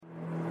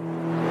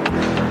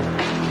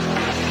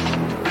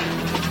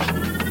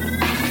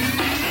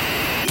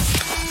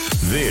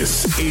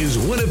This is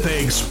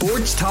Winnipeg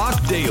Sports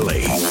Talk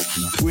Daily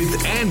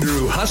with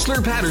Andrew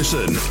Hustler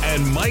Patterson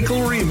and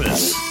Michael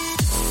Remus.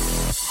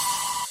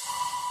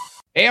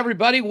 Hey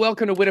everybody,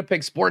 welcome to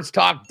Winnipeg Sports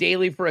Talk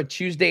Daily for a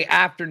Tuesday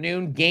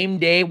afternoon game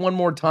day. One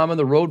more time on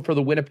the road for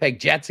the Winnipeg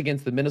Jets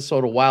against the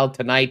Minnesota Wild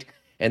tonight,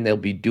 and they'll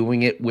be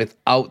doing it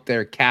without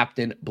their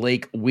captain,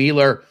 Blake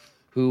Wheeler,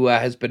 who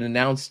has been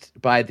announced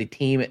by the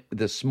team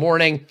this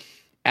morning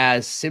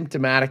as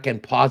symptomatic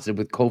and positive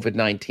with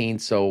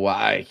COVID-19. So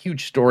a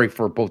huge story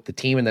for both the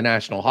team and the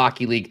National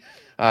Hockey League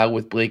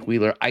with Blake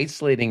Wheeler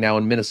isolating now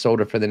in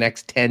Minnesota for the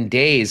next 10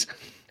 days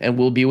and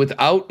won't be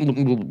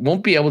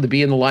able to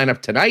be in the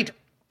lineup tonight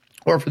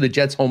or for the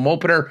Jets home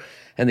opener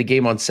and the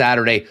game on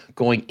Saturday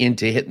going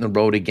into hitting the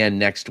road again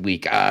next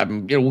week.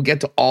 We'll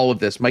get to all of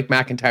this. Mike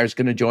McIntyre is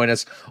going to join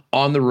us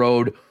on the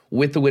road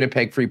with the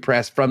Winnipeg Free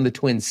Press from the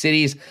Twin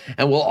Cities.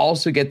 And we'll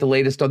also get the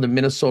latest on the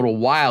Minnesota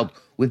Wild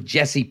with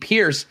Jessi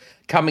Pierce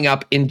coming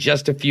up in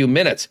just a few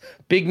minutes.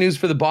 Big news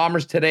for the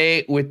Bombers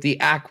today with the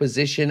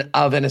acquisition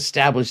of an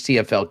established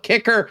CFL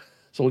kicker.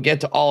 So we'll get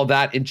to all of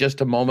that in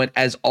just a moment.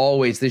 As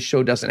always, this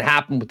show doesn't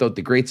happen without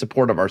the great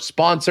support of our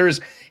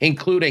sponsors,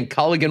 including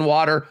Culligan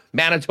Water,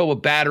 Manitoba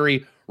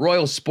Battery,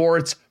 Royal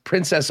Sports,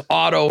 Princess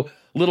Auto,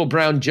 Little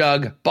Brown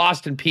Jug,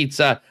 Boston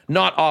Pizza,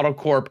 Not Auto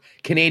Corp,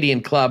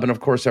 Canadian Club, and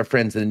of course our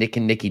friends in the Nick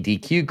and Nicky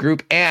DQ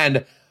Group,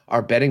 and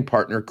our betting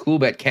partner,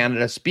 CoolBet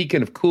Canada.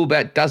 Speaking of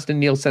CoolBet, Dustin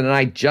Nielsen and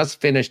I just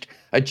finished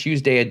a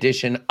Tuesday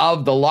edition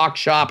of The Lock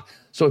Shop.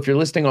 So if you're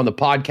listening on the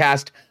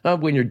podcast,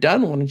 when you're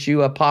done, why don't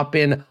you pop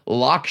in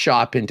Lock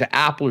Shop into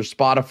Apple or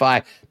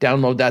Spotify,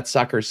 download that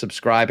sucker,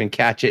 subscribe, and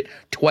catch it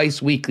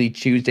twice weekly,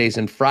 Tuesdays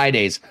and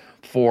Fridays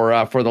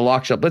for the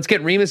Lock Shop. Let's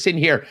get Remus in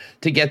here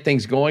to get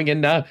things going.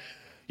 And,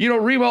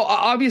 Remo,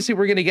 obviously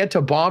we're going to get to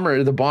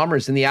the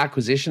Bombers and the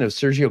acquisition of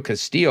Sergio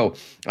Castillo,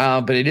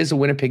 but it is a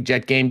Winnipeg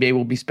Jet game day.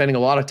 We'll be spending a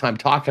lot of time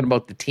talking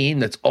about the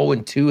team that's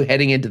 0-2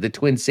 heading into the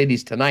Twin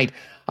Cities tonight.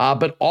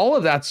 But all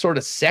of that's sort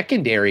of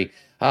secondary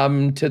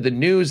to the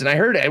news.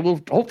 And I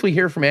will hopefully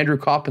hear from Andrew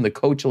Kopp and the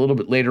coach a little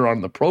bit later on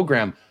in the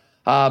program.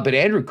 But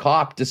Andrew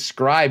Kopp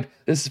described,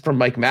 this is from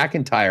Mike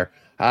McIntyre,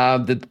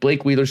 that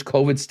Blake Wheeler's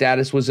COVID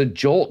status was a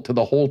jolt to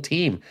the whole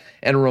team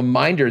and a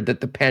reminder that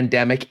the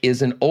pandemic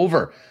isn't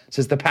over.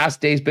 Says the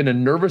past day's been a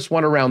nervous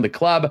one around the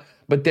club,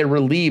 but they're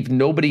relieved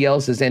nobody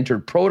else has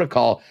entered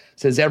protocol.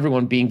 Says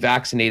everyone being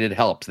vaccinated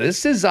helps.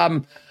 This is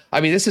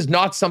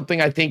not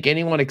something I think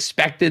anyone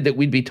expected that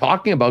we'd be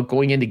talking about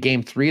going into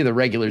Game 3 of the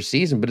regular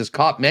season. But as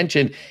Kopp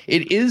mentioned,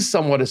 it is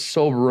somewhat a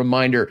sober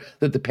reminder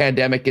that the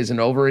pandemic isn't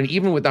over. And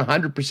even with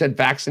 100%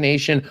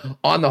 vaccination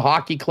on the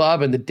hockey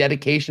club and the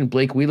dedication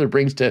Blake Wheeler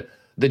brings to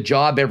the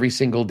job every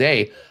single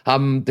day,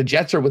 the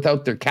Jets are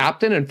without their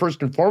captain. And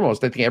first and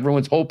foremost, I think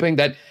everyone's hoping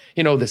that,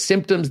 the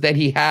symptoms that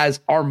he has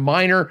are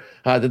minor,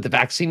 that the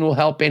vaccine will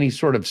help any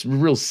sort of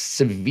real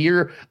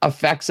severe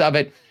effects of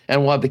it.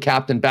 And we'll have the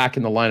captain back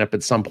in the lineup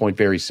at some point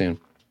very soon.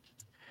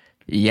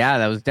 Yeah,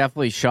 that was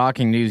definitely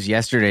shocking news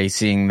yesterday,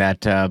 seeing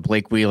that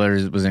Blake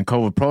Wheeler was in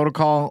COVID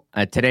protocol.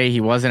 Today,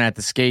 he wasn't at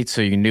the skates,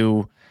 so you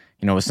knew,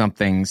 it was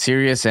something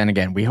serious. And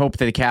again, we hope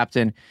that the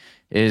captain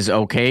is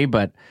okay.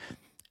 But,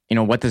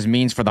 what this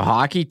means for the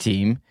hockey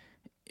team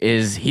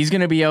is he's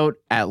going to be out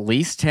at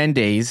least 10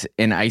 days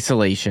in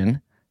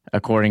isolation,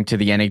 according to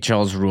the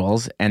NHL's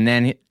rules, and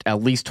then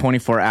at least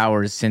 24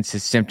 hours since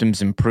his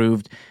symptoms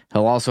improved.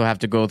 He'll also have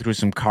to go through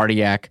some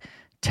cardiac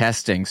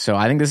testing. So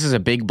I think this is a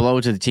big blow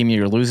to the team.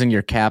 You're losing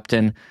your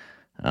captain.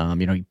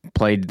 He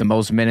played the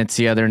most minutes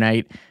the other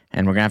night,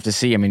 and we're going to have to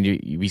see.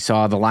 We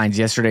saw the lines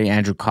yesterday,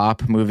 Andrew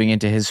Kopp moving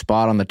into his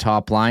spot on the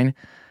top line.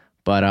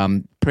 But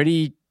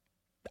pretty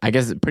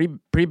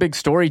big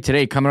story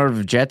today coming out of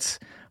the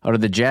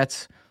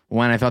Jets,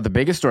 when I thought the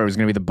biggest story was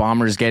going to be the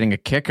Bombers getting a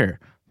kicker.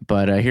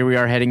 But here we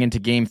are heading into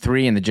Game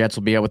 3, and the Jets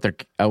will be out with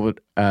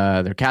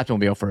their captain will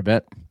be out for a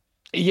bit.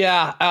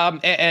 Yeah,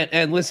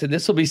 and listen,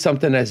 this will be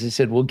something, as I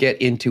said, we'll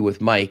get into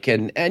with Mike.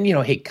 And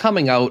hey,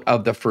 coming out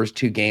of the first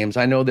two games,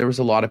 I know there was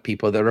a lot of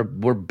people that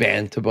were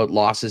bent about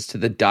losses to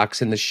the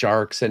Ducks and the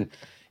Sharks. And,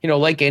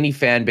 like any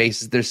fan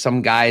bases, there's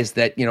some guys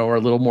that, are a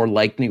little more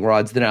lightning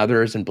rods than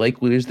others. And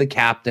Blake Wheeler's the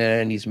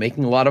captain. He's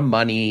making a lot of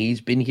money.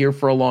 He's been here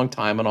for a long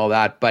time and all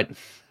that. But,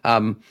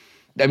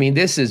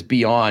 this is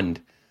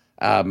beyond...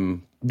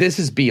 This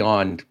is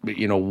beyond,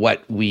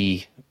 what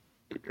we,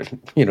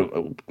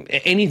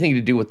 anything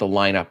to do with the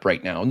lineup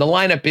right now. And the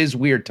lineup is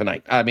weird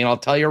tonight. I'll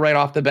tell you right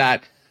off the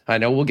bat, I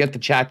know we'll get the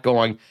chat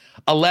going.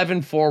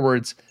 11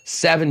 forwards,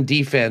 7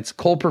 defense,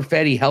 Cole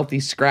Perfetti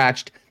healthy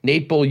scratched,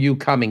 Nate Beaulieu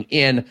coming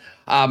in.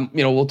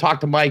 We'll talk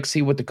to Mike,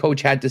 see what the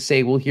coach had to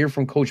say. We'll hear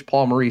from Coach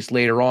Paul Maurice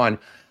later on.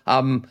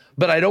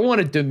 But I don't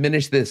want to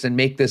diminish this and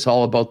make this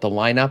all about the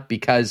lineup,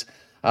 because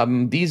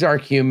these are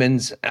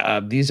humans.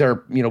 These are,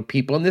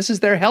 people, and this is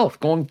their health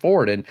going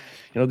forward. And,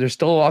 there's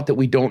still a lot that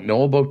we don't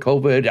know about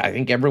COVID. I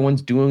think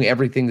everyone's doing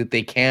everything that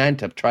they can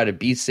to try to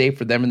be safe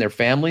for them and their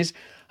families.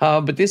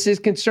 But this is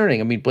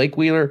concerning. Blake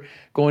Wheeler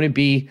going to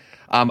be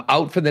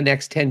out for the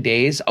next 10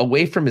 days,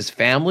 away from his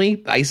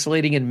family,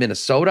 isolating in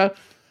Minnesota.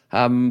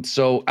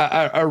 So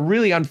a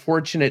really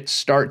unfortunate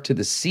start to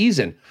the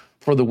season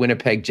for the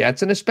Winnipeg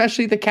Jets, and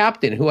especially the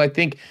captain, who I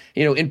think,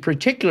 in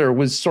particular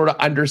was sort of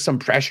under some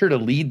pressure to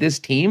lead this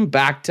team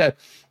back to,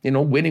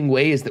 winning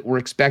ways that were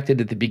expected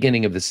at the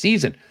beginning of the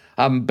season.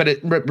 But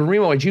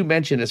Remo, as you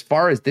mentioned, as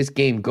far as this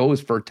game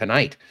goes for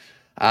tonight,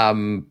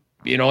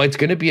 it's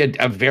going to be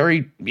a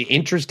very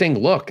interesting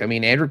look. I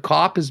mean, Andrew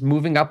Kopp is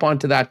moving up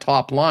onto that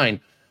top line.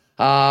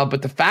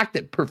 But the fact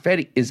that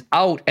Perfetti is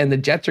out and the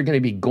Jets are going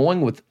to be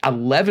going with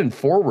 11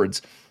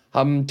 forwards,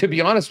 to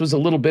be honest, was a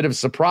little bit of a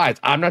surprise.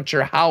 I'm not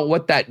sure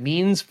what that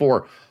means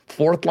for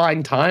fourth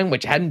line time,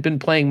 which hadn't been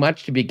playing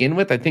much to begin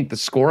with. I think the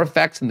score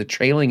effects and the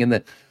trailing in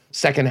the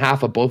second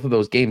half of both of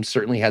those games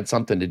certainly had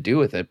something to do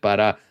with it.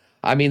 But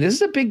this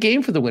is a big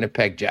game for the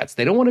Winnipeg Jets.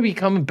 They don't want to be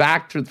coming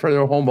back for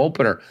their home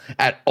opener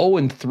at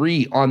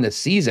 0-3 on the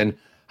season.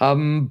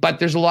 But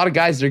there's a lot of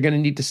guys that are going to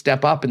need to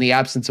step up in the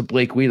absence of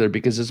Blake Wheeler,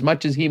 because as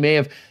much as he may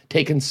have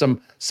taken some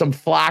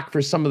flack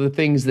for some of the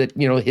things that,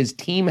 his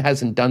team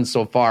hasn't done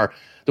so far,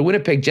 the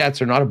Winnipeg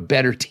Jets are not a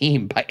better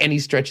team by any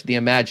stretch of the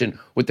imagination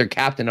with their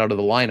captain out of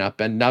the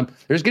lineup. And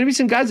there's going to be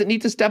some guys that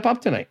need to step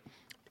up tonight.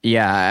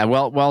 Yeah,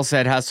 well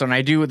said, Hustle.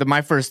 And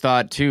my first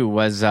thought too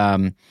was,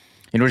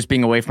 just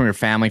being away from your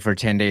family for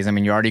 10 days. I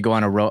mean, you already go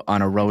on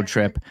a road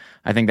trip.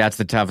 I think that's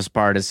the toughest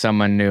part, as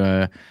someone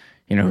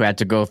who had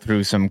to go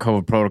through some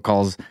COVID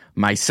protocols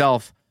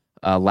myself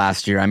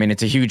last year. I mean,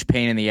 it's a huge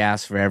pain in the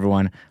ass for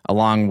everyone,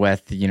 along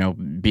with,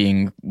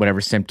 being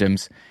whatever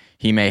symptoms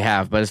he may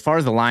have. But as far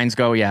as the lines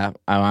go,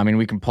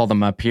 we can pull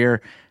them up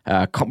here.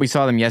 We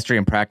saw them yesterday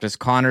in practice.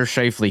 Connor,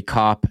 Scheifele,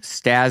 Kopp,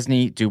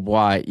 Stasny,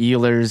 Dubois,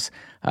 Ehlers,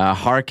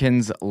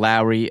 Harkins,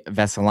 Lowry,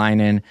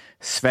 Vesalainen,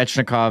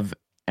 Svechnikov,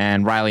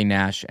 and Riley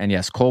Nash. And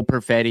yes, Cole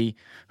Perfetti,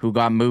 who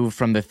got moved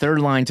from the third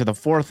line to the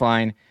fourth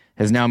line,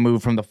 has now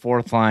moved from the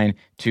fourth line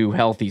to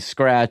healthy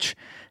scratch.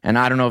 And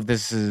I don't know if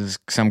this is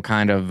some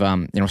kind of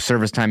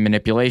service time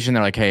manipulation.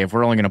 They're like, hey, if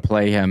we're only going to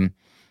play him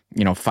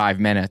 5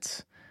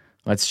 minutes,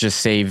 let's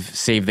just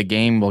save the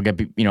game. We'll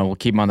we'll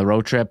keep him on the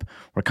road trip.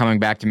 We're coming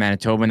back to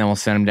Manitoba, and then we'll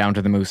send him down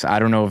to the Moose. I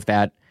don't know if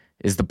that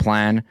is the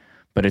plan,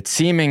 but it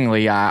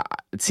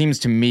seems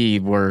to me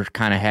we're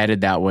kind of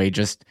headed that way.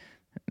 Just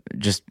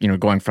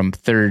going from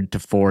third to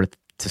fourth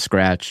to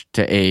scratch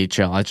to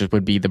AHL. That just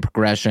would be the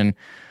progression.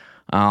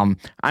 I've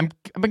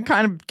been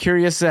kind of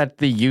curious at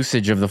the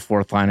usage of the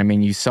fourth line. I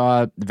mean, you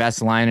saw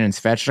Vesalainen and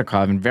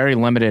Svechnikov in very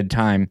limited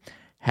time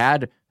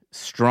had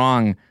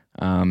strong,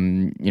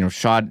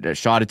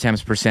 shot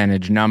attempts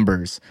percentage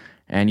numbers,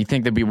 and you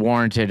think they'd be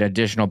warranted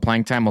additional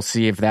playing time. We'll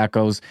see if that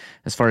goes.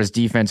 As far as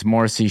defense,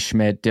 Morrissey,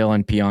 Schmidt,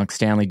 Dillon, Pionk,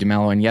 Stanley,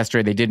 DeMello, and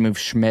yesterday they did move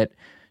Schmidt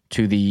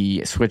to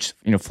the switch.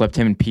 Flipped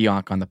him and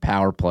Pionk on the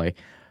power play.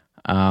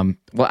 Beaulieu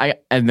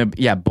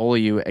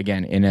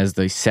again in as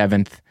the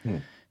seventh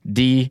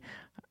D.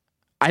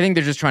 I think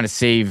they're just trying to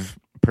save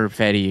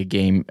Perfetti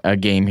a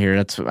game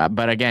here.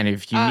 But again,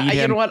 if you need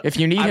him, if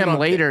you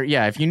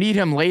need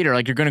him later,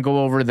 like you're going to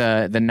go over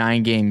the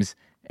 9 games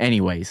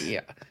anyways.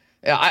 Yeah,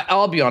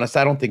 I'll be honest.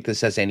 I don't think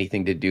this has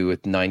anything to do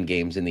with 9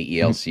 games in the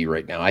ELC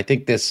right now. I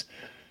think this.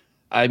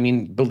 I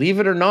mean, believe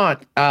it or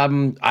not,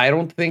 I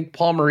don't think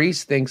Paul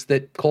Maurice thinks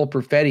that Cole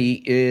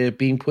Perfetti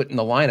being put in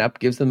the lineup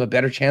gives them a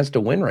better chance to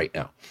win right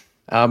now.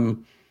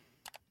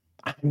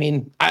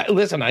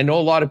 Listen, I know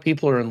a lot of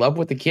people are in love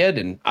with the kid,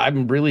 and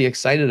I'm really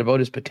excited about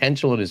his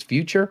potential and his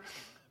future.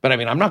 But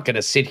I'm not going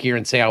to sit here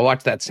and say I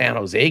watched that San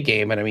Jose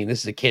game, and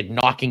this is a kid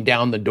knocking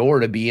down the door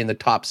to be in the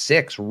top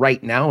 6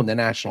 right now in the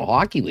National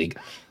Hockey League.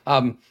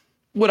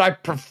 Would I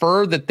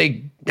prefer that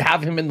they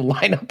have him in the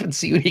lineup and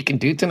see what he can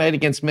do tonight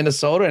against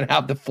Minnesota and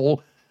have the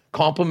full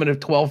complement of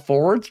 12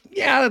 forwards?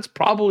 Yeah, that's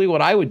probably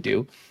what I would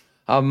do.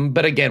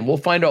 But again, we'll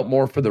find out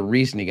more for the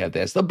reasoning of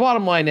this. The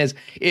bottom line is,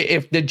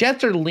 if the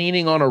Jets are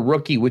leaning on a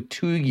rookie with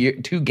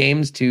 2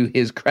 games to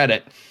his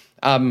credit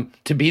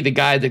to be the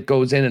guy that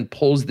goes in and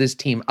pulls this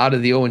team out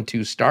of the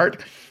 0-2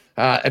 start,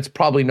 it's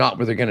probably not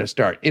where they're going to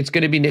start. It's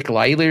going to be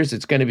Nikolai Ehlers.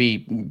 It's going to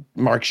be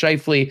Mark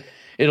Scheifele.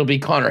 It'll be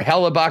Connor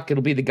Hellebuck.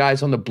 It'll be the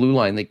guys on the blue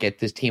line that get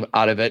this team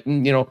out of it.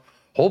 And,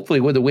 hopefully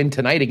with a win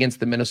tonight against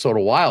the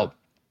Minnesota Wild.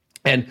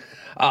 And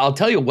I'll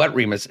tell you what,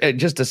 Remus,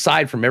 just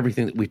aside from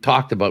everything that we've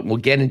talked about, and we'll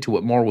get into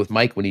it more with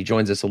Mike when he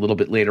joins us a little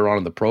bit later on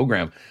in the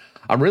program.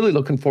 I'm really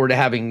looking forward to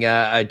having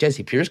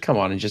Jessi Pierce come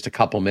on in just a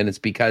couple minutes,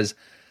 because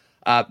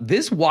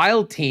this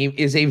Wild team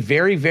is a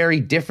very, very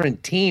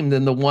different team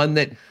than the one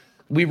that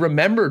we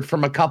remembered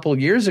from a couple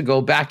years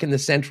ago back in the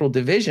Central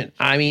Division.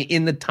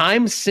 In the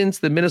time since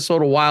the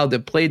Minnesota Wild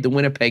have played the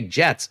Winnipeg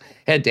Jets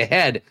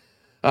head-to-head,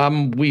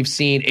 we've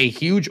seen a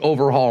huge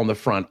overhaul in the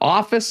front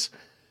office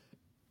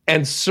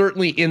and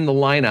certainly in the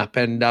lineup.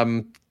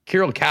 And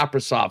Kirill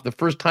Kaprizov, the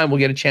first time we'll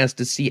get a chance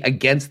to see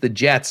against the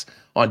Jets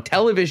on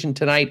television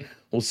tonight.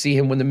 We'll see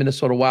him when the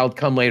Minnesota Wild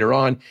come later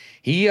on.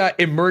 He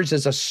emerged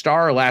as a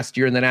star last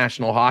year in the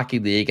National Hockey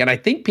League. And I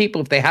think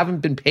people, if they haven't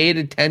been paying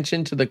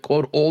attention to the,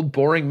 quote, old,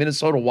 boring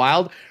Minnesota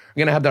Wild, are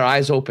going to have their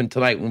eyes open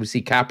tonight when we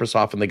see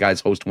Kaprizov and the guys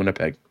host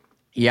Winnipeg.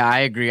 Yeah, I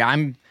agree.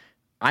 I'm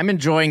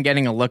enjoying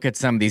getting a look at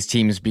some of these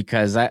teams,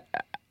 because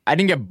I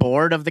didn't get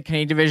bored of the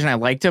Canadian division. I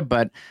liked it,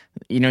 but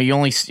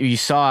you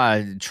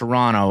saw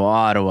Toronto,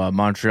 Ottawa,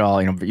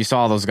 Montreal. You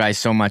saw all those guys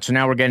so much. So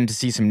now we're getting to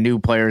see some new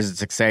players.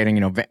 It's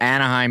exciting.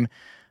 Anaheim.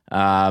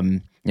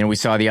 We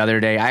saw the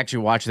other day. I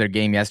actually watched their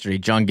game yesterday.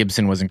 John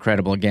Gibson was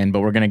incredible again. But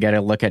we're going to get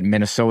a look at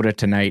Minnesota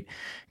tonight.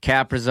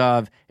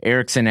 Kaprizov,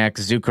 Eriksson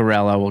X,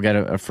 Zuccarello. We'll get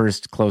a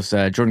first close.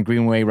 Jordan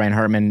Greenway, Ryan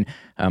Hartman,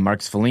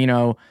 Marcus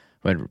Foligno,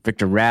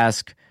 Victor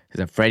Rask,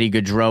 Freddie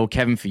Gaudreau,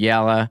 Kevin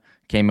Fiala.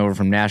 Came over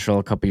from Nashville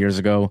a couple years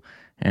ago.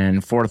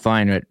 And fourth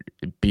line,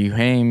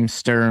 Buheim,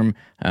 Sturm,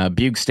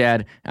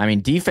 Bugstad. I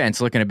mean, defense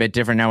looking a bit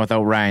different now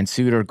without Ryan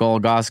Suter,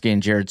 Goligoski,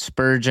 and Jared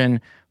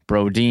Spurgeon,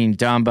 Brodin,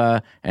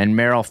 Dumba, and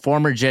Merrill.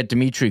 Former Jet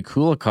Dmitry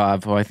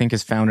Kulikov, who I think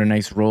has found a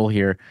nice role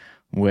here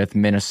with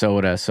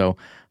Minnesota. So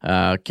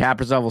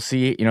Kaprizov, we'll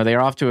see.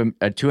 They're off to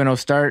a 2-0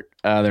 start.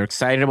 They're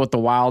excited about the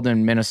Wild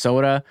in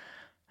Minnesota.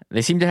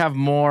 They seem to have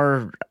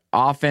more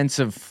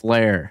offensive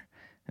flair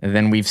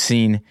than we've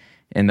seen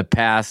in the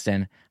past,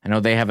 and I know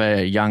they have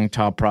a young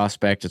top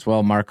prospect as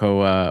well,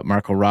 Marco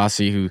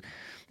Rossi, who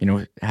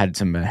had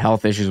some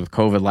health issues with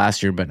COVID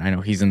last year, but I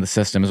know he's in the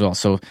system as well.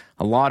 So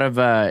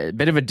a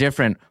bit of a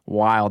different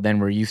Wild than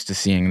we're used to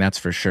seeing, that's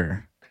for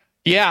sure.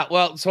 Yeah,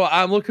 well, so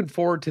I'm looking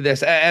forward to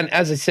this. And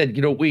as I said,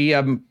 we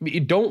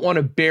don't want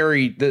to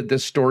bury the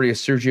story of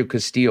Sergio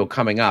Castillo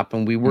coming up,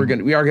 and we are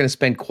going to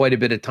spend quite a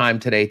bit of time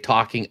today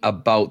talking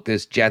about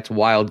this Jets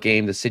Wild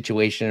game, the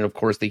situation, and of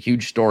course the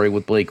huge story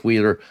with Blake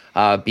Wheeler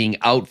being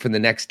out for the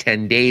next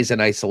 10 days in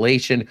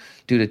isolation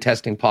due to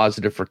testing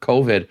positive for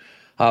COVID.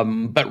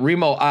 But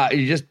Remo,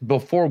 just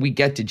before we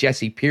get to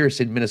Jessi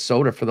Pierce in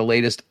Minnesota for the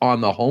latest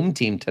on the home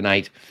team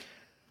tonight.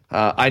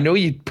 I know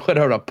you put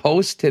out a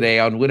post today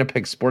on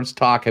Winnipeg Sports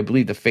Talk, I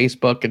believe the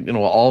Facebook and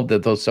all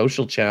of those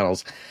social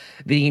channels.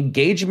 The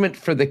engagement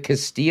for the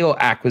Castillo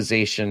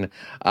acquisition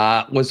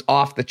was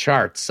off the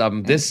charts.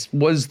 This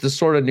was the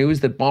sort of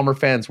news that Bomber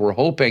fans were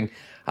hoping.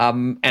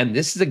 And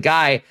this is a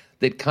guy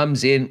that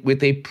comes in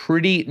with a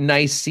pretty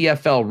nice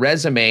CFL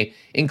resume,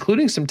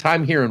 including some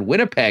time here in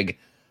Winnipeg.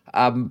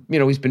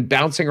 He's been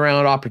bouncing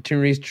around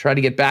opportunities to try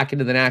to get back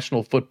into the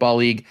National Football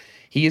League.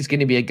 He is going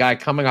to be a guy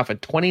coming off a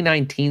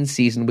 2019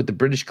 season with the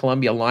British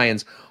Columbia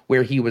Lions,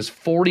 where he was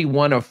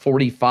 41 of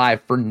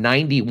 45 for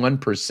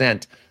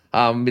 91%.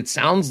 It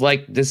sounds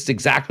like this is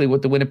exactly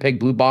what the Winnipeg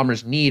Blue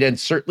Bombers need, and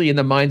certainly in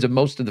the minds of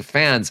most of the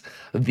fans,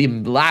 the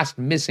last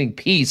missing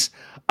piece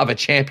of a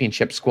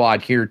championship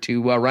squad here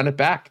to run it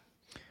back.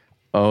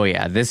 Oh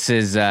yeah, this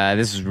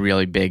is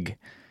really big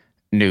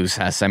news,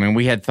 Hess. I mean,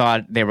 we had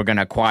thought they were going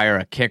to acquire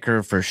a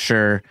kicker for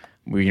sure.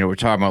 We're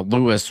talking about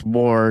Lewis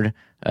Ward,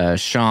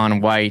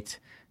 Sean White.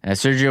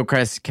 Sergio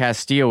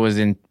Castillo was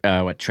in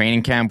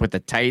training camp with the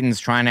Titans,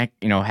 trying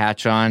to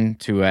hatch on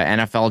to an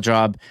NFL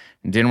job.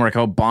 It didn't work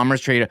out. Bombers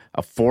trade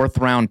a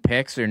 4th-round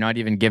pick, so you're not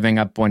even giving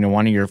up one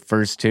of your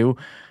first 2.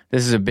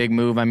 This is a big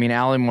move. I mean,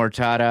 Ali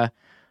Mortada,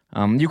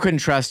 you couldn't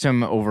trust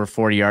him over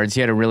 40 yards.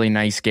 He had a really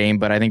nice game,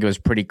 but I think it was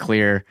pretty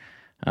clear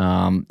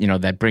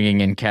that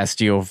bringing in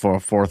Castillo for a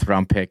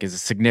 4th-round pick is a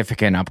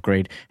significant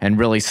upgrade and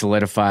really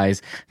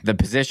solidifies the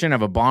position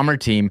of a Bomber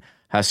team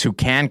who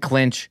can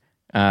clinch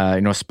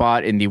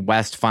spot in the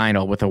West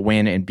Final with a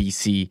win in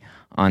BC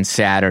on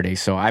Saturday.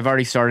 So I've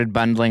already started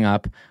bundling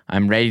up.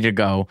 I'm ready to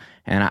go.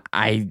 And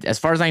I as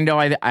far as I know,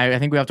 I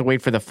think we have to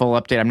wait for the full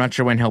update. I'm not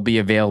sure when he'll be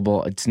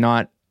available. It's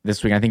not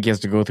this week. I think he has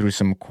to go through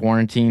some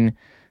quarantine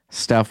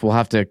stuff. We'll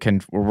have to,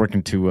 we're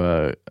working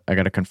to, I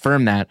got to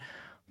confirm that.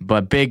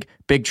 But big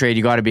trade.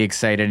 You got to be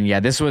excited. And yeah,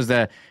 this was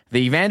the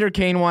Evander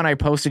Kane one I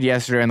posted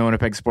yesterday on the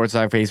Winnipeg Sports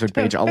Talk Facebook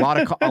page. A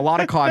lot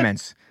of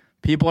comments.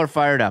 People are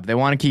fired up. They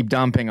want to keep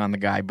dumping on the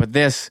guy. But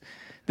this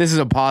is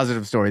a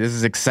positive story. This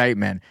is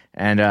excitement.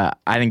 And I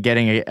think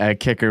getting a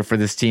kicker for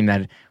this team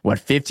that,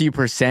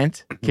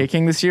 50%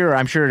 kicking this year?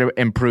 I'm sure it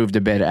improved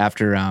a bit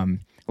after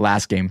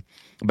last game.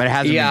 But it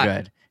hasn't been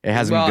good. It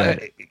hasn't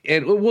been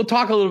good. We'll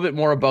talk a little bit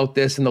more about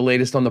this and the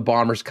latest on the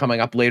Bombers coming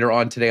up later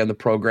on today on the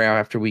program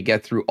after we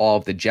get through all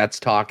of the Jets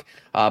talk.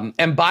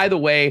 And by the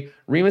way,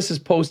 Remus has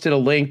posted a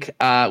link.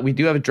 We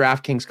do have a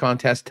DraftKings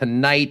contest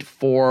tonight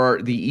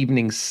for the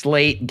evening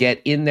slate.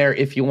 Get in there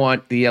if you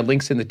want. The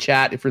link's in the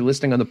chat. If you're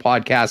listening on the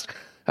podcast,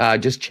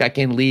 just check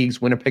in leagues,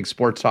 Winnipeg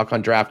Sports Talk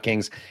on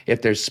DraftKings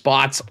if there's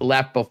spots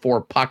left before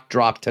puck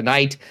drop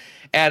tonight.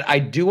 And I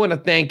do want to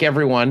thank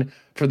everyone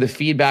for the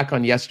feedback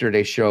on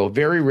yesterday's show.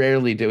 Very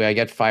rarely do I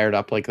get fired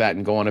up like that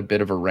and go on a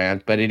bit of a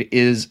rant, but it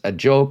is a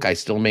joke. I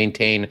still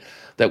maintain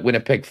that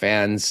Winnipeg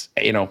fans,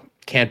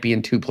 can't be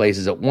in 2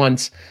 places at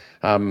once.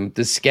 The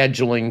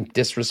scheduling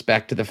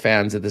disrespect to the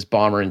fans of this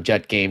Bomber and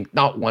Jet game,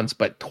 not once,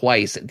 but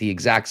twice at the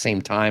exact same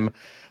time.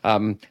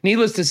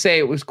 Needless to say,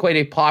 it was quite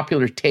a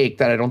popular take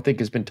that I don't think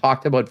has been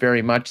talked about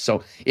very much.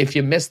 So if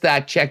you missed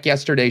that, check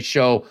yesterday's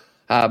show.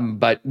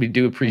 But we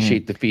do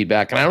appreciate the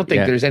feedback. And I don't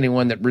think there's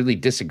anyone that really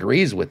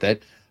disagrees with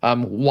it.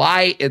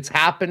 Why it's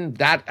happened,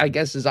 that I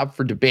guess is up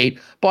for debate.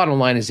 Bottom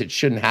line is it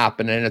shouldn't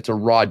happen, and it's a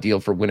raw deal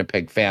for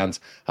Winnipeg fans.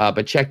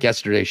 But check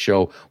yesterday's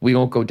show. We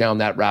won't go down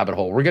that rabbit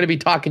hole. We're going to be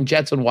talking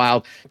Jets and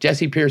Wild.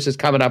 Jessi Pierce is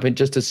coming up in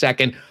just a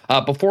second.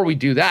 Before we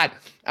do that,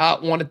 I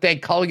want to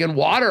thank Culligan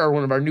Water,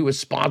 one of our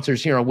newest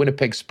sponsors here on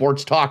Winnipeg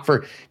Sports Talk,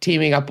 for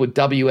teaming up with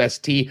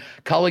WST.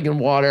 Culligan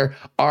Water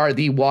are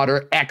the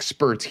water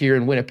experts here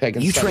in Winnipeg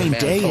and Southern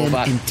Manitoba. Day in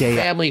and day out.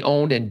 Family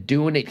owned and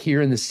doing it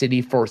here in the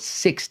city for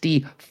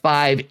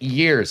 65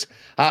 years.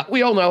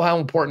 We all know how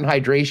important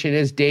hydration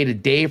is day to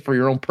day for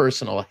your own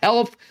personal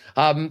health,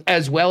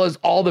 as well as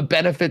all the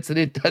benefits that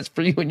it does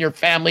for you and your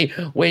family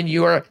when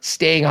you are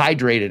staying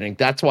hydrated. And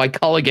that's why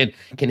Culligan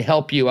can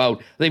help you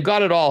out. They've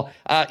got it all.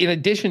 In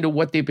addition to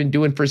what they've been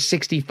doing for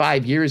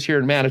 65 years here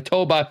in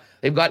Manitoba,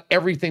 they've got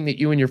everything that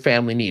you and your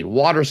family need.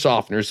 Water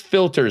softeners,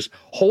 filters,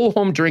 whole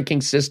home drinking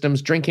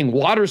systems, drinking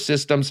water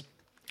systems,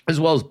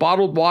 as well as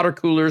bottled water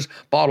coolers,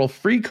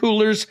 bottle-free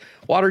coolers,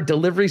 water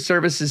delivery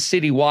services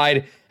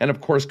citywide, and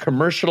of course,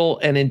 commercial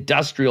and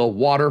industrial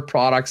water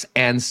products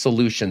and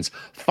solutions.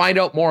 Find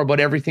out more about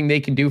everything they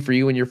can do for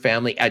you and your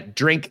family at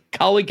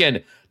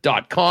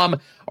drinkculligan.com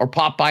or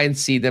pop by and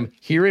see them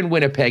here in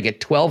Winnipeg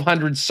at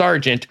 1200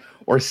 Sargent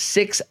or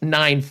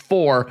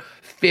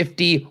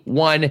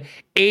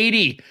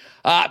 694-5180.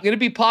 I'm going to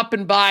be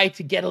popping by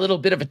to get a little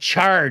bit of a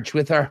charge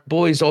with our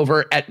boys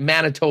over at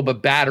Manitoba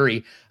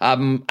Battery.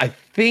 I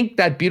think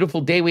that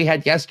beautiful day we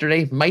had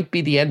yesterday might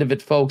be the end of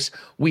it, folks.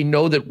 We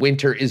know that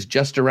winter is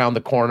just around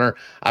the corner.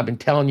 I've been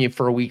telling you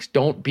for weeks,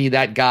 don't be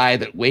that guy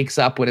that wakes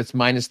up when it's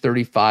minus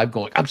 35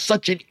 going, I'm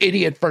such an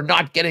idiot for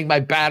not getting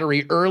my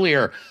battery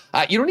earlier.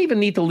 You don't even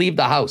need to leave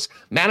the house.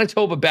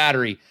 Manitoba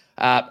Battery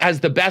has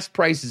the best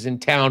prices in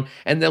town,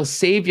 and they'll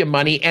save you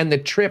money and the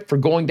trip for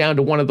going down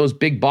to one of those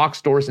big box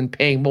stores and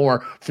paying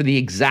more for the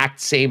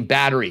exact same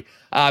battery.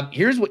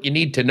 Here's what you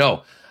need to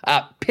know.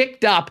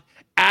 Picked up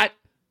at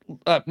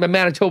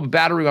Manitoba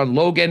Battery on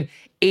Logan,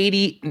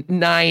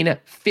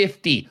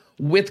 $89.50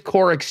 with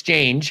Core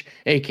Exchange,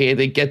 aka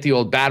they get the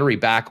old battery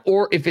back,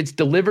 or if it's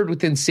delivered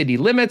within city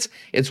limits,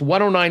 it's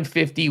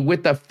 $109.50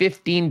 with a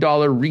 $15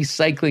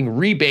 recycling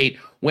rebate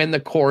when the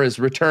core is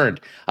returned.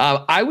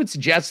 I would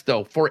suggest,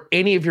 though, for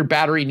any of your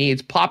battery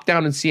needs, pop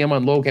down and see them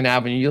on Logan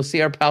Avenue. You'll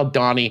see our pal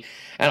Donnie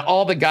and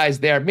all the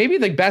guys there. Maybe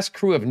the best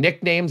crew of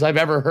nicknames I've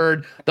ever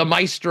heard. The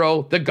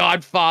Maestro, the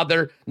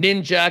Godfather,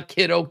 Ninja,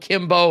 Kiddo,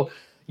 Kimbo,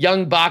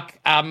 Young Buck,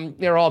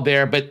 they're all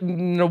there. But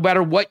no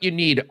matter what you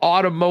need,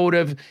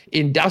 automotive,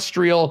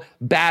 industrial,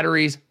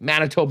 batteries,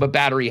 Manitoba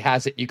Battery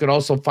has it. You can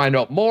also find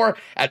out more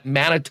at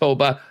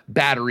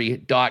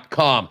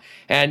manitobabattery.com.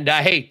 And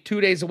hey,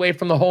 2 days away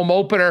from the home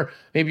opener,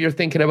 maybe you're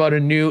thinking about a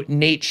new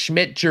Nate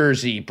Schmidt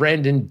jersey,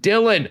 Brendan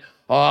Dillon,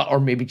 or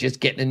maybe just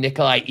getting a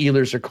Nikolai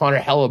Ehlers or Connor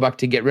Hellebuck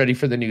to get ready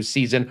for the new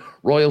season.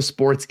 Royal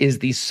Sports is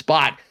the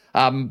spot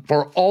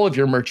for all of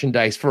your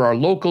merchandise for our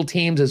local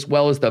teams, as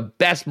well as the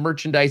best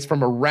merchandise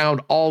from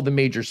around all the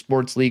major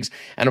sports leagues.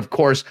 And of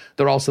course,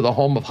 they're also the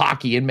home of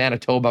hockey in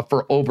Manitoba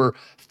for over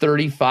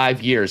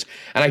 35 years.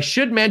 And I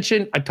should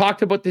mention, I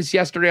talked about this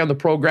yesterday on the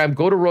program.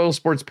 Go to Royal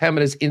Sports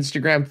Pembina's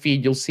Instagram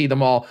feed. You'll see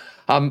them all,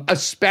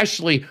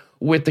 especially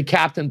with the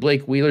captain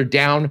Blake Wheeler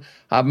down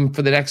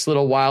for the next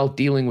little while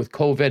dealing with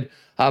COVID.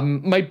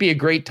 Might be a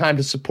great time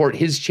to support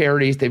his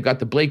charities. They've got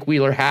the Blake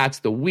Wheeler hats,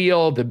 the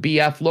wheel, the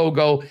BF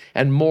logo,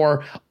 and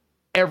more.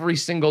 Every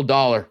single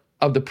dollar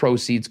of the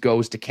proceeds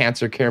goes to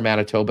Cancer Care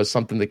Manitoba,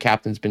 something the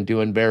captain's been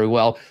doing very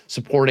well,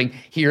 supporting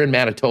here in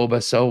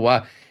Manitoba.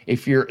 So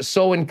if you're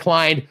so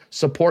inclined,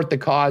 support the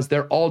cause.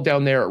 They're all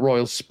down there at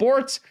Royal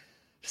Sports,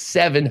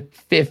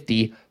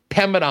 750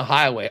 Pembina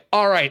Highway.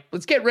 All right,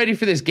 let's get ready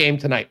for this game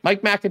tonight.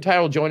 Mike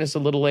McIntyre will join us a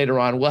little later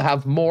on. We'll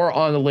have more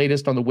on the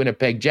latest on the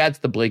Winnipeg Jets,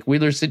 the Blake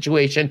Wheeler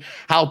situation,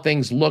 how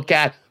things look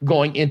at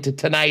going into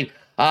tonight.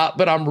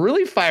 But I'm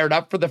really fired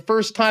up for the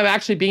first time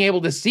actually being able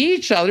to see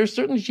each other.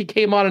 Certainly she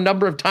came on a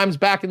number of times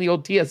back in the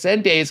old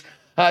TSN days.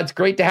 It's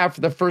great to have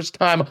for the first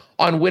time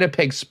on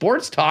Winnipeg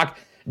Sports Talk,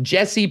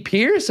 Jessi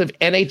Pierce of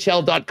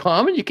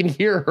NHL.com, and you can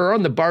hear her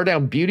on the Bar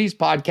Down Beauties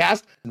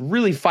podcast.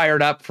 Really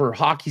fired up for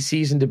hockey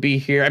season to be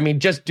here. I mean,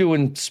 just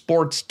doing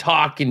sports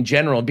talk in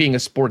general, being a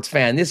sports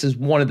fan, this is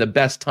one of the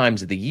best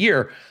times of the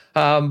year.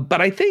 But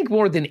I think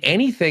more than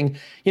anything,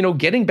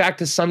 getting back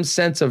to some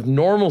sense of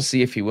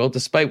normalcy, if you will,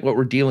 despite what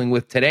we're dealing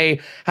with today,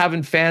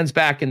 having fans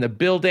back in the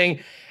building.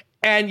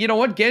 And you know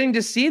what? Getting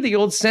to see the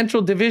old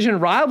Central Division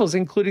rivals,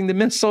 including the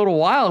Minnesota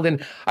Wild.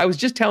 And I was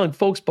just telling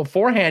folks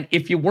beforehand,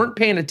 if you weren't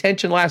paying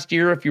attention last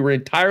year, if you were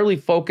entirely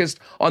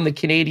focused on the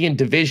Canadian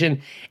division,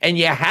 and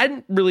you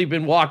hadn't really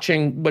been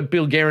watching what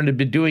Bill Guerin had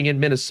been doing in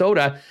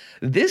Minnesota,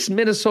 this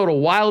Minnesota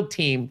Wild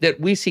team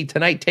that we see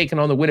tonight taking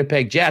on the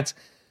Winnipeg Jets,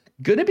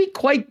 going to be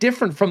quite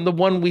different from the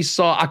one we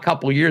saw a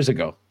couple years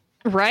ago.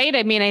 Right.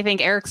 I mean, I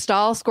think Eric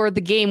Stahl scored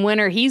the game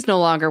winner. He's no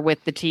longer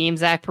with the team.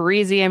 Zach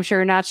Parise, I'm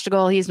sure, notched a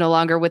goal. He's no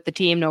longer with the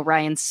team. No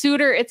Ryan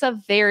Suter. It's a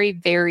very,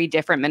 very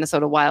different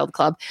Minnesota Wild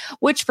club,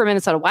 which for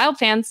Minnesota Wild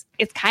fans,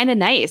 it's kind of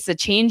nice. A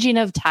changing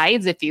of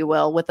tides, if you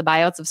will, with the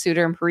buyouts of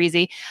Suter and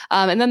Parise.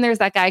 And then there's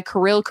that guy,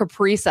 Kirill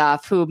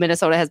Kaprizov, who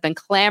Minnesota has been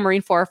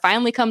clamoring for,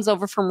 finally comes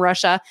over from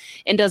Russia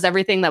and does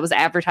everything that was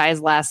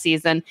advertised last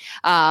season.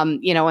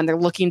 And they're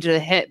looking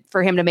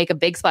for him to make a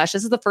big splash.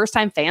 This is the first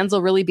time fans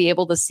will really be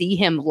able to see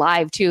him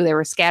live too. They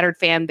were a scattered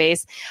fan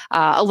base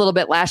a little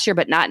bit last year,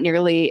 but not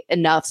nearly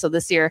enough. So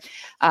this year,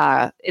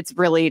 it's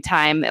really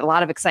time. A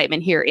lot of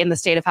excitement here in the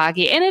state of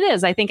hockey. And it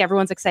is. I think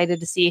everyone's excited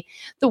to see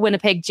the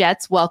Winnipeg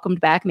Jets welcomed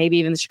back, maybe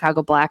even the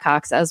Chicago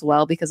Blackhawks as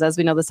well, because as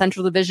we know, the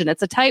Central Division,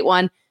 it's a tight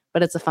one,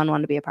 but it's a fun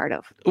one to be a part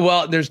of.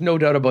 Well, there's no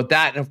doubt about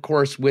that. And of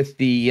course, with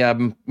the,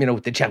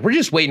 with the chat, we're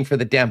just waiting for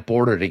the damn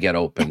border to get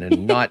open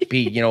and not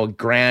be,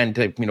 grand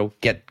to,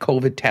 get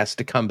COVID tests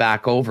to come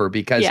back over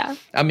because,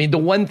 the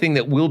one thing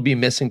that we'll be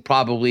missing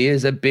probably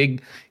is a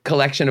big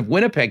collection of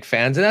Winnipeg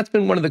fans. And that's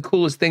been one of the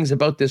coolest things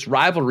about this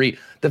rivalry,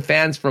 the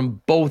fans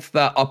from both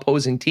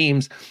opposing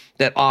teams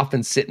that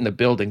often sit in the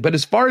building. But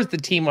as far as the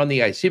team on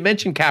the ice, you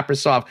mentioned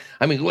Kaprizov.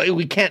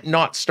 We can't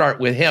not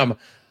start with him.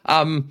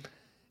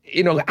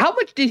 How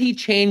much did he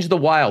change the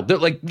Wild?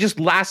 Like just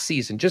last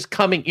season, just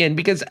coming in?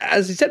 Because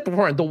as I said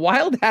before, the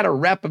Wild had a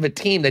rep of a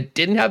team that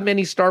didn't have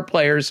many star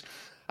players.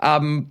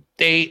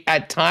 They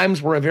at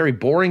times were a very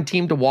boring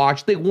team to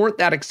watch. They weren't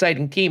that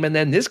exciting team. And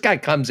then this guy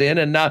comes in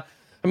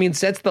and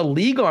sets the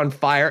league on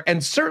fire.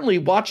 And certainly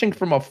watching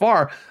from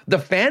afar, the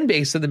fan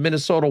base of the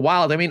Minnesota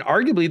Wild,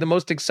 arguably the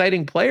most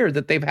exciting player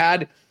that they've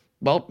had,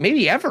 well,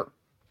 maybe ever.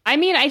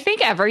 I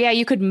think ever. Yeah,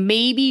 you could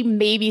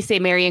maybe say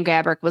Marian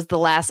Gaborik was the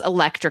last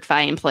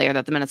electrifying player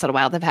that the Minnesota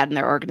Wild have had in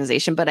their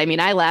organization. But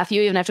I laugh.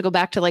 You even have to go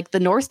back to like the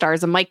North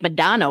Stars and Mike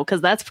Modano, because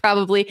that's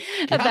probably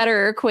a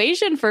better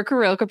equation for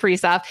Kirill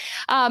Kaprizov.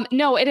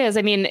 No, it is.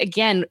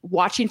 Again,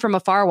 watching from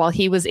afar while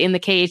he was in the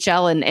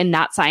KHL and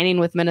not signing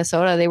with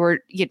Minnesota,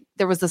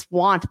 there was this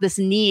want, this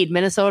need.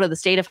 Minnesota, the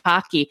state of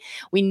hockey,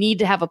 we need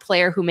to have a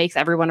player who makes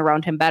everyone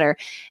around him better.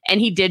 And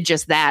he did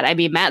just that.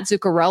 Matt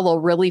Zuccarello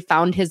really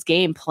found his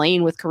game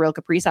playing with Kirill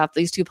Kaprizov.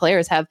 These two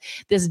players have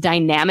this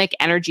dynamic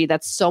energy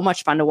that's so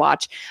much fun to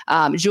watch.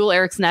 Joel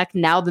Eriksson,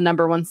 now the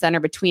number one center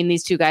between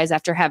these two guys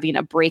after having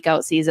a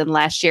breakout season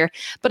last year.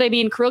 But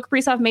Kirill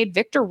Kaprizov made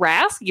Victor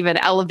Rask even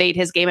elevate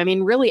his game.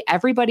 Really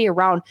everybody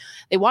around,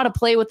 they want to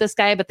play with this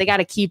guy, but they got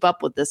to keep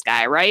up with this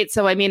guy, right?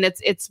 So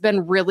it's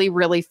been really,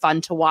 really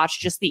fun to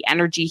watch just the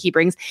energy he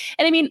brings.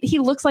 And he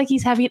looks like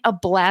he's having a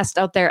blast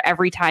out there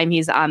every time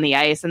he's on the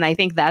ice. And I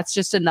think that's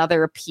just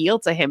another appeal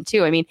to him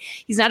too.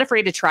 He's not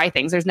afraid to try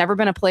things. There's never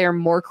been a player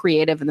more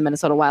creative in the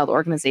Minnesota Wild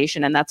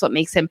organization, and that's what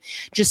makes him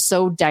just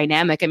so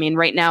dynamic.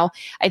 Right now,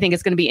 I think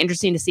it's going to be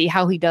interesting to see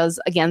how he does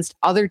against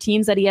other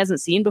teams that he hasn't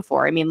seen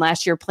before.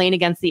 Last year playing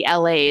against the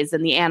LAs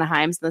and the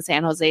Anaheims and the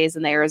San Joses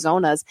and the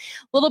Arizonas,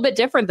 a little bit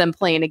different than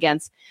playing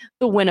against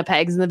the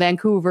Winnipegs and the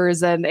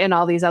Vancouvers and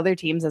all these other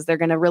teams, as they're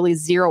going to really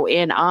zero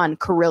in on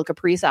Kirill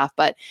Kaprizov.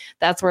 But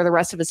that's where the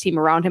rest of his team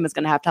around him is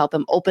going to have to help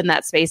him open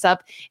that space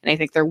up. And I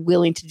think they're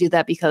willing to do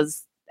that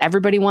because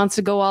everybody wants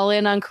to go all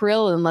in on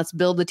Kirill, and let's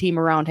build the team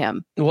around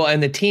him. Well,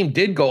 and the team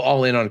did go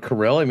all in on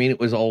Kirill. It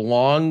was a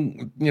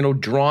long,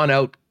 drawn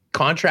out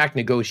contract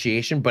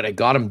negotiation, but it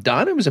got him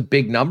done. It was a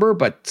big number,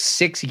 but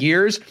 6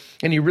 years,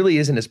 and he really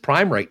is in his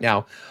prime right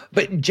now.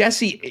 But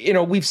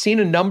Jessi, we've seen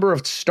a number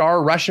of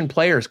star Russian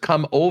players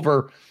come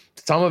over.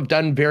 Some have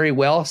done very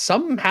well.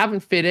 Some haven't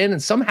fit in,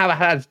 and some have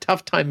had a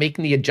tough time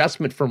making the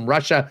adjustment from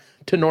Russia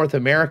to North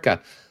America.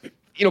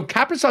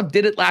 Kaprizov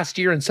did it last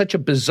year in such a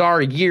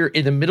bizarre year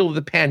in the middle of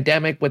the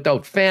pandemic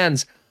without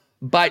fans.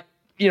 But,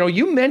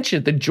 you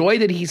mentioned the joy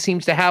that he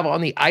seems to have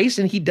on the ice,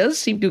 and he does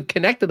seem to have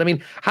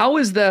connected. How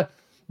is the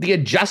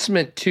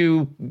adjustment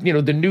to,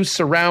 the new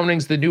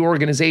surroundings, the new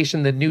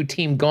organization, the new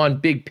team gone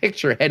big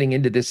picture heading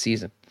into this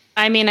season?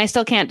 I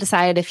still can't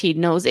decide if he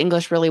knows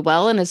English really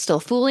well and is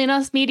still fooling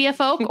us media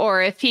folk,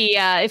 or if he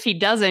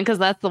doesn't, because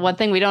that's the one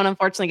thing we don't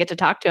unfortunately get to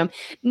talk to him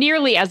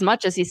nearly as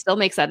much as he still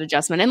makes that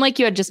adjustment. And like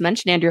you had just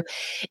mentioned, Andrew,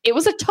 it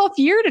was a tough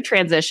year to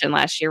transition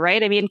last year,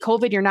 right?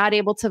 COVID, you're not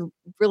able to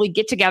really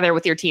get together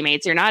with your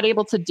teammates. You're not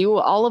able to do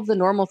all of the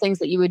normal things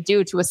that you would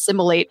do to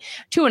assimilate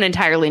to an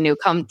entirely new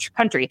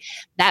country.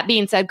 That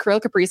being said,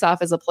 Kirill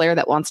Kaprizov is a player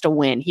that wants to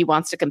win. He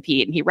wants to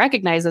compete, and he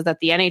recognizes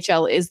that the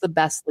NHL is the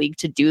best league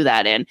to do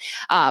that in.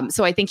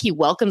 So I think he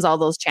welcomes all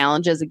those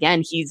challenges.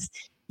 Again, he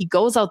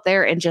goes out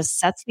there and just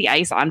sets the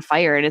ice on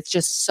fire, and it's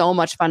just so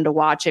much fun to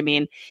watch.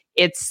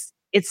 It's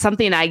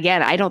something,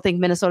 again, I don't think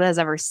Minnesota has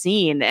ever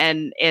seen,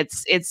 and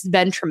it's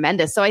been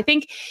tremendous. So I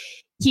think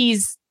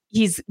he's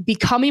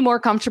becoming more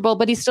comfortable,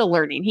 but he's still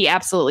learning. He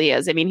absolutely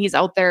is. He's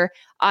out there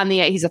on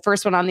the ice. He's the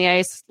first one on the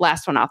ice,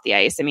 last one off the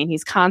ice.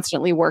 He's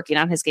constantly working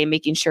on his game,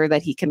 making sure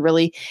that he can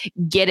really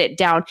get it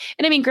down.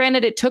 And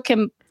granted, it took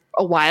him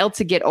a while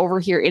to get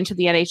over here into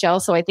the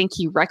NHL. So I think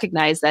he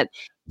recognized that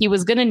he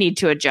was going to need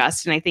to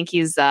adjust. And I think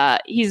he's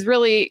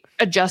really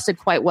adjusted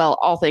quite well,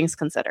 all things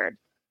considered.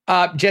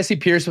 Jessi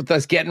Pierce with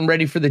us, getting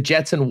ready for the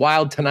Jets and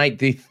Wild tonight,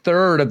 the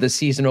third of the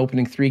season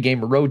opening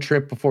 3-game road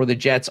trip before the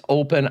Jets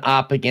open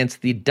up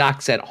against the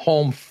Ducks at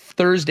home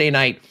Thursday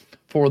night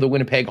for the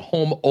Winnipeg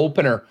home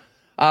opener.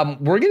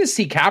 We're going to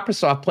see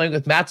Kaprizov playing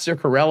with Matt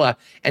Zuccarello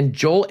and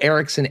Joel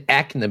Eriksson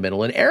Ek in the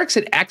middle. And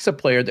Eriksson Ek's a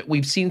player that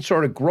we've seen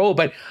sort of grow.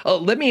 But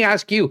let me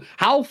ask you,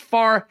 how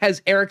far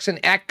has Eriksson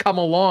Ek come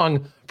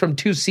along from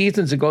 2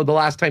 seasons ago, the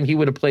last time he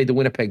would have played the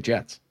Winnipeg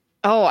Jets?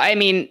 Oh, I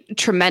mean,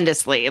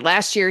 tremendously.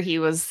 Last year, he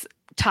was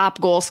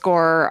top goal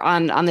scorer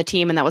on the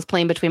team, and that was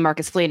playing between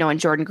Marcus Foligno and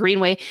Jordan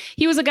Greenway.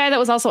 He was a guy that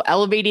was also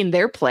elevating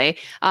their play.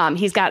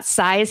 He's got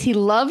size. He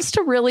loves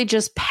to really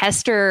just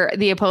pester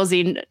the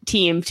opposing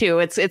team too.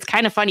 It's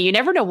kind of funny. You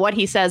never know what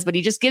he says, but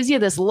he just gives you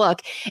this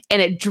look,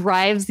 and it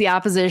drives the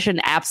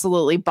opposition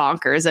absolutely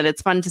bonkers. And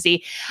it's fun to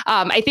see.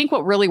 I think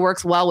what really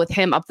works well with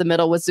him up the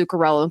middle with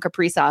Zuccarello and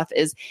Kaprizov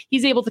is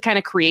he's able to kind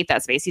of create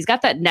that space. He's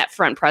got that net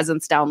front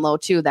presence down low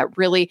too that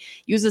really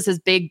uses his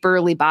big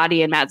burly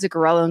body, and Matt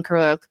Zuccarello and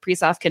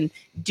Kaprizov can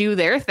do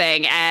their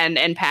thing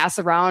and pass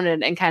around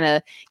and kind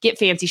of get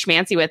fancy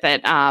schmancy with it.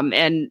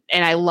 And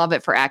I love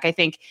it for Ek. I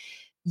think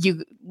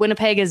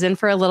Winnipeg is in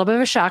for a little bit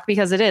of a shock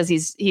because it is.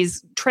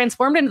 He's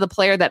transformed into the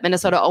player that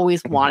Minnesota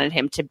always wanted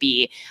him to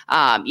be.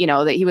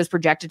 That he was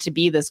projected to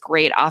be this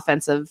great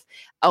offensive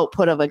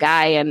output of a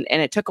guy, and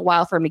it took a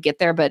while for him to get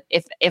there. But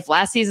if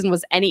last season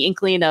was any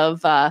inkling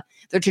of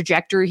the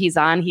trajectory he's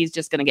on, he's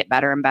just going to get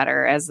better and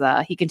better as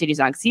he continues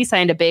on, because he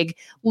signed a big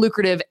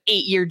lucrative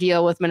 8-year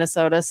deal with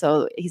Minnesota.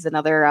 So he's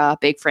another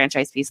big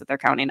franchise piece that they're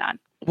counting on.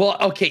 Well,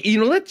 okay,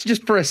 let's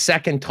just for a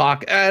second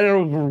talk. I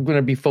don't know if we're going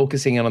to be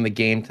focusing on the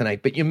game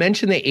tonight, but you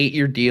mentioned the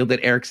 8-year deal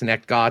that Eriksson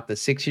Ek got, the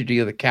 6-year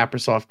deal that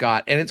Kaprizov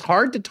got, and it's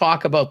hard to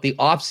talk about the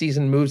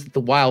offseason moves that the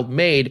Wild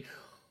made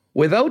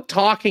without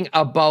talking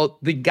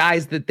about the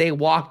guys that they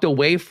walked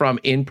away from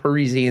in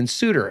Parise and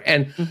Suter.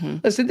 And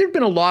listen, there'd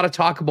been a lot of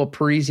talk about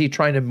Parise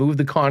trying to move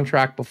the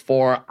contract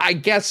before. I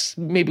guess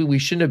maybe we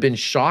shouldn't have been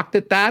shocked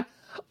at that.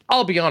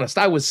 I'll be honest,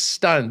 I was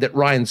stunned that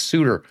Ryan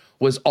Suter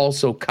was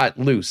also cut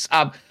loose.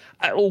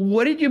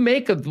 What did you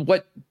make of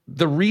what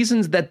the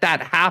reasons that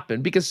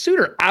happened? Because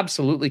Suter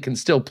absolutely can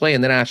still play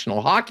in the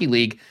National Hockey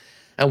League.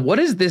 And what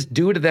does this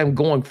do to them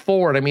going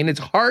forward? I mean, it's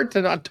hard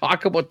to not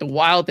talk about the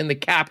Wild in the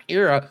cap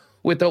era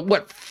with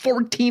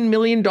 $14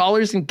 million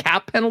in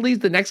cap penalties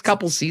the next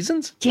couple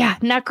seasons? Yeah,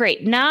 not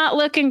great. Not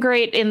looking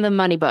great in the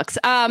money books.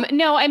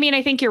 No, I mean,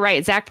 I think you're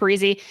right. Zach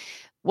Parise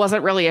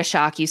wasn't really a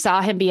shock. You saw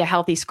him be a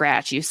healthy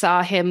scratch. You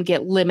saw him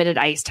get limited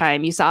ice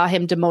time. You saw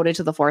him demoted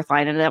to the 4th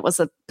line. And that was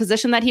a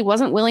position that he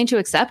wasn't willing to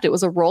accept. It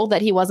was a role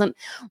that he wasn't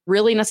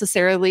really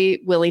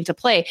necessarily willing to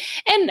play.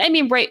 And I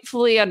mean,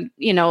 rightfully,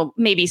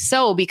 maybe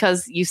so,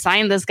 because you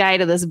signed this guy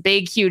to this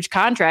big, huge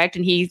contract,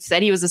 and he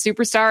said he was a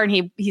superstar,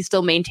 and he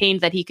still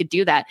maintained that he could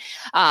do that.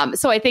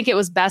 So I think it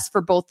was best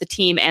for both the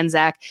team and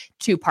Zach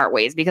to part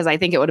ways, because I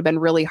think it would have been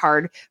really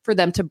hard for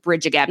them to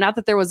bridge a gap. Not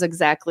that there was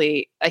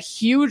exactly a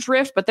huge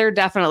rift, but there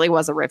definitely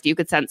was a rift. You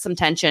could sense some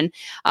tension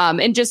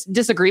and just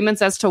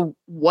disagreements as to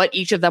what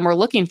each of them were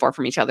looking for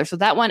from each other. So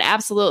that one,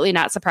 absolutely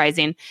not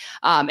surprising.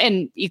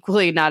 And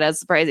equally not as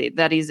surprising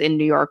that he's in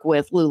New York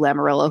with Lou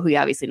Lamoriello, who he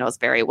obviously knows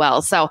very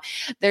well. So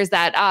there's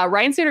that.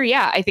 Ryan Suter,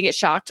 yeah, I think it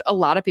shocked a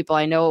lot of people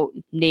I know,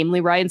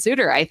 namely Ryan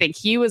Suter. I think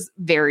he was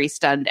very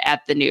stunned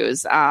at the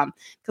news.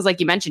 Because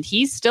like you mentioned,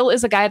 he still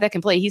is a guy that can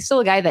play. He's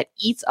still a guy that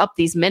eats up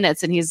these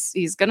minutes, and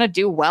he's going to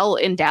do well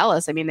in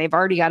Dallas. I mean, they've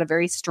already got a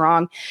very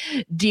strong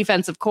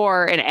defensive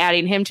core, and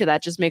adding him to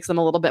that just makes them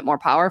a little bit more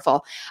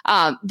powerful.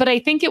 But I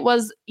think it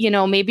was,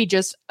 maybe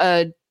just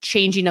a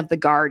changing of the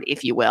guard,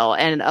 if you will,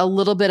 and a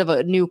little bit of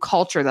a new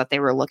culture that they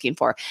were looking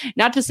for.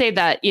 Not to say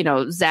that,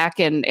 Zach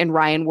and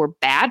Ryan were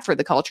bad for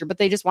the culture, but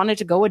they just wanted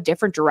to go a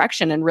different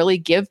direction and really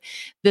give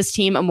this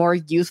team a more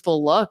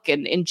youthful look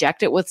and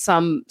inject it with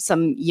some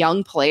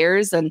young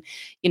players. And,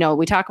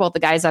 we talk about the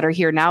guys that are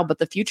here now, but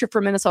the future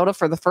for Minnesota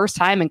for the first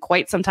time in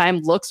quite some time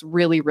looks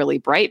really, really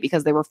bright,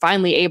 because they were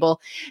finally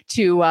able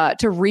to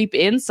reap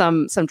in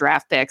some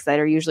draft picks that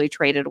are usually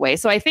traded away.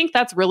 So I think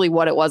that's really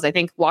what it was. I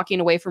think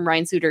walking away from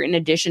Ryan Suter, in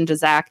addition to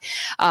Zach,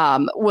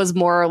 was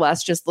more or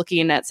less just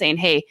looking at saying,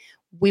 hey,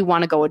 we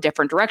want to go a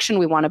different direction.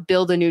 We want to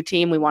build a new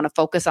team. We want to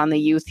focus on the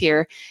youth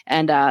here.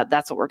 And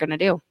that's what we're going to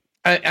do.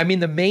 I mean,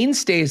 the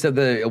mainstays of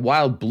the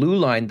Wild blue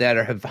line that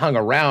have hung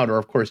around are,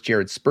 of course,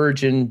 Jared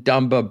Spurgeon,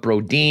 Dumba,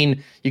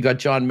 Brodin. You got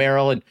John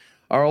Merrill and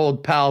our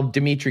old pal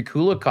Dmitry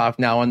Kulikov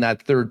now on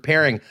that third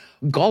pairing.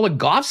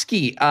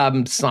 Goligoski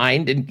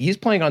signed, and he's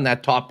playing on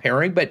that top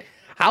pairing. But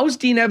how's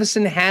Dean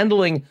Evason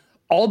handling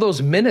all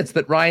those minutes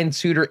that Ryan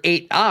Suter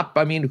ate up?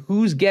 I mean,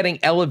 who's getting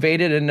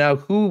elevated, and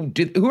who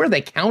are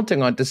they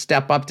counting on to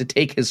step up to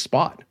take his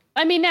spot?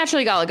 I mean,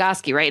 naturally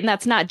Goligoski, right? And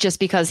that's not just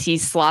because he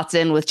slots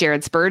in with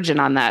Jared Spurgeon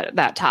on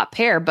that top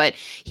pair, but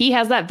he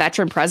has that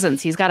veteran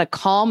presence. He's got a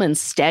calm and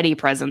steady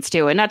presence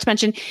too. And not to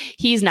mention,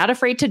 he's not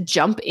afraid to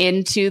jump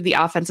into the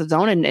offensive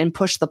zone and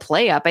push the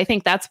play up. I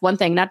think that's one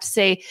thing. Not to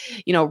say,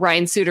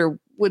 Ryan Suter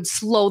would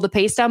slow the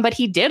pace down, but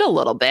he did a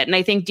little bit. And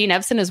I think Dean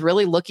Evason is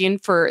really looking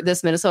for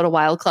this Minnesota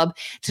Wild club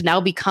to now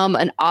become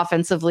an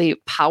offensively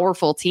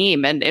powerful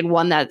team and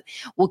one that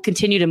will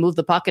continue to move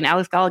the puck. And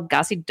Alex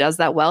Galagassi does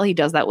that well. He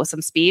does that with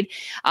some speed.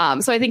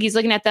 So I think he's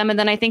looking at them. And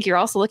then I think you're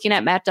also looking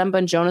at Matt Dumba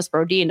and Jonas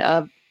Brodin,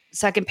 a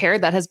second pair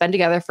that has been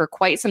together for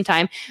quite some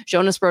time.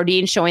 Jonas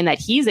Brodin showing that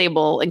he's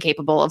able and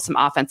capable of some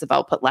offensive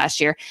output last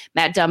year.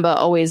 Matt Dumba,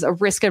 always a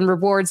risk and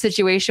reward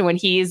situation when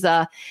he's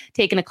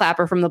taking a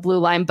clapper from the blue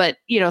line. But,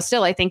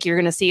 still, I think you're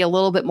going to see a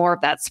little bit more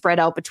of that spread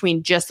out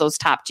between just those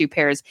top two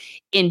pairs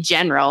in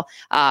general.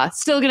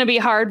 Still going to be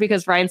hard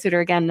because Ryan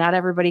Suter, again, not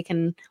everybody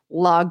can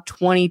log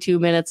 22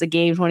 minutes a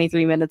game,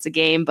 23 minutes a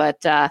game.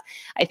 But I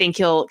think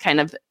he'll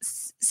kind of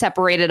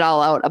separate it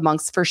all out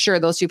amongst, for sure,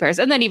 those two pairs.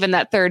 And then even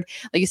that third,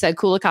 like you said,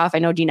 Kulikov, I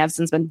know Dean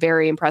Evason's been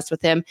very impressed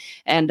with him,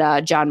 and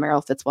John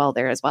Merrill fits well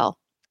there as well.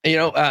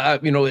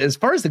 As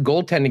far as the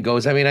goaltending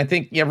goes, I mean, I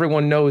think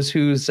everyone knows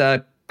who's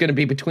going to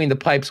be between the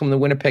pipes when the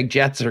Winnipeg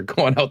Jets are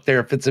going out there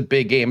if it's a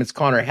big game. It's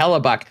Connor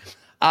Hellebuck.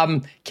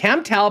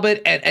 Cam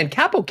Talbot and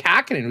Kaapo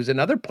Kähkönen, who's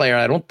another player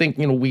I don't think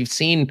we've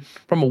seen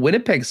from a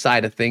Winnipeg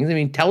side of things. I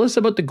mean, tell us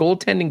about the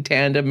goaltending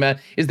tandem.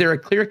 Is there a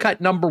clear-cut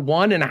number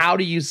one, and how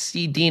do you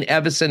see Dean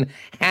Evason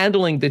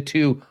handling the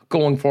two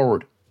going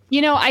forward?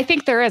 I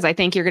think there is. I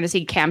think you're going to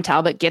see Cam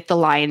Talbot get the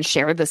lion's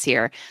share this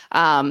year.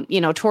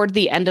 Toward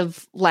the end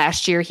of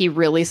last year, he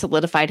really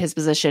solidified his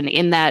position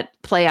in that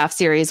playoff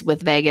series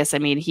with Vegas. I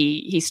mean,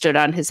 he stood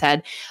on his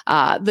head.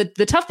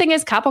 The tough thing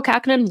is Kaapo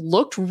Kähkönen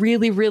looked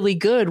really, really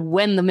good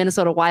when the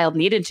Minnesota Wild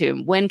needed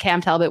to. When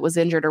Cam Talbot was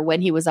injured or when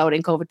he was out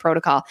in COVID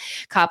protocol,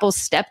 Kaapo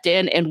stepped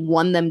in and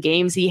won them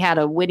games. He had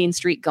a winning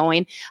streak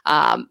going.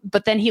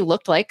 But then he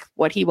looked like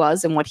what he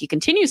was and what he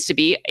continues to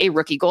be, a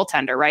rookie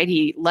goaltender, right?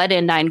 He let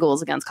in 9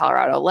 goals against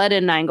Colorado, led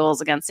in 9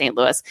 goals against St.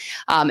 Louis,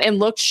 and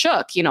looked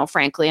shook,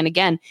 frankly. And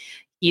again,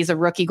 he's a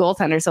rookie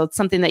goaltender, so it's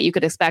something that you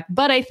could expect.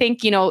 But I think,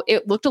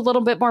 it looked a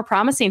little bit more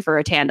promising for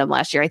a tandem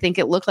last year. I think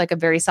it looked like a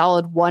very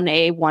solid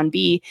 1A,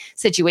 1B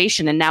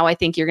situation. And now I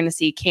think you're going to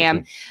see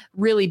Cam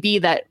really be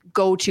that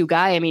go-to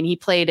guy. I mean, he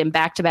played in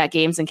back-to-back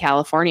games in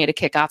California to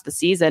kick off the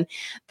season.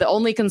 The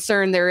only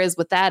concern there is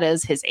with that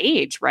is his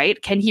age,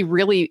 right? Can he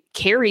really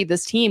carry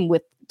this team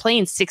with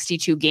playing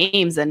 62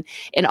 games and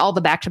all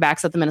the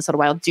back-to-backs that the Minnesota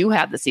Wild do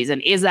have this season?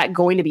 Is that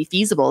going to be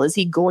feasible? Is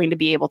he going to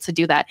be able to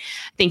do that?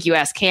 I think you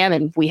asked Cam,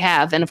 and we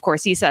have, and of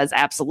course he says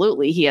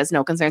absolutely, he has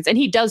no concerns, and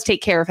he does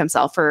take care of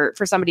himself for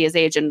somebody his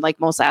age, and like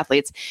most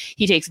athletes,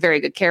 he takes very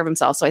good care of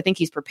himself. So I think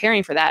he's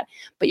preparing for that.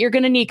 But you're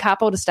going to need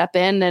Kaapo to step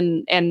in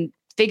and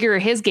figure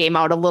his game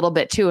out a little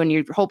bit too, and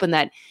you're hoping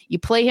that you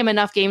play him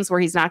enough games where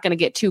he's not going to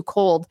get too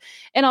cold,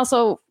 and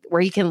also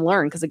where he can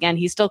learn, because again,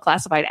 he's still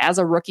classified as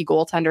a rookie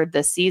goaltender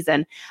this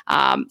season.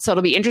 So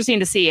it'll be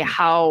interesting to see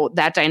how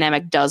that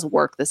dynamic does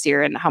work this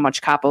year and how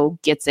much Kaapo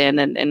gets in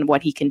and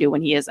what he can do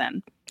when he is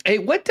in. Hey,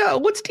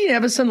 what's Dean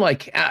Evason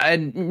like?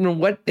 And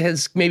what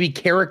has maybe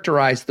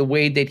characterized the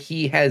way that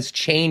he has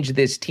changed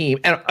this team?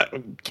 And I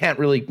can't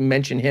really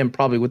mention him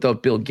probably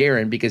without Bill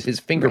Guerin, because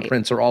his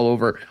fingerprints are all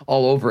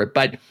over it.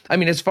 But I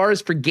mean, as far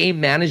as for game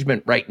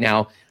management right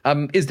now,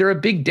 is there a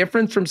big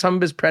difference from some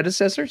of his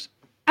predecessors?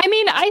 I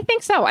mean, I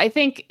think so. I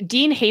think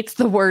Dean hates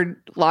the word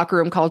locker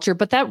room culture,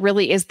 but that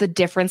really is the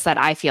difference that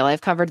I feel.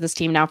 I've covered this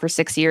team now for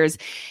 6 years,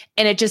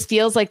 and it just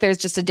feels like there's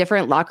just a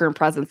different locker room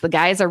presence. The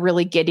guys are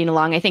really getting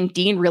along. I think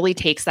Dean really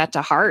takes that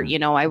to heart.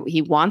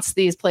 He wants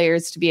these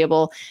players to be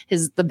able,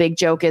 the big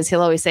joke is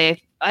he'll always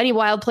say, any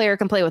Wild player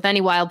can play with any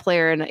Wild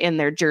player in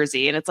their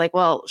jersey. And it's like,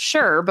 well,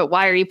 sure, but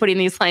why are you putting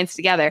these lines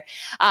together?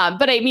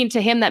 But I mean,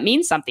 to him, that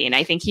means something.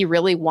 I think he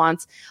really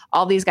wants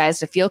all these guys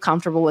to feel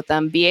comfortable with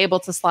them, be able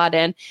to slot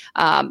in.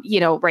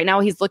 Right now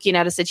he's looking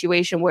at a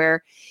situation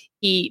where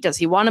he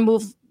want to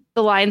move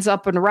the lines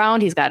up and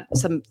around. He's got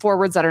some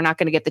forwards that are not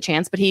going to get the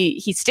chance, but he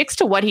sticks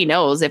to what he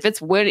knows. If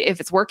it's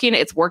working,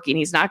 it's working.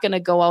 He's not going to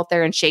go out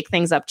there and shake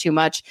things up too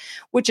much,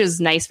 which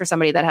is nice for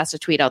somebody that has to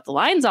tweet out the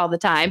lines all the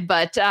time.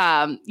 But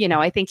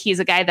I think he's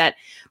a guy that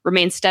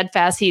remains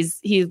steadfast.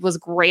 He was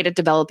great at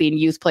developing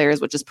youth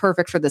players, which is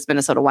perfect for this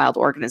Minnesota Wild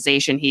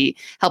organization. He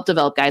helped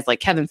develop guys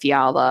like Kevin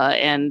Fiala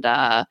and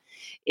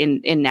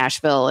in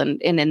Nashville and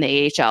in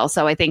the AHL.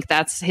 So I think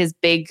that's his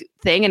big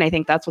thing, and I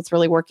think that's what's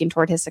really working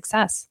toward his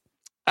success.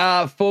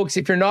 Folks,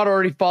 if you're not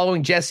already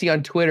following Jessi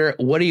on Twitter,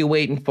 what are you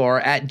waiting for?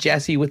 At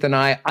Jessi with an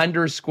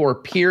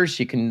I_Pierce.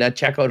 You can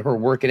check out her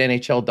work at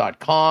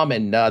NHL.com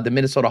and the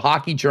Minnesota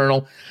Hockey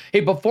Journal.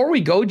 Hey, before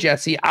we go,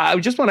 Jessi, I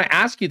just want to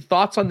ask you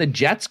thoughts on the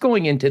Jets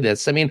going into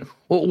this. I mean,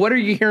 what are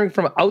you hearing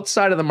from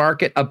outside of the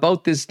market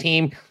about this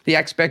team, the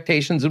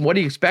expectations, and what do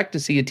you expect to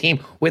see a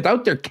team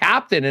without their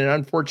captain in an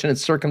unfortunate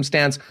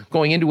circumstance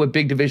going into a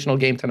big divisional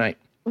game tonight?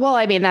 Well,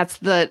 I mean, that's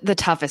the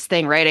toughest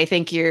thing, right? I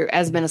think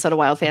as Minnesota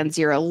Wild fans,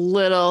 you're a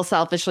little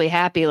selfishly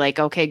happy, like,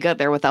 okay, good,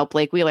 they're without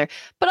Blake Wheeler.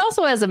 But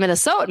also as a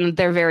Minnesotan,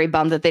 they're very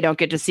bummed that they don't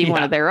get to see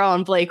one of their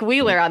own, Blake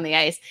Wheeler, on the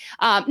ice.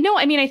 No,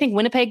 I mean, I think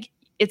Winnipeg,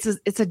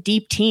 it's a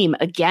deep team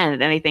again.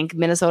 And I think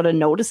Minnesota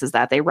notices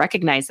that. They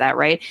recognize that,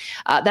 right?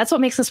 That's what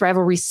makes this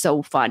rivalry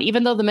so fun.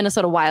 Even though the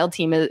Minnesota Wild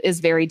team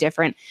is very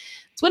different,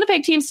 this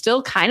Winnipeg team's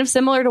still kind of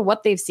similar to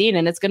what they've seen,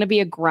 and it's going to be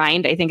a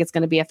grind. I think it's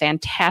going to be a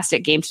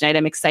fantastic game tonight.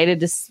 I'm excited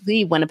to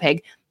see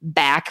Winnipeg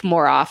back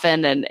more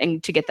often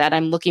and to get that.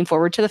 I'm looking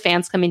forward to the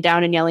fans coming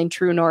down and yelling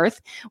True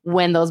North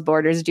when those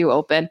borders do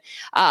open.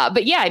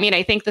 But yeah, I mean,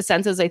 I think the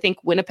sense is, I think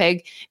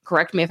Winnipeg,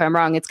 correct me if I'm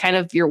wrong, it's kind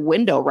of your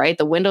window, right?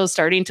 The window is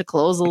starting to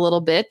close a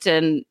little bit.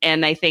 And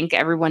I think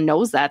everyone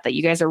knows that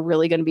you guys are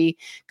really going to be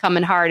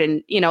coming hard.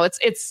 And,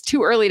 it's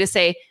too early to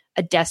say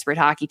a desperate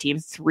hockey team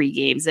 3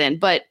 games in,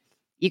 but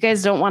you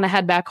guys don't want to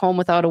head back home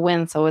without a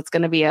win. So it's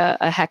going to be a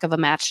heck of a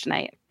match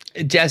tonight.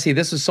 Jessi,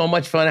 this was so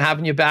much fun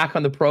having you back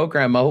on the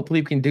program.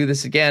 Hopefully we can do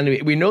this again.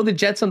 We know the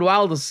Jets and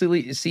Wild will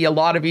see a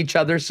lot of each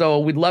other, so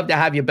we'd love to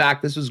have you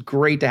back. This was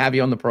great to have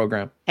you on the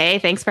program. Hey,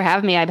 thanks for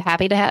having me. I'm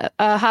happy to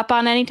hop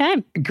on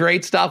anytime.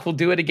 Great stuff. We'll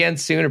do it again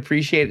soon.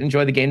 Appreciate it.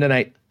 Enjoy the game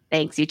tonight.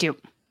 Thanks, you too.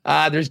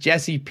 There's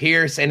Jessi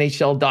Pierce,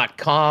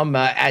 NHL.com,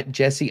 at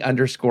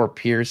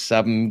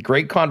Jessi_Pierce.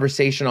 Great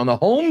conversation on the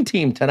home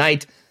team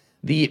tonight,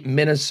 the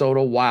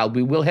Minnesota Wild.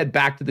 We will head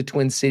back to the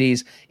Twin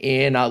Cities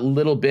in a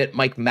little bit.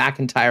 Mike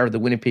McIntyre of the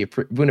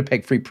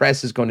Winnipeg Free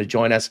Press is going to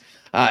join us.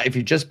 If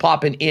you're just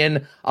popping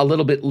in a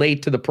little bit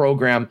late to the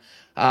program,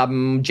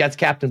 Jets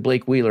captain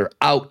Blake Wheeler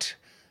out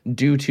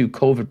due to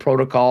COVID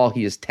protocol.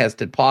 He is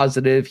tested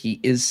positive. He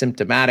is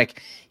symptomatic.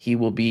 He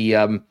will be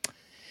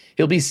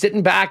he'll be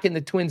sitting back in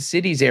the Twin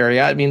Cities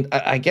area. I mean,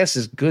 I guess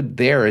as good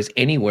there as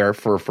anywhere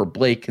for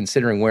Blake,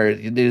 considering where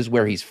it is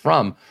where he's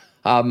from.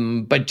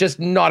 But just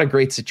not a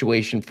great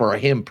situation for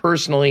him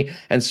personally,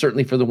 and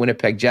certainly for the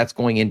Winnipeg Jets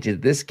going into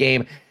this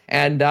game.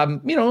 And,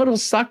 it'll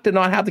suck to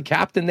not have the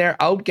captain there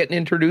out getting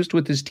introduced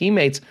with his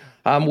teammates,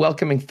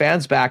 welcoming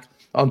fans back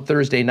on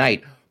Thursday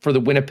night for the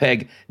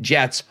Winnipeg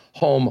Jets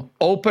home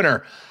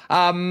opener.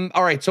 All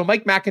right, so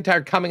Mike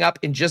McIntyre coming up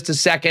in just a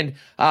second.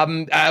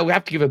 We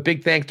have to give a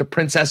big thanks to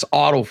Princess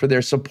Auto for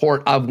their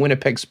support of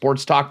Winnipeg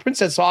Sports Talk.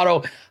 Princess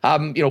Auto,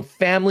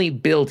 family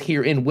built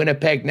here in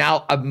Winnipeg.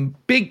 Now a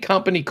big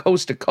company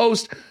coast to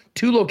coast,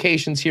 2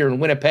 locations here in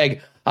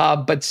Winnipeg,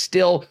 but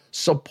still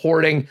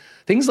supporting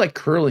things like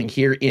curling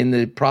here in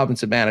the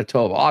province of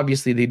Manitoba.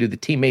 Obviously, they do the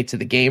teammates of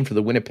the game for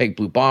the Winnipeg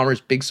Blue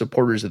Bombers, big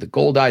supporters of the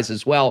Gold Eyes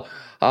as well.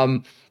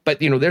 But,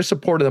 their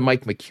support of the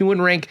Mike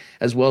McEwen rink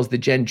as well as the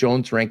Jen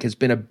Jones rink has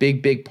been a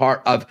big, big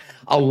part of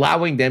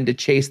allowing them to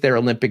chase their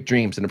Olympic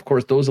dreams. And, of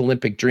course, those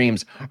Olympic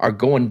dreams are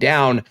going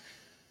down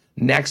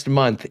next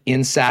month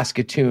in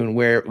Saskatoon,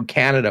 where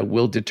Canada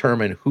will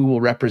determine who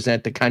will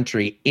represent the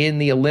country in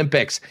the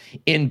Olympics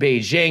in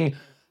Beijing.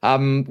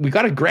 We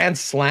got a Grand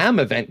Slam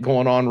event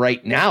going on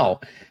right now.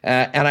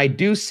 And I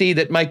do see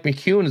that Mike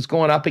McEwen is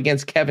going up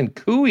against Kevin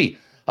Cooey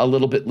a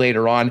little bit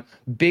later on.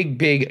 Big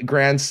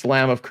Grand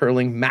Slam of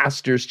Curling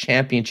Masters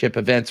Championship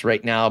events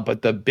right now,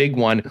 but the big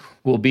one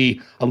will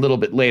be a little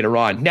bit later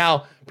on.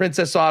 Now,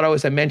 Princess Auto,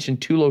 as I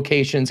mentioned, 2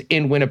 locations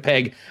in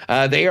Winnipeg.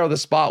 They are the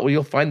spot where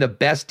you'll find the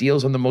best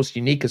deals on the most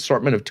unique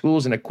assortment of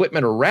tools and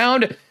equipment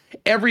around.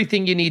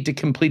 Everything you need to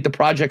complete the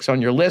projects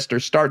on your list or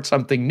start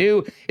something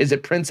new is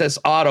at Princess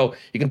Auto.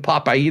 You can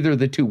pop by either of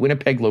the 2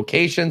 Winnipeg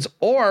locations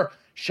or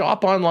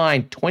shop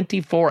online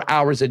 24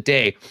 hours a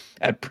day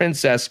at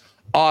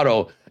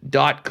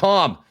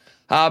princessauto.com.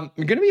 There's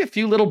going to be a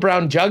few little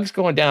brown jugs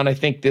going down, I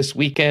think, this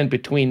weekend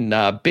between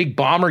big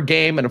Bomber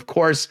game and, of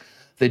course,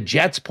 the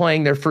Jets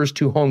playing their first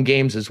 2 home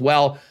games as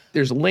well.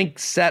 There's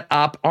links set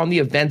up on the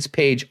events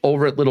page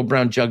over at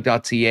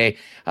littlebrownjug.ca.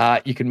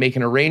 You can make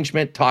an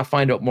arrangement,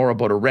 find out more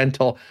about a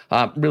rental.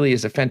 Really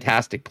is a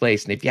fantastic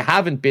place. And if you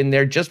haven't been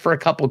there, just for a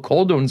couple of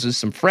cold ones with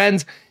some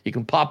friends, you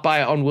can pop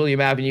by on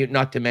William Avenue,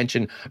 not to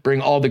mention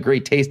bring all the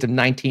great taste of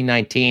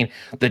 1919,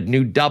 the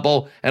new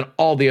double, and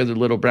all the other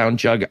Little Brown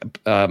Jug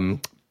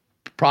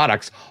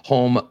products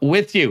home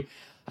with you.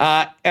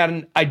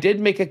 And I did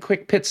make a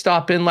quick pit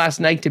stop in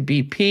last night to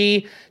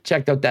BP,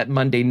 checked out that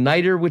Monday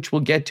Nighter, which we'll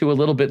get to a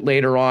little bit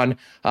later on.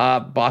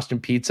 Boston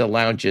Pizza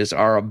Lounges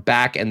are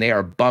back and they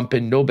are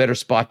bumping. No better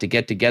spot to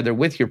get together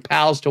with your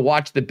pals to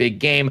watch the big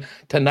game.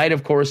 Tonight,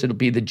 of course, it'll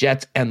be the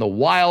Jets and the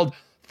Wild.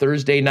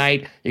 Thursday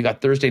night, you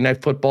got Thursday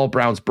Night Football,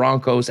 Browns,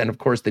 Broncos, and of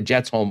course the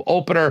Jets home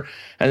opener.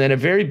 And then a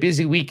very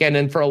busy weekend.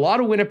 And for a lot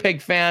of Winnipeg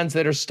fans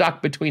that are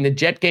stuck between the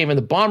Jet game and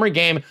the Bomber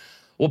game,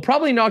 will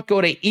probably not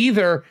go to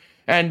either.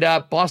 And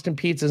Boston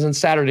Pizzas on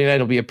Saturday night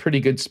will be a pretty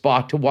good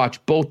spot to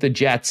watch both the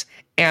Jets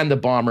and the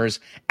Bombers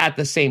at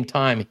the same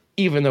time,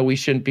 even though we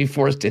shouldn't be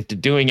forced into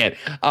doing it.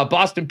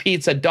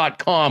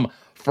 BostonPizza.com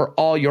for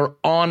all your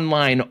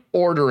online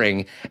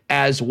ordering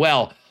as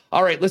well.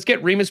 All right, let's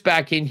get Remus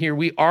back in here.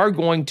 We are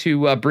going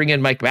to bring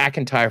in Mike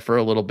McIntyre for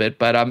a little bit,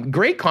 but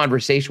great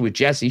conversation with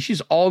Jessi.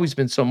 She's always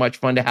been so much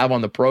fun to have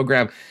on the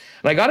program.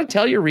 And I got to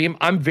tell you, Reem,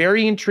 I'm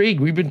very intrigued.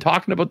 We've been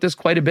talking about this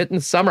quite a bit in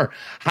the summer,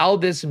 how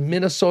this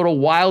Minnesota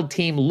Wild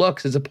team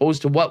looks as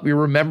opposed to what we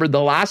remembered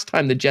the last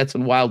time the Jets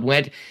and Wild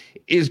went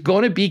is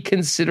going to be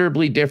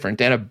considerably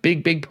different. And a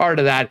big part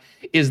of that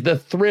is the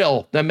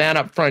thrill, the man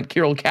up front,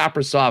 Kirill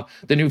Kaprizov,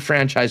 the new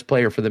franchise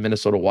player for the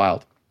Minnesota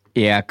Wild.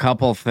 Yeah, a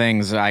couple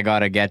things I got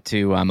to get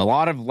to. A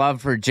lot of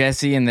love for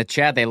Jessi in the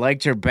chat. They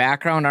liked her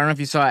background. I don't know if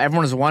you saw,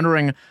 everyone was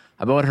wondering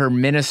about her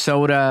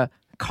Minnesota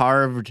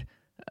carved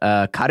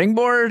cutting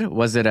board?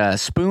 Was it a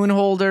spoon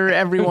holder?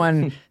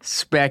 Everyone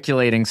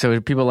speculating. So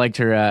people liked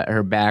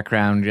her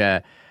background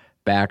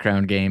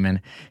game.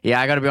 And yeah,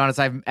 I got to be honest,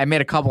 I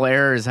made a couple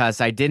errors. Huss.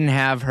 I didn't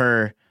have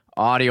her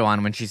audio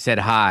on when she said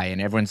hi,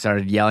 and everyone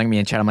started yelling at me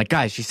in chat. I'm like,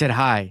 guys, she said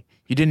hi.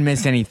 You didn't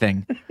miss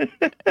anything.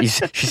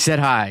 She said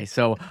hi.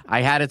 So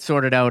I had it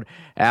sorted out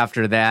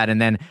after that. And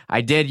then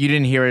you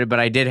didn't hear it, but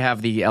I did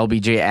have the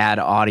LBJ ad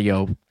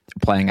audio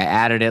playing. I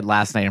added it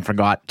last night and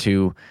forgot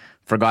to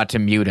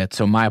mute it.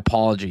 So my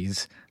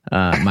apologies.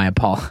 My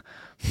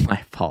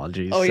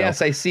apologies. Oh,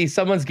 yes, I see.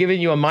 Someone's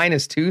giving you a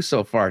 -2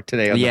 so far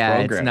today on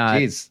the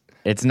program.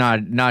 It's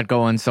not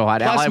going so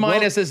hot. Plus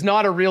minus is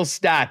not a real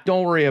stat.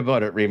 Don't worry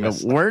about it,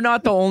 Remus. We're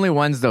not the only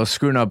ones, though,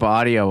 screwing up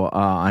audio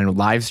on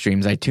live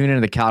streams. I tuned into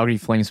the Calgary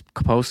Flames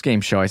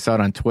post-game show. I saw it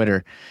on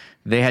Twitter.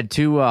 They had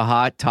two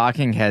hot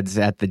talking heads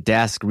at the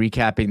desk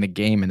recapping the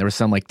game, and there was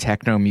some like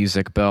techno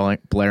music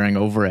blaring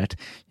over it,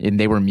 and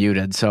they were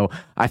muted. So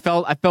I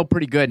felt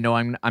pretty good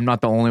knowing I'm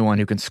not the only one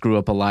who can screw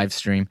up a live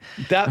stream.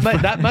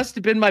 That must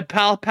have been my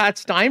pal Pat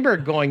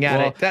Steinberg going at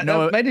it. That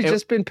might have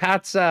just been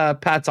Pat's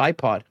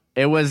iPod.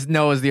 It was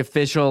the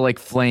official like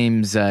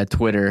Flames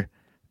Twitter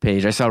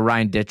page. I saw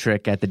Ryan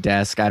Dittrich at the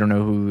desk. I don't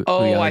know who the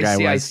other guy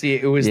was. I see.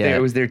 It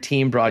was their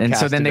team broadcast. And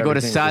so then they go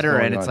to Sutter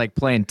and it's like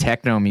playing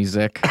techno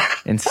music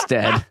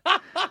instead.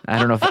 I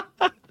don't know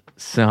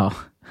so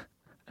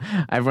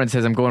everyone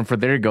says I'm going for,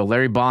 there you go.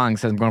 Larry Bong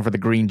says I'm going for the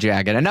green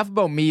jacket. Enough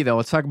about me though.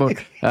 Let's talk about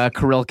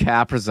Kirill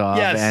Kaprizov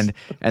and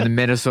the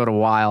Minnesota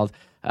Wild.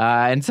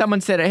 And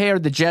someone said, hey, are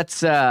the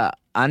Jets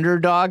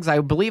underdogs?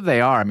 I believe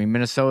they are. I mean,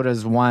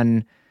 Minnesota's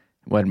won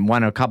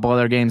a couple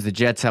other games. The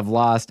Jets have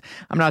lost.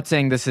 I'm not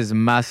saying this is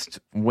must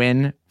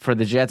win for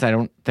the Jets. I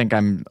don't think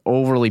I'm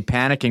overly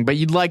panicking, but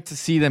you'd like to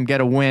see them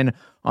get a win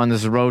on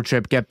this road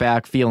trip, get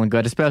back feeling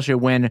good, especially a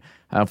win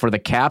for the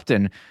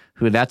captain,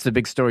 who that's the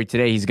big story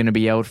today. He's going to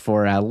be out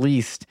for at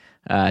least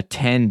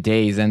 10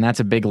 days, and that's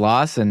a big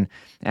loss. And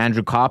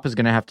Andrew Kopp is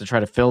going to have to try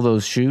to fill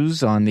those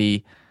shoes on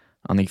the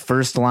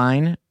first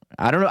line.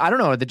 I don't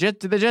know. Do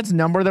the Jets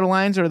number their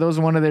lines, or are those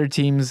one of their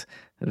teams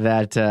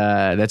that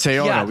say,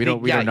 no, we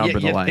don't number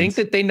the lines? You think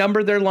that they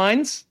number their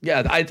lines?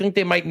 Yeah, I think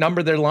they might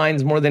number their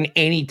lines more than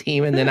any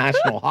team in the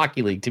National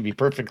Hockey League, to be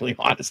perfectly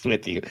honest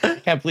with you.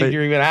 Can't believe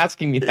you're even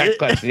asking me that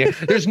question.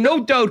 There's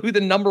no doubt who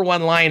the number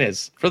one line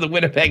is for the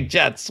Winnipeg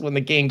Jets when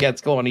the game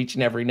gets going each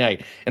and every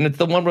night. And it's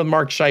the one with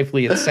Mark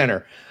Scheifele at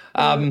center.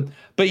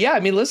 But yeah, I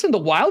mean, listen, the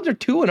Wild are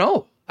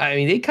 2-0. I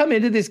mean, they come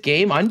into this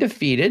game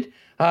undefeated.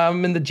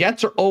 And the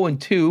Jets are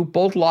 0-2,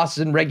 both losses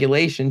in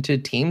regulation to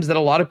teams that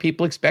a lot of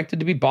people expected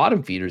to be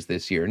bottom feeders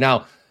this year.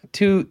 Now,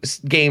 2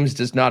 games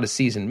does not a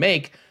season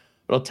make,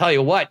 but I'll tell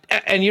you what.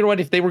 And you know what?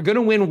 If they were going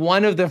to win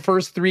one of the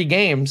first 3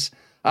 games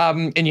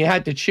and you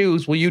had to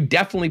choose, well, you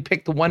definitely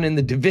pick the one in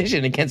the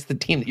division against the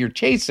team that you're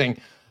chasing.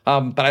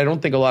 But I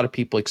don't think a lot of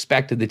people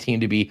expected the team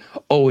to be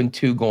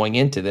 0-2 going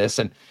into this.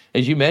 And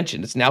as you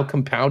mentioned, it's now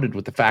compounded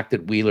with the fact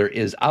that Wheeler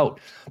is out.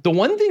 The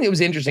one thing that was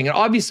interesting, and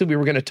obviously we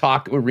were going to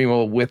talk with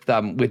Remo with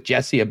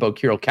Jessi about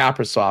Kirill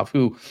Kaprizov,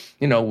 who,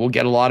 will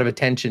get a lot of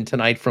attention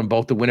tonight from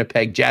both the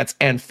Winnipeg Jets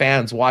and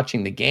fans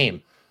watching the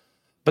game.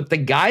 But the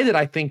guy that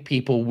I think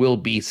people will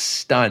be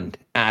stunned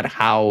at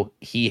how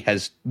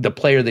the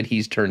player that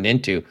he's turned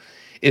into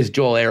is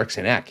Joel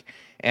Eriksson-Ek.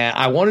 And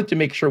I wanted to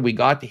make sure we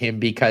got to him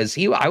because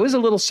I was a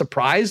little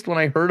surprised when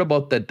I heard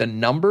about the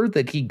number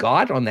that he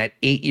got on that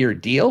 8-year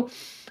deal.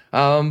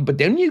 But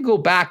then you go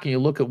back and you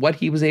look at what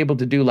he was able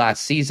to do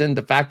last season,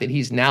 the fact that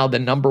he's now the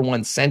number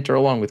 1 center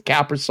along with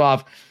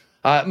Kaprizov,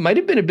 might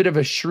have been a bit of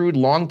a shrewd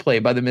long play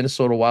by the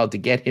Minnesota Wild to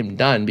get him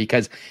done,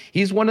 because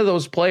he's one of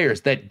those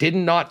players that did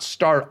not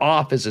start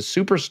off as a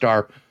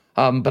superstar.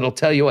 But I'll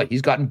tell you what,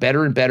 he's gotten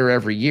better and better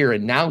every year.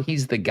 And now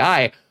he's the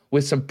guy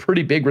with some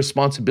pretty big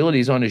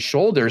responsibilities on his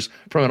shoulders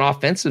from an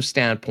offensive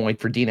standpoint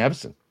for Dean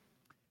Evason.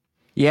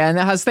 Yeah,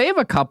 and they have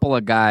a couple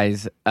of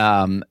guys,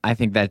 I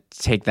think, that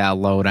take that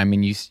load. I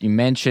mean, you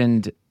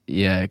mentioned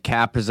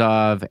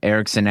Kaprizov,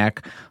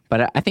 Eriksson-Ek,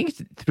 but I think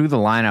through the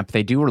lineup,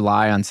 they do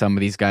rely on some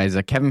of these guys.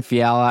 Kevin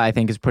Fiala, I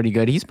think, is pretty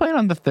good. He's playing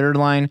on the third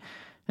line.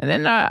 And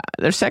then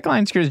their second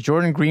line is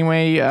Jordan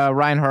Greenway,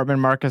 Ryan Hartman,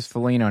 Marcus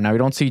Foligno. Now, we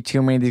don't see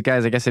too many of these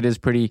guys. I guess it is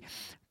pretty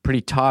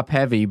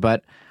top-heavy,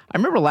 but I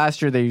remember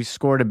last year they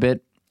scored a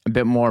bit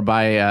more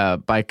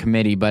by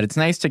committee, but it's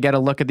nice to get a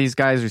look at these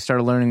guys. We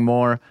started learning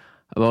more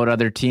about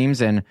other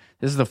teams, and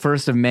this is the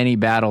first of many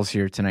battles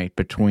here tonight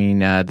between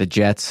the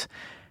Jets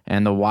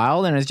and the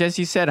Wild. And as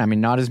Jessi said, I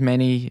mean, not as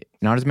many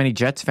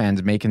Jets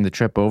fans making the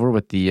trip over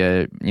with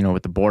the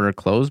with the border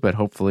closed, but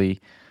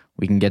hopefully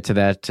we can get to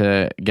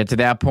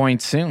that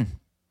point soon.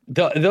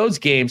 Those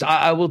games,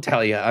 I will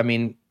tell you, I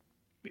mean,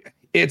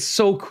 it's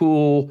so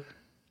cool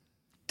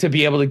to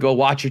be able to go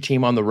watch your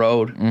team on the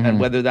road, and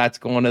whether that's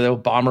going to the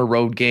Bomber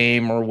road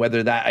game or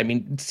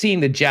seeing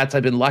the Jets,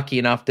 I've been lucky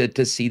enough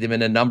to see them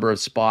in a number of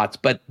spots,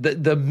 but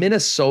the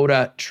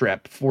Minnesota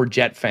trip for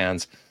Jet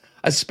fans,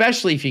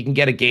 especially if you can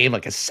get a game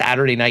like a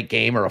Saturday night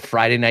game or a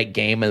Friday night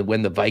game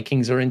when the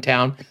Vikings are in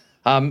town,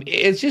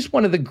 It's just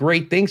one of the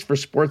great things for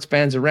sports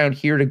fans around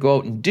here to go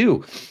out and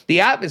do.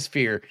 The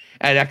atmosphere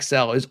at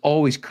XL is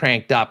always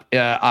cranked up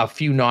a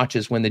few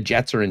notches when the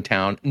Jets are in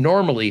town,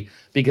 normally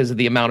because of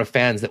the amount of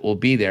fans that will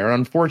be there.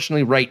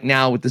 Unfortunately, right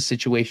now with the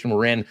situation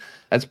we're in,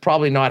 that's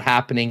probably not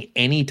happening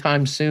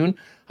anytime soon.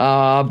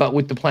 But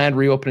with the planned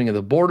reopening of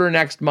the border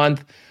next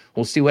month,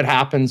 we'll see what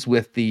happens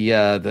with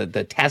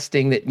the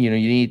testing that you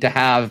need to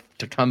have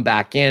to come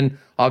back in.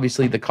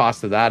 Obviously, the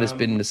cost of that has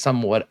been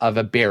somewhat of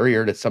a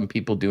barrier to some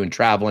people doing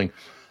traveling.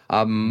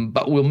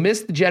 But we'll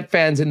miss the Jet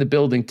fans in the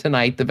building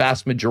tonight. The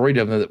vast majority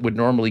of them that would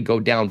normally go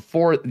down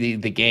for the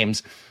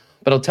games.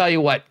 But I'll tell you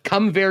what,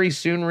 come very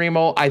soon,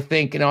 Remo, I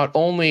think not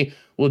only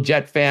will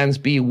Jet fans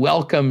be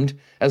welcomed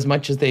as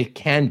much as they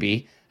can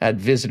be at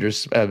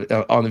visitors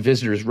on the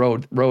visitors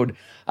road.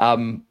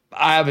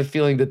 I have a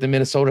feeling that the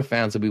Minnesota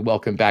fans will be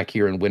welcome back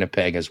here in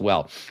Winnipeg as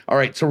well. All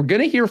right, so we're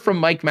going to hear from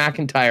Mike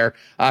McIntyre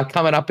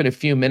coming up in a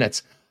few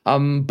minutes.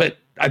 But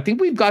I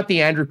think we've got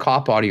the Andrew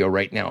Kopp audio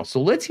right now.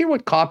 So let's hear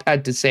what Kopp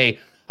had to say.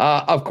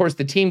 Of course,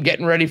 the team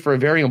getting ready for a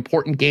very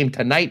important game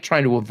tonight,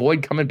 trying to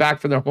avoid coming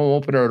back for their home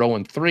opener at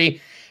 0-3.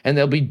 And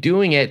they'll be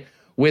doing it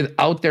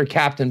without their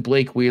captain,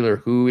 Blake Wheeler,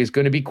 who is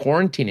going to be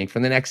quarantining for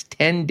the next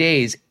 10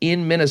 days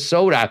in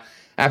Minnesota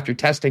after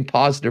testing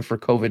positive for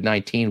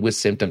COVID-19 with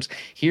symptoms.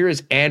 Here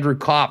is Andrew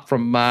Kopp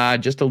from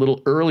just a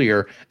little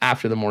earlier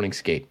after the morning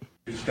skate.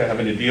 Used to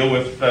having to deal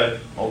with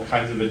all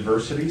kinds of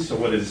adversity. So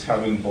what is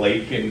having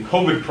Blake in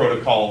COVID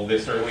protocol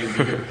this early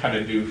kind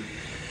of do?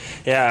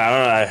 Yeah, I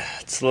don't know.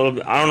 It's a little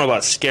bit, I don't know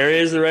about scary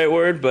is the right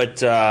word,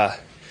 but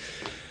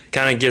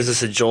kind of gives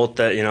us a jolt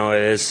that,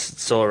 it is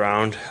still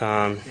around.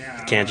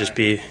 Can't just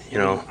be, I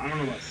don't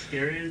know about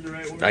scary is the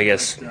right word. I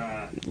guess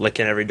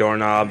licking every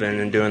doorknob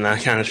and doing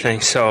that kind of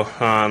thing. So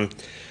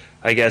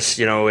I guess,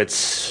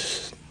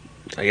 it's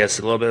a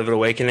little bit of an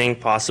awakening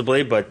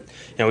possibly, but,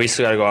 we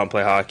still got to go out and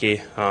play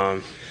hockey.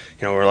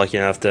 We're lucky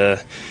enough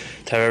to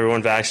have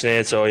everyone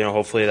vaccinated, so,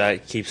 hopefully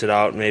that keeps it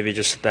out, maybe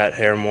just that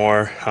hair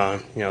more.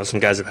 Some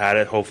guys have had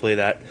it. Hopefully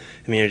that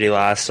immunity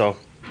lasts. So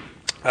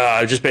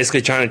just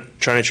basically trying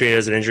to treat it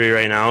as an injury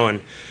right now,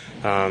 and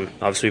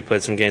obviously we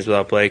played some games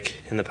without Blake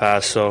in the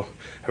past, so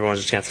everyone's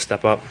just going to have to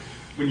step up.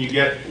 When you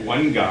get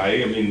one guy,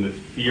 the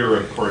fear,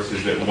 of course,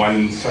 is that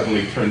one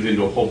suddenly turns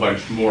into a whole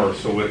bunch more.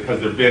 So has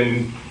there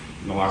been,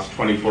 in the last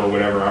 24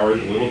 whatever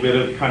hours, a little bit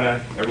of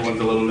everyone's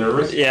a little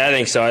nervous? Yeah, I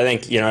think so. I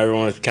think,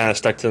 everyone was kind of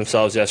stuck to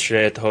themselves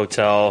yesterday at the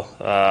hotel.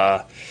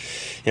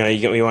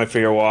 You went for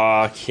your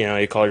walk,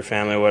 you called your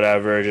family,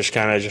 whatever, just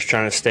trying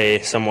to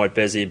stay somewhat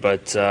busy.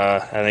 But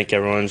I think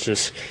everyone's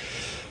just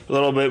a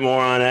little bit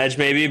more on edge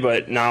maybe.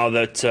 But now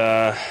that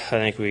I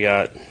think we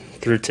got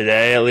through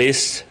today at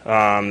least,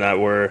 that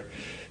we're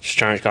just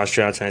trying to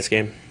concentrate on tonight's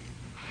game.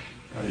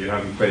 You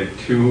haven't played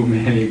too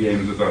many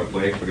games without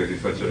Blake because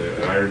he's such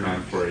an Iron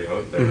Man for you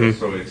out there. Mm-hmm.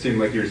 So it seemed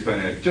like you were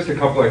spending just a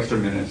couple extra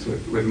minutes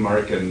with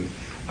Mark and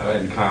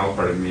Kyle,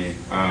 pardon me.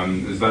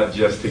 Is that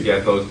just to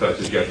get those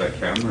touches, get that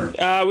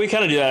camera? We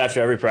kind of do that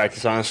after every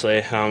practice,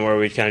 honestly, where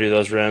we kind of do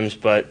those rims.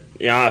 But,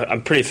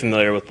 I'm pretty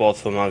familiar with both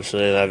of them,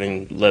 obviously,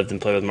 having lived and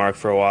played with Mark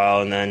for a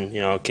while. And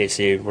then,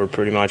 Casey, we're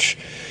pretty much,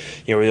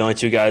 we're the only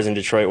two guys in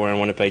Detroit wearing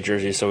Winnipeg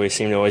jerseys, so we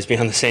seem to always be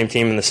on the same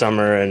team in the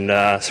summer.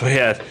 And so we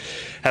have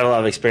a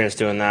lot of experience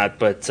doing that.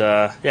 But,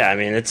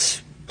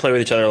 it's play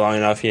with each other long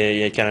enough.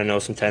 You kind of know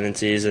some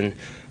tendencies, and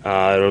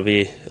it'll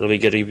be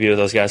good to be with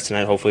those guys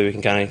tonight. Hopefully we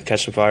can kind of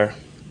catch some fire.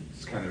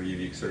 It's kind of a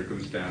unique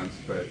circumstance,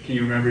 but can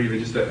you remember even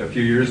just a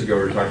few years ago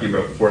we were talking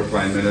about fourth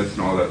line minutes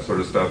and all that sort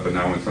of stuff, but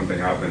now when something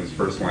happens,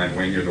 first line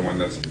wing, you're the one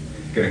that's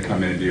going to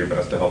come in and do your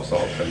best to help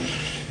solve things.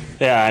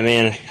 Yeah, I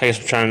guess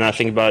I'm trying to not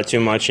think about it too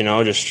much,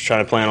 just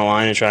trying to play on a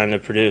line and trying to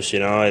produce,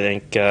 I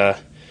think,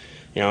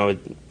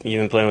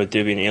 even playing with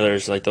Doobie and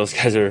Ehlers, like those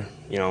guys are,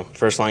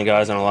 first line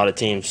guys on a lot of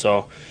teams.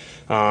 So,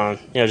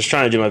 just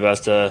trying to do my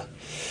best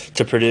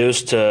to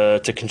produce,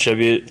 to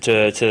contribute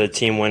to the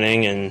team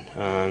winning, and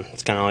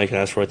it's kind of all you can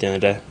ask for at the end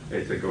of the day. I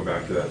hate to go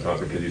back to that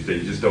topic because you say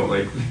you just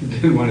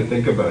didn't want to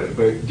think about it,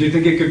 but do you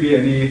think it could be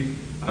any,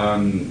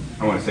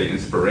 I want to say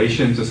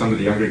inspiration to some of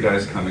the younger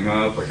guys coming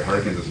up, like a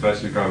Harkins, a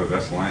Svechnikov, a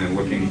Vesalainen,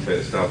 looking to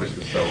establish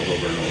themselves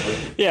over and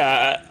over?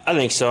 Yeah, I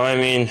think so.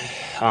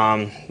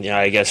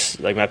 I guess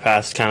like my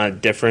past kind of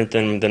different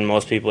than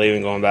most people,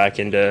 even going back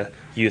into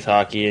youth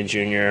hockey and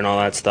junior and all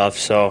that stuff.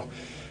 So,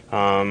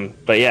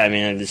 but yeah,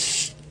 I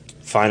just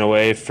find a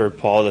way for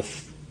Paul to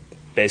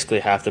basically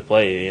have to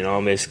play you,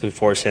 basically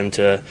force him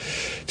to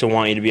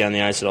want you to be on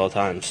the ice at all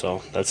times.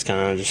 So that's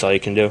kind of just all you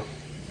can do.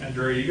 And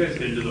Drew, you guys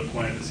getting to the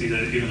point of the season,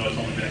 even though it's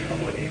only been a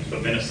couple of games,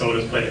 but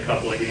Minnesota's played a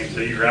couple of games,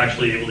 so you're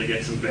actually able to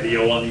get some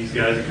video on these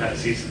guys and kind of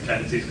see some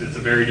tendencies, because it's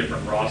a very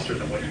different roster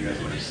than what you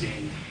guys would have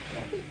seen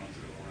 20 months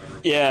ago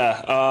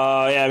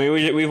or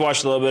whatever. We've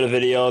watched a little bit of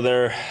video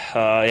there.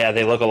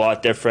 They look a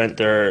lot different.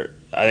 They're,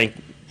 I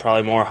think,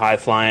 probably more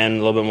high-flying,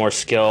 a little bit more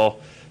skill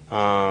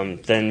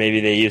than maybe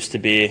they used to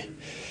be.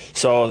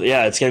 So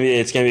it's gonna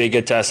be a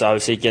good test.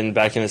 Obviously, getting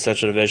back in the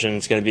Central Division,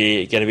 it's gonna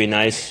be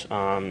nice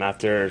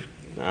after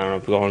I don't know,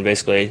 going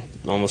basically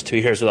almost 2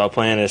 years without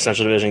playing an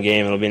Central Division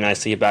game. It'll be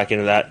nice to get back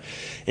into that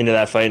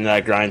fight, into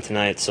that grind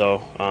tonight.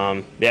 So,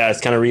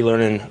 it's kind of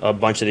relearning a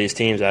bunch of these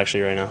teams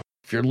actually right now.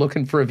 If you're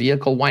looking for a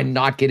vehicle, why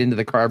not get into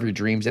the car of your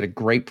dreams at a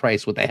great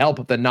price with the help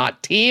of the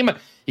Knott team?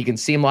 You can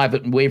see them live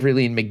at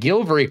Waverly and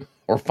McGillivray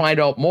or find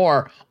out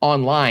more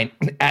online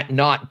at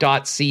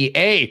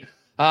knott.ca.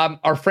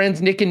 Our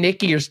friends Nick and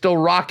Nikki are still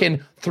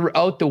rocking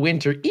throughout the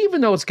winter,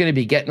 even though it's going to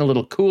be getting a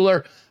little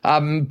cooler.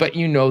 But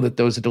you know that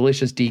those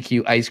delicious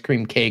DQ ice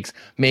cream cakes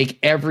make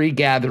every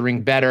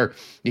gathering better.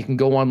 You can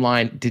go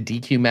online to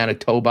DQ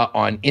Manitoba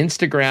on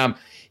Instagram.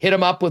 Hit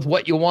them up with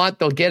what you want.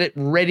 They'll get it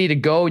ready to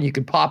go, and you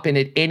can pop in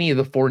at any of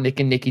the 4 Nick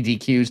and Nikki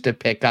DQs to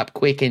pick up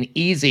quick and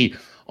easy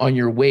on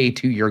your way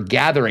to your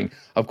gathering.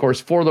 Of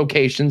course, 4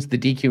 locations, the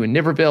DQ in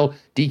Niverville,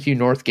 DQ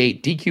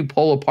Northgate, DQ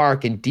Polo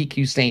Park, and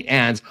DQ St.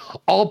 Anne's,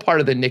 all part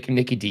of the Nick and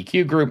Nikki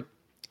DQ group.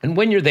 And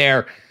when you're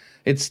there,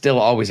 it's still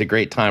always a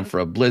great time for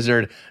a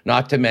blizzard,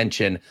 not to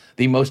mention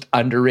the most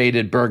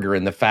underrated burger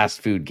in the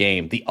fast food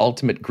game, the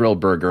Ultimate Grill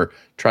Burger.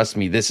 Trust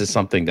me, this is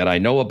something that I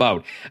know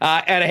about.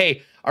 And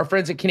hey, our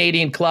friends at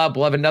Canadian Club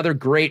will have another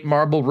great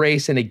marble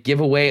race and a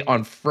giveaway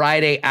on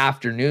Friday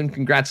afternoon.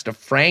 Congrats to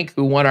Frank,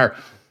 who won our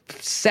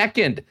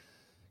 2nd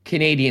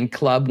Canadian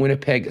Club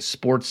Winnipeg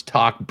Sports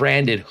Talk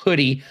branded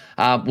hoodie.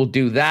 We'll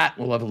do that.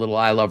 We'll have a little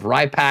I Love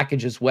Rye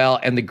package as well.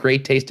 And the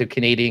Great Taste of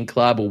Canadian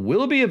Club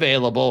will be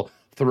available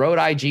throughout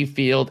IG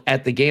Field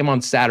at the game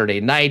on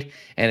Saturday night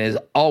and is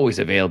always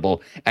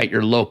available at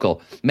your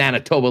local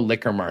Manitoba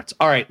liquor marts.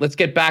 All right, let's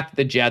get back to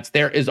the Jets.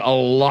 There is a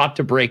lot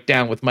to break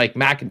down with Mike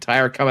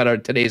McIntyre coming out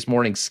of today's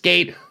morning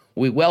skate.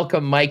 We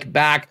welcome Mike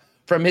back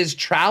from his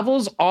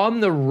travels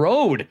on the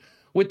road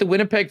with the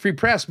Winnipeg Free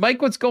Press.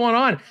 Mike, what's going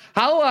on?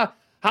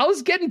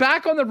 How's getting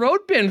back on the road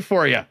been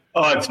for you?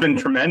 Oh, it's been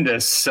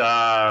tremendous.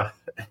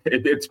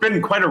 It's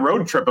been quite a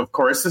road trip, of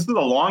course. This is a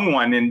long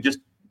one, and just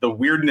the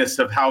weirdness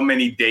of how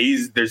many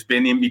days there's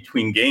been in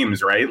between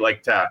games, right?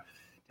 Like to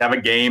have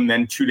a game,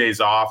 then 2 days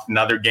off,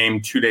 another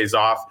game, 2 days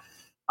off.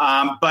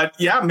 But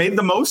yeah, made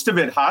the most of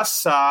it,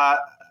 Huss.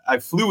 I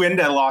flew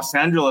into Los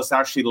Angeles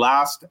actually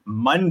last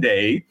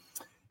Monday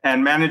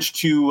and managed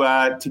to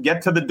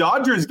get to the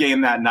Dodgers game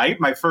that night.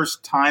 My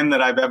first time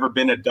that I've ever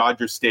been at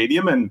Dodger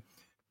Stadium. And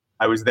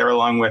I was there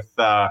along with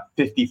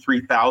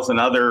 53,000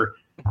 other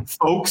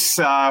folks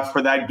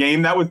for that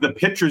game. That was the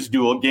pitchers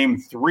duel, game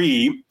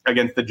 3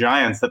 against the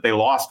Giants that they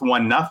lost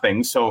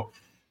 1-0. So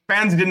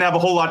fans didn't have a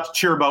whole lot to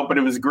cheer about, but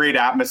it was a great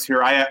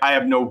atmosphere. I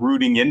have no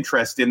rooting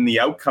interest in the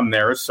outcome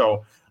there,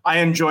 so I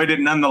enjoyed it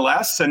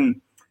nonetheless.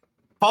 And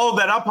followed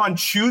that up on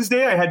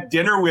Tuesday. I had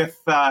dinner with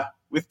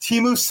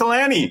Teemu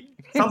Selanne.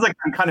 Sounds like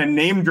I'm kind of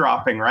name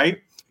dropping, right?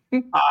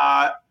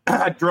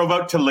 I drove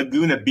out to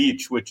Laguna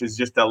Beach, which is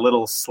just a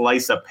little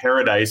slice of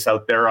paradise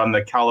out there on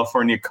the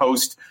California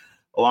coast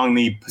along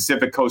the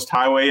Pacific Coast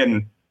Highway,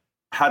 and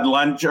had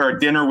lunch or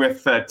dinner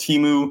with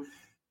Teemu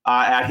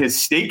at his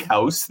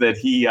steakhouse that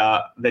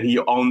he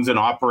owns and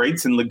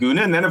operates in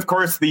Laguna. And then, of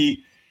course,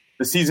 the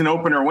season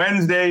opener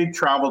Wednesday,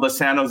 travel to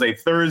San Jose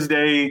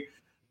Thursday,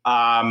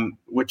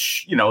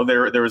 which, you know,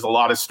 there was a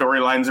lot of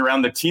storylines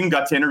around the team.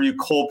 Got to interview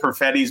Cole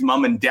Perfetti's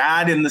mom and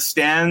dad in the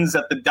stands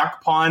at the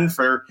Duck Pond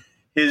for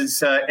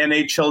his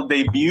NHL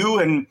debut.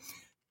 And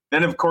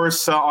then, of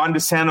course, on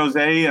to San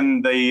Jose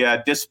and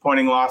the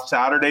disappointing loss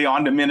Saturday,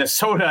 on to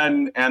Minnesota.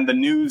 And the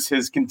news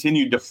has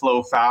continued to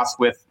flow fast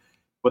with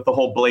the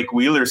whole Blake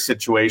Wheeler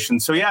situation.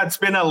 So, yeah, it's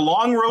been a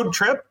long road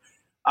trip,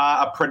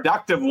 a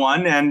productive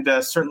one, and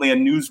certainly a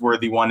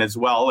newsworthy one as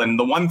well. And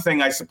the one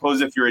thing, I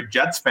suppose, if you're a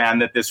Jets fan,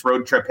 that this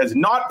road trip has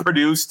not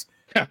produced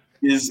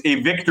is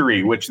a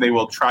victory, which they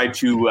will try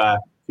to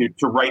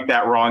right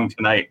that wrong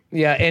tonight.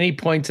 Yeah, any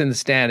points in the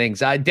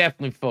standings. I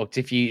definitely, folks,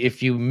 if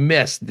you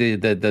missed the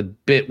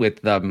bit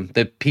with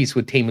the piece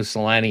with Teemu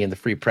Selanne in the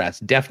Free Press,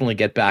 definitely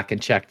get back and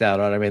check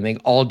that out. I mean, I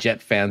think all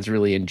Jet fans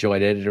really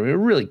enjoyed it. It was a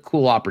really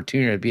cool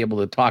opportunity to be able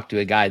to talk to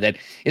a guy that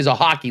is a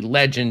hockey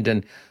legend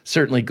and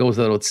certainly goes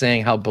without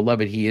saying how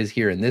beloved he is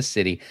here in this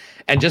city.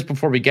 And just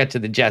before we get to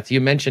the Jets,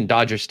 you mentioned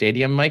Dodger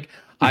Stadium, Mike.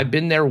 I've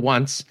been there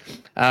once.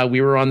 We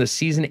were on the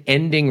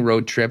season-ending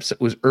road trips. It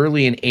was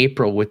early in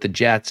April with the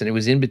Jets, and it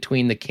was in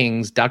between the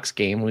Kings-Ducks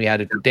game. We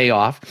had a day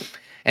off,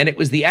 and it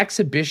was the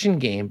exhibition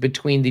game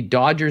between the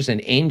Dodgers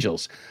and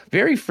Angels.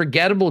 Very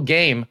forgettable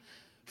game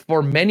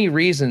for many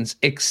reasons,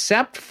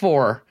 except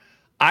for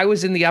I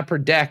was in the upper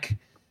deck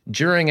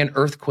during an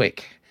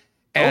earthquake.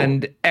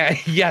 And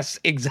yes,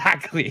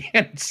 exactly.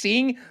 And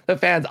seeing the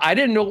fans, I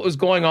didn't know what was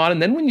going on. And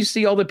then when you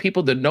see all the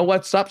people that know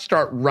what's up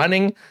start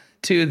running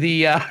to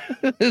the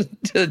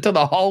to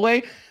the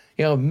hallway,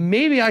 you know,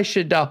 maybe I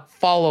should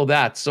follow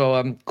that.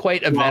 So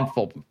quite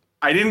eventful. Well,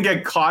 I didn't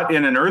get caught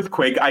in an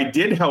earthquake. I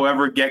did,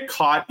 however, get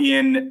caught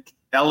in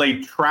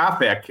LA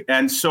traffic,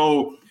 and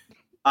so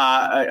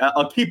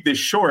I'll keep this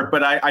short.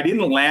 But I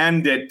didn't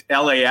land at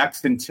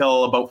LAX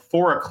until about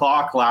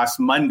 4:00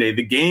 last Monday.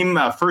 The game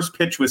first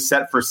pitch was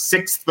set for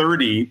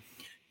 6:30.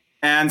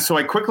 And so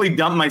I quickly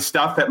dumped my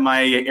stuff at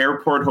my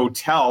airport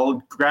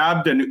hotel,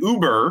 grabbed an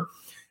Uber,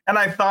 And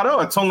I thought,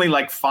 oh, it's only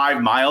like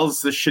 5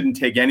 miles. This shouldn't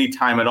take any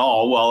time at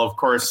all. Well, of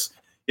course,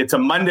 it's a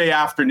Monday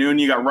afternoon.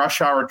 You got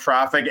rush hour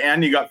traffic,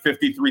 and you got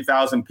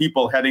 53,000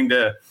 people heading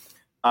to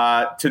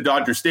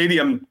Dodger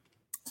Stadium.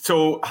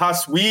 So,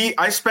 Huss,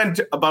 I spent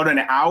about an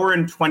hour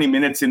and 20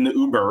 minutes in the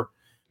Uber.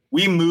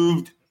 We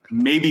moved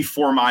maybe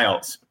 4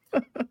 miles.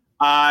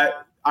 I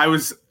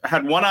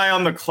had one eye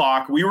on the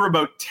clock. We were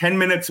about 10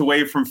 minutes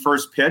away from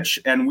first pitch,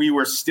 and we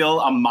were still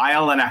a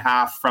mile and a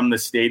half from the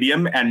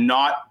stadium and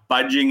not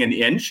budging an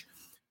inch.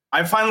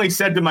 I finally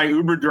said to my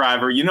Uber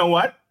driver, you know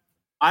what?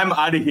 I'm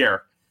out of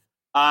here.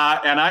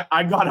 And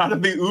I got out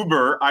of the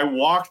Uber. I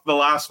walked the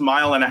last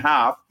mile and a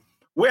half,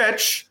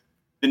 which,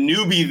 the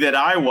newbie that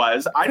I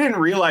was, I didn't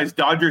realize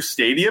Dodger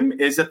Stadium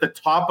is at the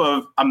top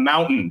of a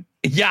mountain.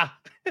 Yeah.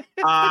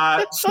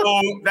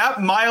 So that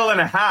mile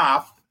and a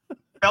half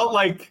felt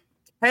like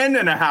 10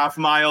 and a half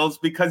miles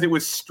because it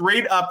was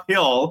straight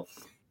uphill.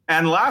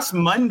 And last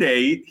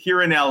Monday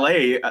here in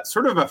LA,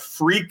 sort of a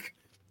freak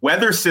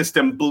weather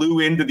system blew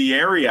into the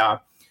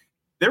area.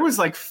 There was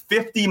like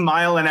 50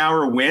 mile an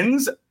hour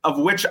winds, of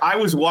which I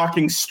was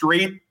walking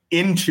straight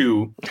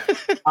into.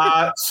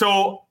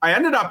 So I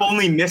ended up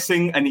only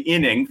missing an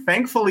inning.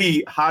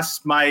 Thankfully,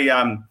 Huss,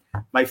 my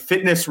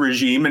fitness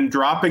regime and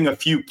dropping a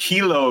few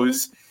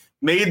kilos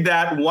made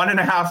that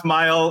 1.5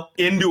 mile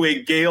into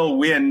a gale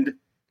wind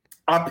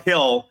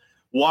uphill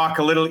walk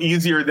a little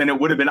easier than it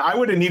would have been. I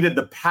would have needed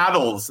the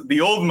paddles. The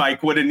old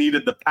Mike would have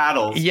needed the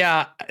paddles.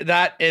 Yeah,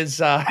 that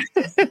is,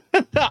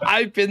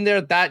 I've been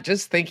there. That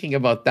just thinking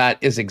about that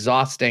is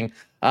exhausting.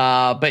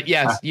 But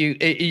yes,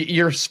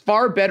 you're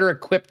far better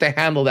equipped to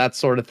handle that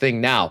sort of thing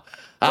now.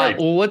 Right.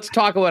 Well, let's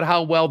talk about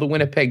how well the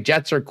Winnipeg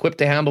Jets are equipped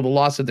to handle the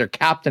loss of their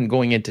captain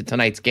going into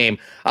tonight's game.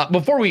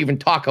 Before we even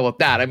talk about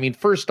that, I mean,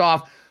 first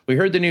off, we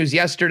heard the news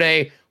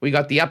yesterday. We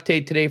got the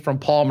update today from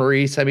Paul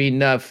Maurice. I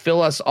mean,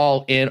 fill us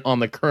all in on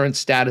the current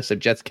status of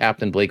Jets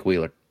captain Blake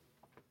Wheeler.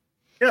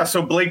 Yeah,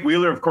 so Blake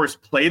Wheeler, of course,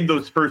 played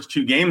those first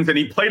 2 games, and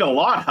he played a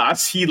lot,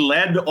 Huss. He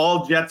led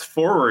all Jets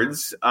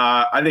forwards.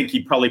 I think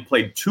he probably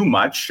played too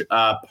much.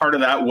 Part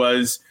of that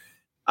was,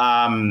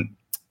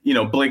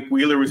 Blake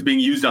Wheeler was being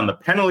used on the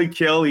penalty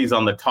kill. He's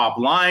on the top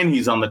line.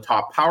 He's on the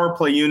top power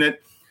play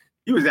unit.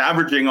 He was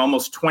averaging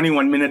almost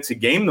 21 minutes a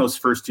game those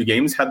first 2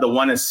 games, had the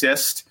 1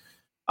 assist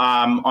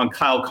on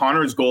Kyle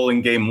Connor's goal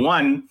in game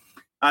 1.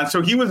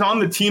 So he was on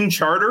the team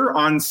charter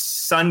on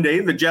Sunday.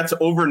 The Jets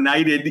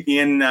overnighted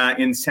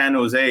in San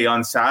Jose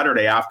on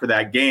Saturday after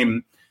that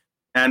game.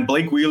 And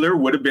Blake Wheeler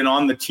would have been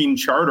on the team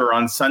charter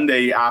on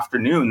Sunday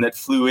afternoon that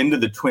flew into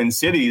the Twin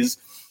Cities.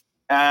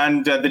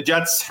 And the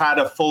Jets had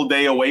a full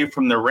day away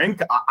from the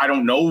rink. I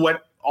don't know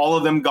what all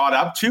of them got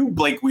up to.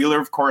 Blake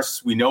Wheeler, of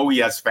course, we know he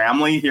has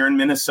family here in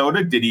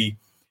Minnesota. Did he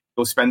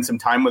go spend some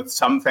time with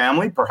some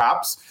family?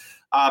 Perhaps.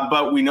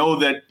 But we know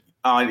that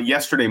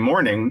yesterday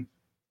morning,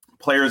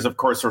 players, of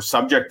course, are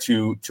subject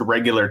to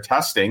regular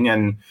testing.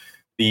 And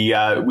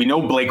we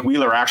know Blake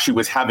Wheeler actually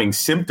was having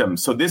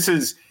symptoms. So this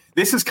is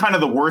kind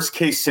of the worst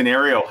case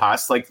scenario,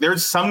 Huss. Like,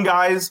 there's some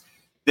guys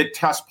that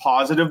test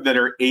positive that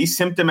are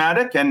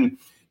asymptomatic, and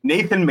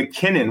Nathan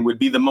McKinnon would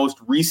be the most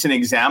recent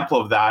example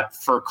of that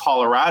for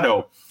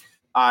Colorado.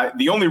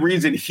 The only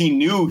reason he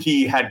knew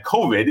he had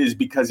COVID is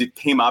because it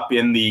came up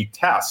in the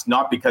test,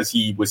 not because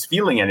he was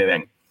feeling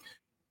anything.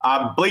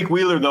 Blake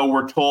Wheeler, though,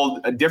 we're told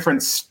a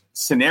different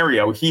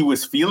scenario. He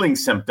was feeling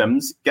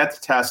symptoms, gets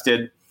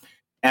tested,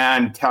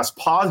 and tests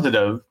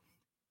positive,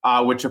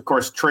 which, of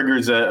course,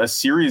 triggers a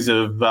series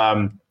of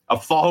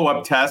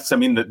follow-up tests. I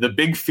mean, the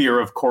big fear,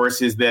 of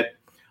course, is that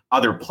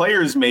other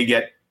players may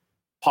get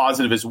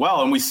positive as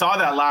well. And we saw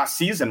that last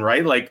season,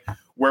 right? Like,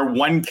 where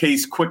one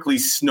case quickly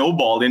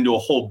snowballed into a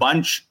whole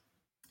bunch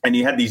and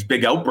you had these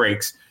big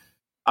outbreaks.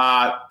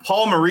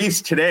 Paul Maurice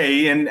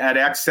today and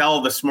at XL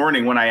this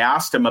morning, when I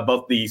asked him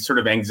about the sort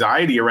of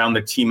anxiety around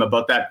the team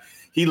about that,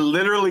 he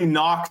literally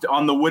knocked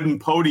on the wooden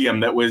podium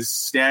that was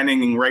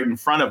standing right in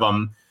front of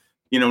him,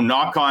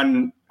 knock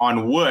on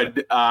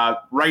wood.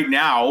 Right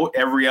now,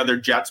 every other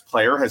Jets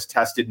player has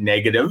tested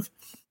negative.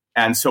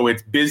 And so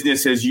it's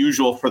business as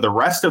usual for the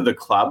rest of the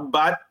club.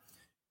 But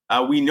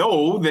we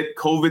know that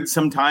COVID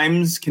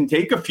sometimes can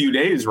take a few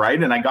days,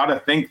 right? And I got to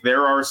think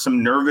there are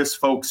some nervous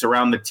folks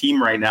around the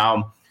team right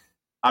now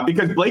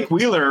because Blake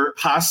Wheeler,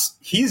 Huss,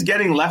 he's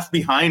getting left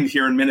behind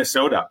here in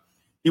Minnesota.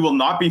 He will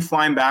not be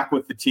flying back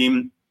with the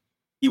team.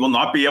 He will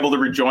not be able to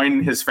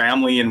rejoin his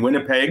family in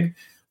Winnipeg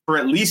for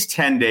at least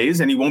 10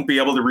 days, and he won't be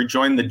able to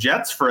rejoin the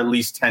Jets for at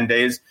least 10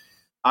 days.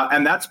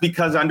 And that's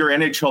because under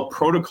NHL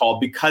protocol,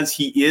 because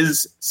he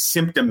is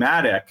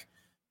symptomatic,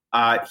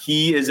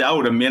 he is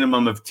out a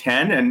minimum of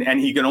 10, and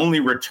he can only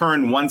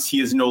return once he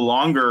is no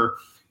longer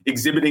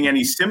exhibiting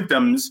any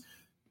symptoms.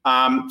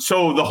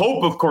 So the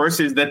hope, of course,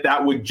 is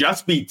that would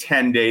just be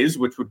 10 days,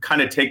 which would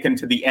kind of take him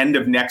to the end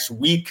of next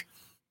week,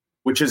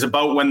 which is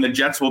about when the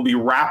Jets will be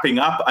wrapping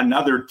up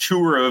another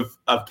tour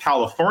of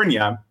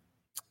California.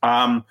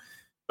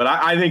 But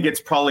I think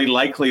it's probably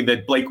likely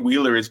that Blake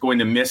Wheeler is going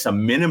to miss a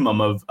minimum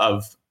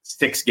of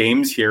 6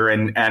 games here.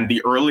 And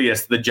the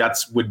earliest the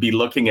Jets would be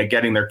looking at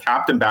getting their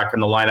captain back in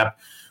the lineup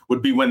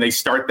would be when they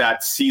start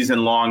that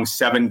season-long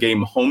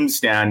 7-game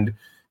homestand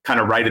kind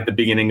of right at the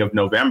beginning of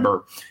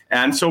November.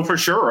 And so for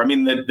sure, I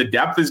mean, the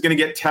depth is going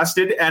to get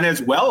tested. And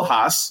as well,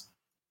 Huss,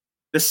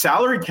 the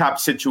salary cap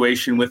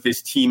situation with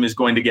this team is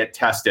going to get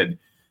tested.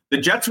 The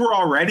Jets were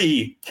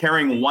already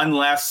carrying one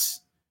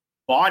less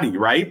body,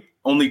 right?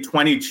 Only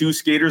 22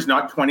 skaters,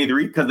 not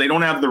 23, because they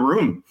don't have the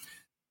room.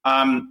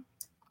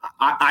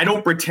 I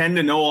don't pretend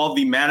to know all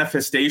the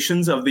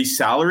manifestations of the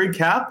salary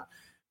cap,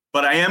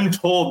 but I am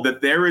told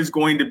that there is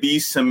going to be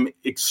some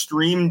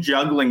extreme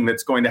juggling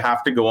that's going to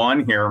have to go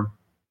on here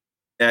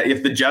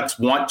if the Jets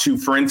want to,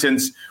 for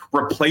instance,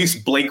 replace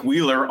Blake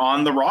Wheeler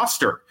on the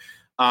roster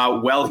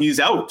while he's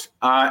out.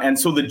 And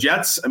so the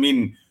Jets, I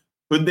mean,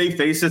 could they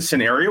face a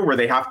scenario where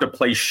they have to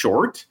play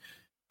short,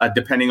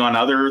 depending on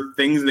other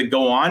things that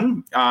go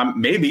on?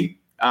 Maybe.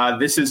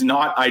 This is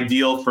not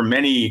ideal for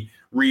many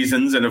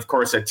reasons. And of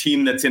course, a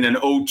team that's in an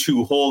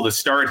 0-2 hole to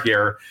start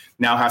here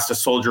now has to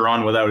soldier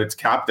on without its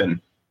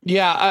captain.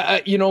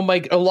 Yeah,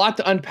 Mike, a lot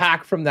to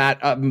unpack from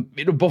that.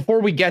 Before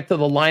we get to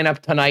the lineup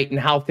tonight and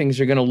how things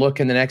are going to look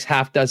in the next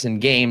half dozen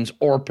games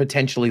or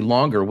potentially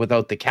longer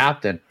without the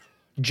captain,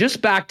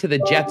 just back to the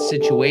Jets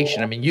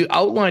situation. I mean, you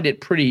outlined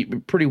it pretty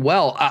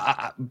well,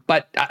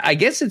 but I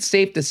guess it's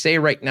safe to say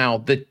right now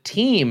the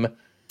team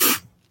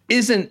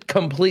isn't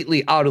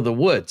completely out of the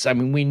woods. I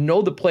mean, we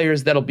know the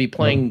players that'll be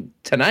playing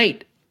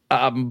tonight,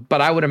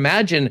 but I would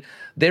imagine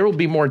there will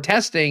be more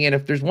testing. And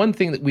if there's one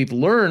thing that we've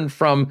learned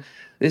from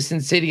this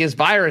insidious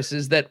virus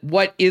is that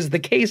what is the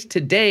case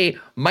today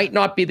might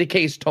not be the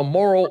case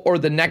tomorrow or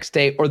the next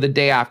day or the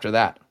day after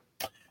that.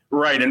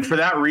 Right. And for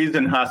that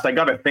reason, Huss, I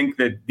got to think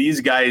that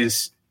these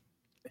guys,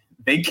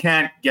 they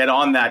can't get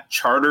on that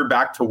charter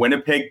back to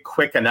Winnipeg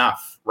quick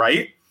enough,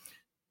 right?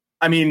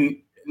 I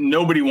mean,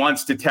 nobody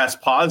wants to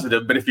test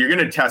positive, but if you're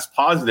going to test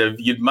positive,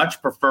 you'd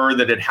much prefer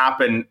that it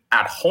happen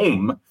at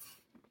home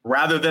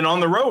rather than on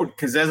the road.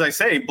 Because as I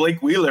say,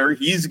 Blake Wheeler,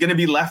 he's going to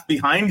be left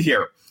behind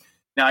here.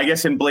 Now, I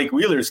guess in Blake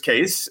Wheeler's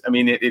case, I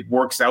mean, it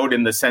works out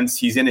in the sense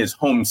he's in his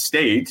home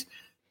state.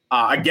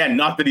 Again,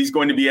 not that he's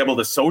going to be able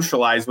to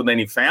socialize with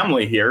any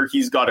family here.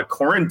 He's got a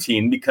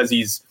quarantine because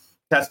he's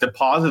tested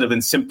positive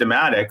and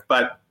symptomatic.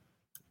 But,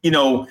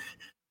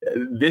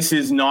 this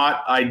is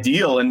not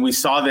ideal. And we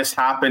saw this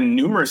happen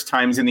numerous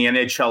times in the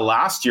NHL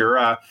last year.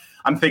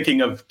 I'm thinking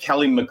of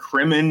Kelly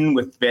McCrimmon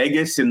with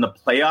Vegas in the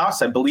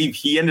playoffs. I believe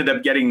he ended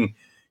up getting,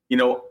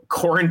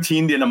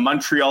 quarantined in a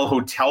Montreal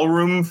hotel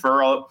room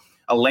for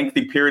a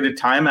lengthy period of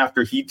time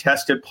after he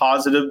tested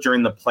positive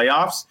during the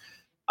playoffs.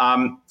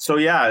 So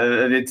yeah,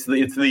 it's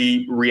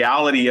the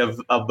reality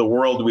of the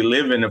world we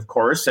live in, of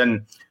course.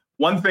 And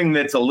one thing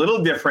that's a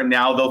little different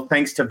now, though,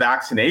 thanks to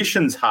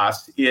vaccinations,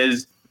 Huss,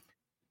 is,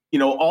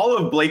 all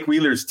of Blake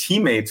Wheeler's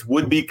teammates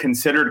would be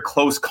considered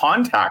close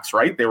contacts,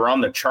 right? They were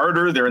on the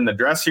charter, they're in the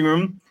dressing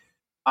room.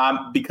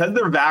 Because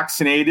they're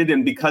vaccinated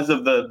and because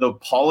of the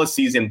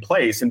policies in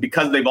place and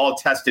because they've all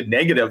tested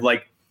negative,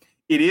 like,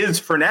 it is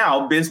for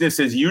now business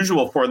as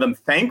usual for them,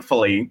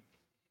 thankfully.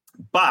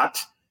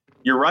 But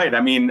you're right.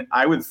 I mean,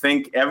 I would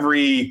think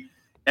every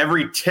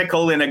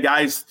tickle in a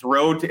guy's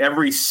throat,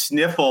 every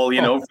sniffle,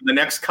 for the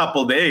next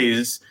couple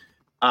days,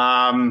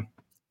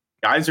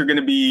 guys are going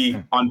to be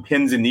on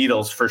pins and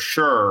needles for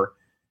sure.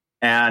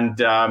 And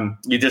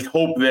you just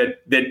hope that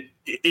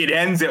it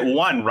ends at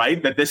one,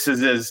 right? That this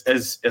is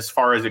as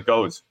far as it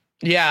goes.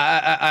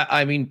 Yeah,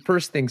 I mean,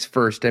 first things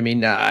first. I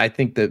mean, I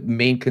think the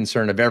main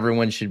concern of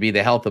everyone should be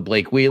the health of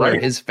Blake Wheeler,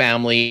 his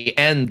family,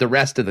 and the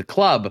rest of the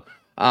club,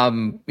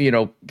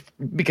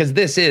 because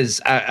this is,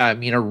 a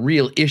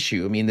real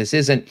issue. I mean, this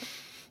isn't,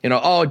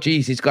 oh,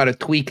 geez, he's got a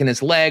tweak in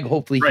his leg.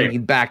 Hopefully he can be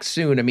back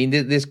soon. I mean,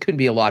 this could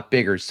be a lot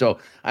bigger. So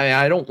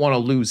I don't want to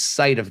lose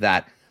sight of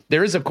that.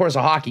 There is, of course,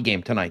 a hockey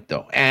game tonight,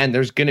 though, and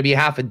there's going to be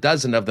half a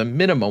dozen of them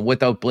minimum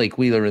without Blake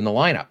Wheeler in the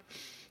lineup.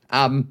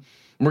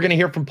 We're going to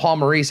hear from Paul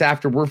Maurice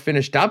after we're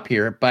finished up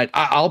here, but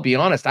I'll be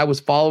honest, I was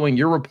following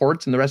your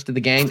reports and the rest of the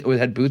gang that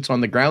had boots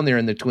on the ground there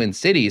in the Twin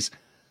Cities.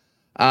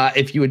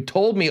 If you had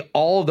told me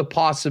all the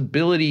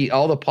possibilities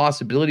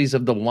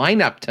of the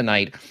lineup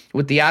tonight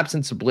with the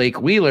absence of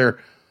Blake Wheeler,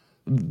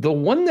 the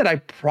one that I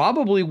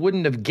probably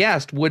wouldn't have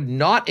guessed would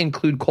not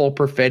include Cole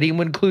Perfetti and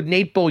would include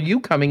Nate Beaulieu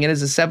coming in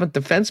as a seventh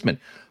defenseman.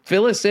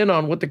 Fill us in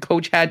on what the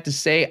coach had to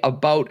say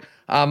about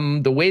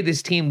the way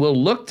this team will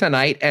look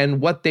tonight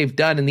and what they've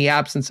done in the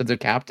absence of their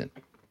captain.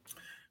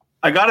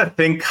 I got to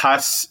think,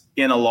 Huss,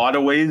 in a lot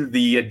of ways,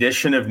 the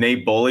addition of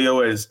Nate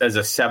Beaulieu as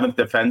a seventh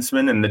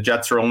defenseman, and the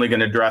Jets are only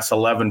going to dress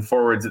 11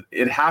 forwards,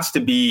 it has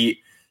to be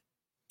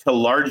to a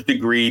large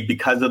degree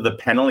because of the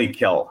penalty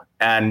kill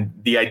and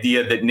the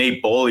idea that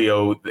Nate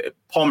Beaulieu,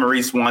 Paul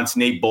Maurice wants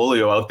Nate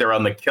Beaulieu out there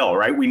on the kill,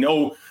 right? We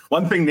know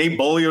one thing Nate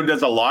Beaulieu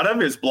does a lot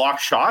of is block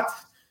shots.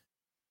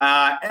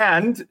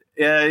 And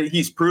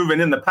he's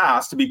proven in the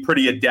past to be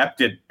pretty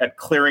adept at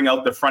clearing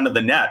out the front of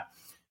the net.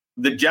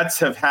 The Jets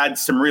have had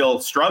some real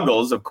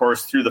struggles, of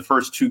course, through the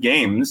first two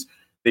games.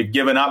 They've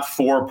given up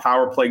 4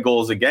 power play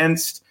goals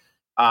against.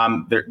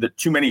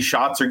 Too many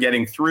shots are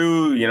getting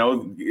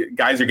through.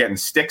 Guys are getting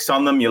sticks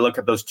on them. You look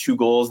at those 2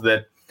 goals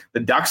that The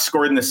Ducks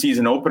scored in the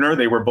season opener.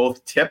 They were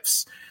both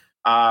tips.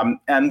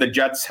 And the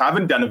Jets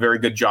haven't done a very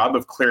good job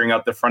of clearing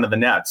out the front of the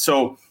net.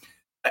 So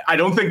I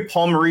don't think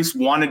Paul Maurice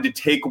wanted to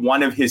take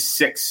one of his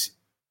 6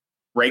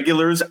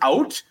 regulars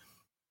out,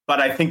 but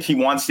I think he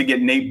wants to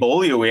get Nate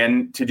Beaulieu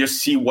in to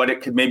just see what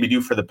it could maybe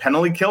do for the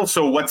penalty kill.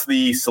 So what's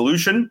the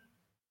solution?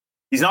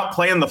 He's not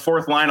playing the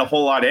fourth line a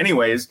whole lot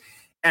anyways.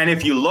 And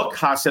if you look,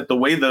 Huss, at the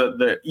way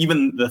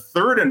even the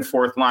third and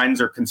fourth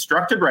lines are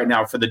constructed right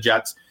now for the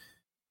Jets,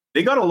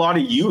 they got a lot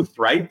of youth,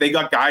 right? They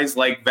got guys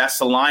like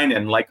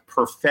Vesalainen, like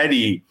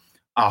Perfetti,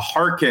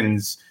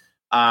 Harkins.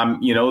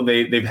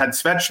 They've had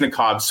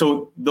Svechnikov.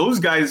 So those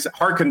guys,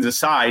 Harkins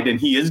aside, and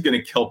he is going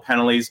to kill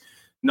penalties,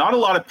 not a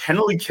lot of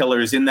penalty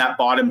killers in that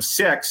bottom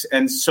 6.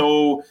 And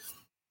so,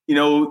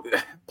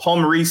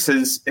 Paul Maurice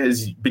has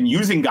been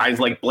using guys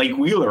like Blake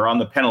Wheeler on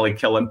the penalty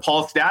kill and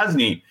Paul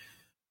Stastny.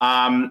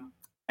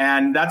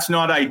 And that's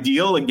not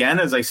ideal. Again,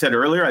 as I said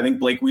earlier, I think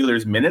Blake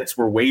Wheeler's minutes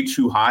were way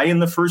too high in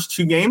the first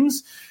 2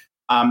 games.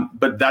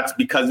 But that's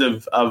because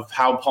of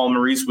how Paul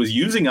Maurice was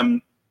using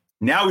him.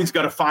 Now he's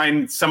got to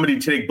find somebody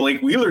to take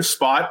Blake Wheeler's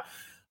spot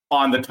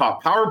on the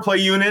top power play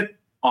unit,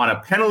 on a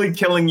penalty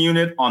killing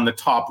unit, on the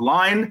top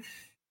line.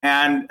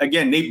 And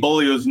again, Nate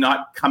Beaulieu is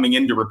not coming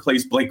in to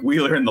replace Blake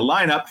Wheeler in the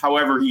lineup.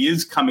 However, he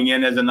is coming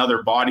in as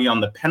another body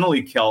on the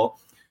penalty kill.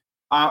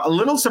 A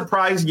little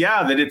surprised,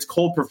 that it's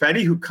Cole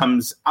Perfetti who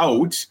comes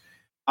out.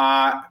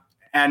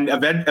 And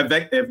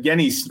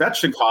Evgeny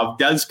Svechnikov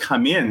does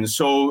come in.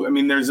 So, I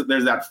mean, there's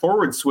that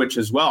forward switch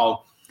as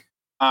well.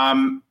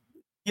 I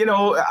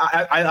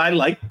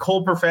like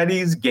Cole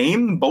Perfetti's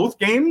game, both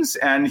games,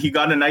 and he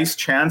got a nice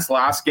chance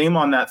last game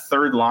on that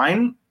third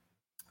line,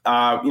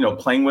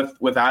 playing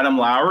with Adam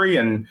Lowry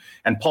and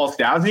Paul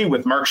Stastny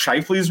with Mark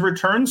Scheifele's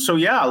return. So,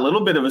 a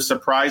little bit of a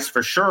surprise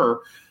for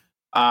sure.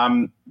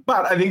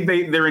 But I think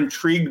they're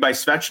intrigued by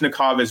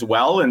Svechnikov as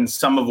well and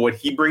some of what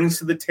he brings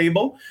to the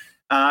table.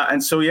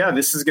 And so,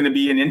 this is going to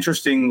be an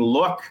interesting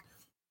look.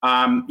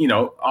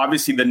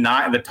 Obviously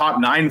the top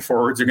 9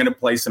 forwards are going to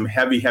play some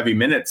heavy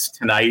minutes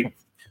tonight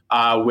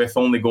with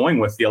only going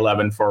with the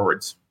 11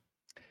 forwards.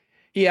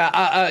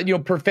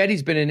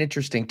 Perfetti's been an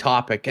interesting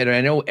topic, and I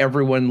know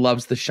everyone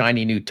loves the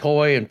shiny new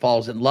toy and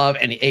falls in love.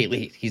 And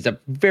he's a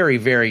very,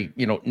 very,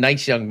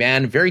 nice young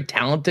man, very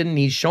talented, and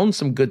he's shown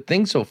some good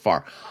things so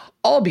far.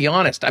 I'll be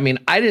honest. I mean,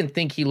 I didn't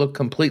think he looked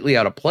completely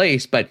out of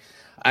place, but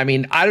I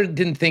mean, I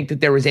didn't think that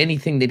there was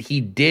anything that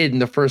he did in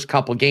the first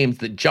couple games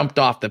that jumped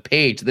off the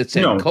page that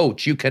said,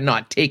 Coach, you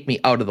cannot take me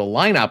out of the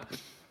lineup.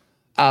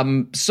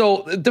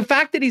 So the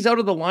fact that he's out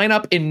of the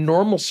lineup in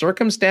normal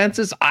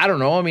circumstances, I don't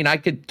know. I mean, I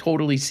could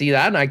totally see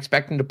that, and I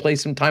expect him to play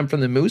some time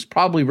from the Moose,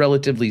 probably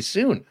relatively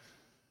soon.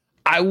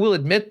 I will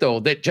admit, though,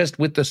 that just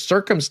with the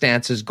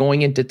circumstances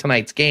going into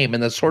tonight's game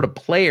and the sort of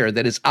player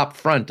that is up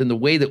front and the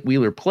way that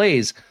Wheeler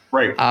plays,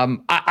 right?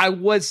 I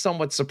was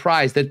somewhat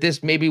surprised that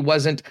this maybe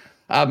wasn't,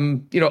 a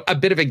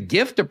bit of a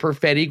gift to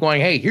Perfetti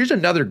going, hey, here's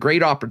another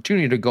great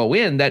opportunity to go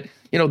in that,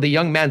 the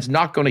young man's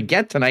not going to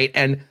get tonight.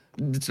 And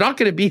it's not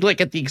going to be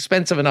like at the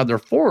expense of another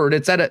forward.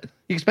 It's at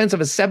the expense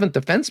of a 7th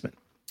defenseman.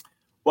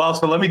 Well,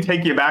 so let me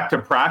take you back to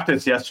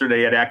practice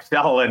yesterday at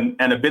XL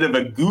and a bit of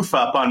a goof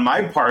up on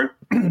my part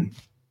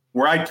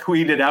where I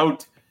tweeted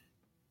out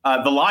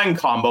the line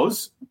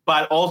combos,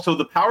 but also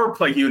the power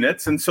play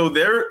units. And so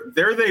there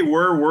they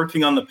were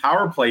working on the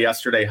power play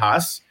yesterday,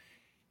 Huss.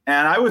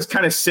 And I was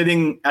kind of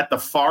sitting at the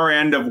far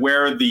end of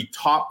where the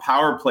top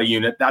power play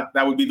unit, that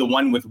would be the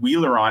one with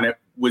Wheeler on it,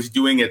 was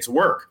doing its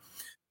work.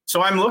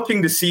 So I'm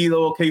looking to see,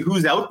 okay,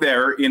 who's out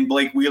there in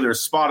Blake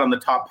Wheeler's spot on the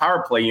top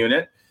power play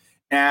unit.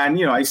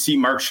 And, I see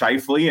Mark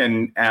Scheifele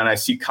and I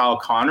see Kyle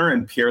Connor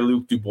and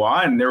Pierre-Luc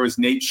Dubois. And there was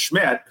Nate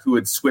Schmidt, who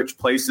had switched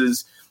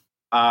places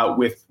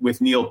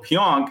with Neil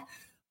Pionk.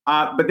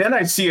 But then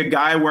I see a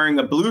guy wearing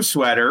a blue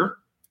sweater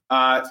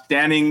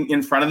standing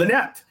in front of the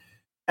net.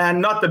 And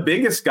not the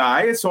biggest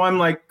guy. So I'm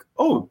like,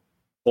 oh,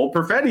 Cole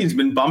Perfetti's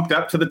been bumped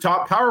up to the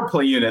top power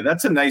play unit.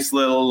 That's a nice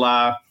little,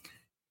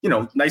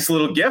 nice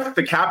little gift.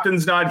 The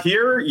captain's not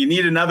here. You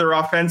need another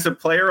offensive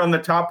player on the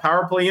top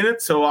power play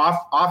unit. So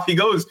off he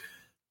goes.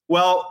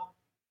 Well,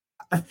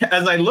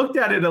 as I looked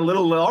at it a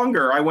little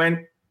longer, I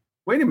went,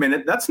 wait a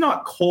minute, that's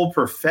not Cole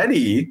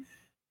Perfetti.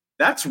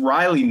 That's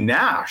Riley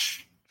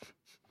Nash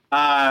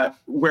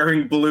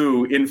wearing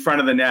blue in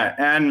front of the net.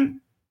 And,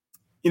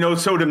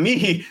 so to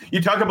me,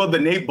 you talk about the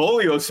Nate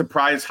Beaulieu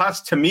surprise, Huss.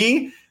 To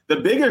me, the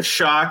biggest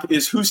shock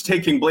is who's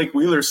taking Blake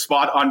Wheeler's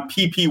spot on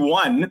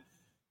PP1.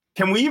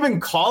 Can we even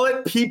call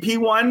it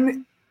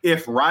PP1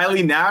 if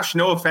Riley Nash,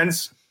 no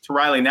offense to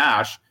Riley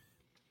Nash,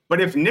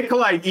 but if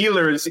Nikolai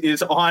Ehlers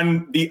is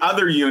on the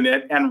other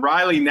unit and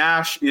Riley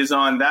Nash is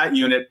on that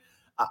unit,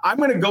 I'm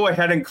going to go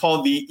ahead and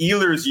call the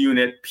Ehlers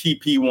unit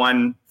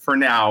PP1 for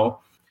now.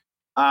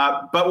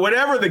 But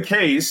whatever the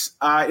case,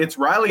 it's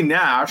Riley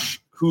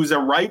Nash, who's a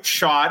right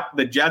shot.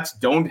 The Jets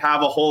don't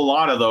have a whole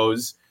lot of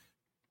those.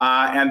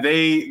 And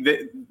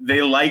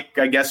they like,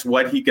 I guess,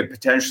 what he could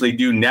potentially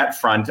do net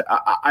front.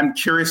 I'm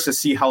curious to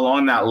see how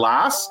long that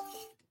lasts.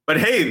 But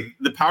hey,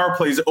 the power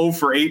play is 0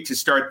 for 8 to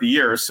start the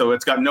year, so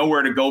it's got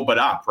nowhere to go but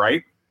up,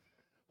 right?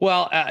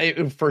 Well,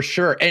 for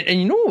sure.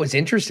 And you know what was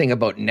interesting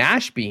about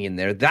Nash being in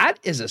there? That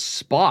is a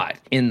spot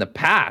in the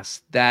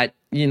past that,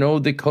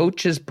 the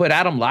coach has put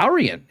Adam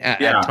Lowry in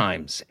at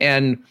times.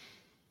 And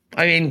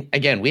I mean,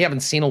 again, we haven't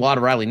seen a lot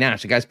of Riley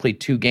Nash. The guy's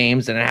played 2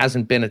 games and it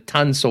hasn't been a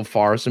ton so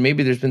far. So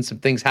maybe there's been some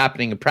things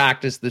happening in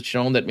practice that's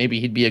shown that maybe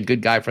he'd be a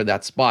good guy for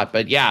that spot.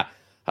 But yeah,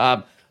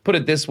 put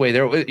it this way,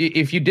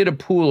 if you did a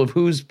pool of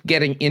who's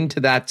getting into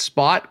that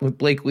spot with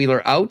Blake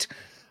Wheeler out,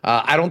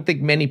 I don't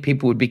think many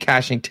people would be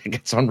cashing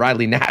tickets on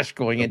Riley Nash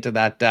going into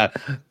that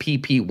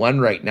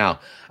PP1 right now.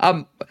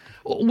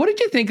 What did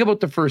you think about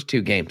the first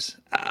 2 games?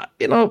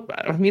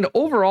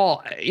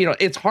 Overall,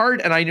 it's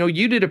hard. And I know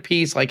you did a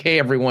piece like, hey,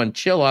 everyone,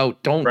 chill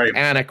out. Don't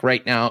panic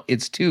right now.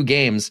 It's 2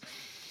 games.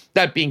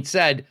 That being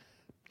said,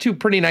 2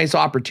 pretty nice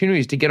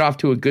opportunities to get off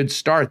to a good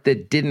start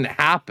that didn't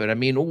happen. I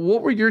mean,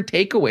 what were your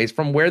takeaways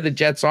from where the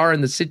Jets are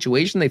in the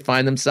situation they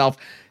find themselves,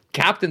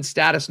 captain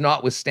status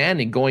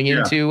notwithstanding, going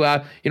into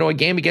a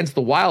game against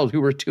the Wild,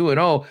 who were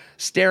 2-0,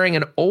 staring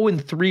an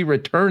 0-3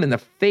 return in the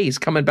face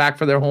coming back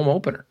for their home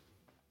opener?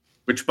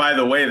 Which, by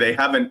the way, they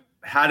haven't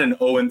had an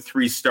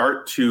 0-3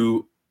 start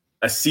to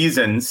a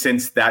season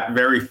since that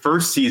very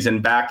first season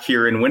back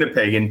here in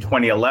Winnipeg in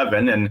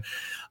 2011. And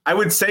I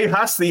would say,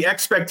 Huss, the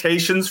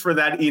expectations for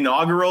that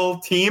inaugural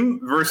team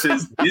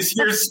versus this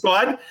year's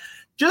squad,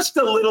 just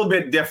a little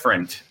bit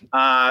different.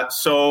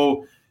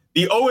 So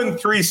the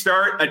 0-3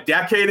 start a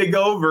decade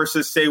ago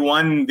versus, say,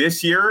 one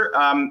this year,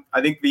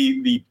 I think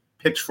the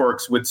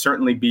pitchforks would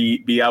certainly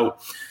be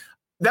out.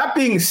 That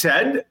being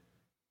said,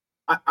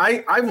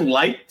 I've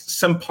liked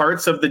some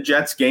parts of the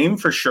Jets game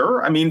for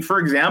sure. I mean, for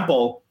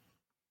example,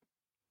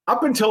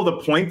 up until the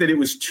point that it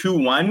was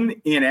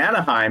 2-1 in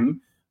Anaheim,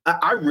 I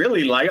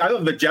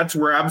thought the Jets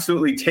were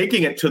absolutely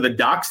taking it to the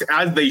Ducks,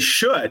 as they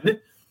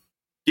should,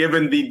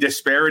 given the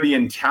disparity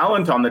in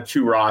talent on the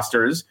 2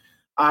 rosters.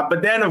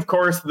 But then, of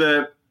course,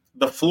 the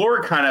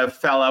floor kind of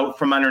fell out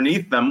from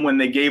underneath them when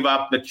they gave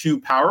up the 2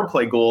 power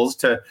play goals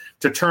to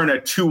turn a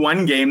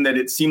 2-1 game that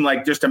it seemed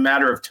like just a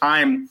matter of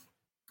time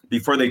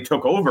before they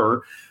took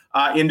over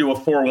into a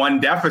 4-1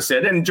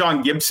 deficit. And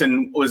John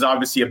Gibson was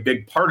obviously a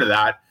big part of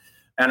that.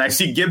 And I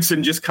see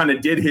Gibson just kind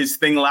of did his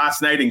thing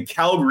last night in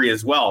Calgary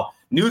as well.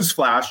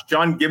 Newsflash,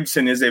 John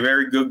Gibson is a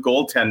very good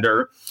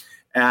goaltender.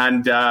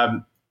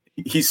 And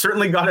he's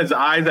certainly got his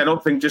eyes, I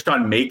don't think, just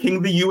on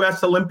making the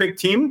U.S. Olympic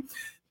team.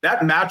 That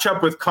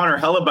matchup with Connor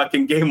Hellebuck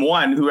in game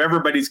 1, who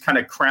everybody's kind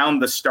of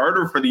crowned the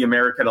starter for the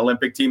American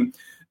Olympic team,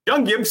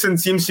 John Gibson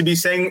seems to be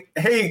saying,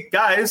 hey,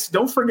 guys,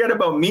 don't forget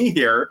about me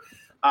here.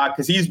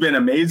 Because he's been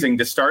amazing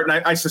to start.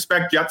 And I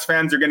suspect Jets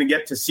fans are going to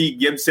get to see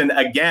Gibson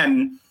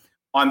again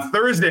on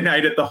Thursday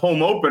night at the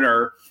home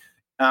opener.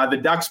 The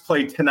Ducks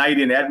play tonight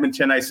in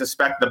Edmonton. I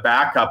suspect the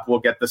backup will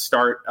get the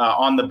start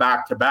on the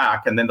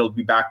back-to-back, and then it'll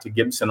be back to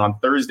Gibson on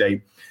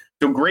Thursday.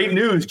 So great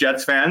news,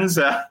 Jets fans.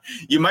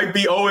 You might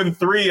be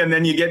 0-3, and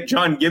then you get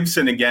John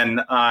Gibson again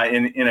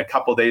in a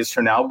couple days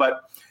from now.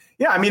 But,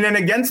 yeah, I mean, and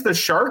against the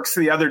Sharks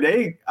the other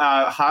day,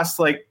 Haas,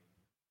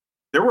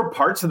 there were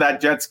parts of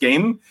that Jets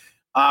game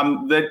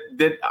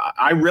that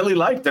I really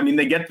liked. I mean,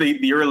 they get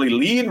the early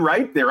lead,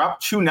 right? They're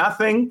up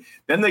 2-0.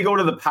 Then they go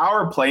to the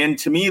power play. And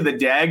to me, the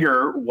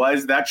dagger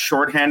was that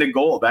shorthanded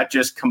goal. That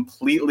just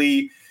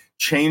completely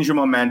changed the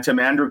momentum.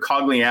 Andrew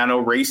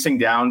Cogliano racing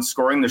down,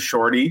 scoring the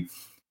shorty.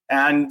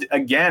 And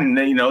again,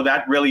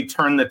 that really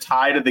turned the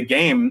tide of the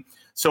game.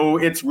 So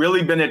it's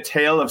really been a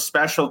tale of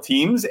special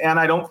teams. And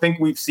I don't think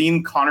we've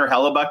seen Connor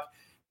Hellebuck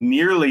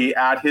nearly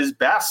at his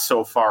best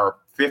so far.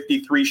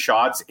 53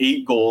 shots,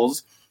 8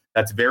 goals.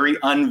 That's very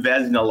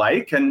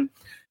un-Vezina-like. And,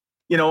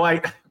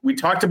 we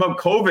talked about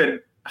COVID,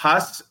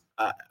 Huss.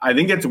 I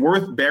think it's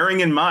worth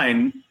bearing in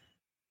mind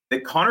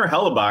that Connor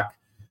Hellebuck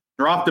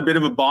dropped a bit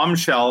of a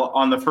bombshell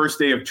on the first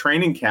day of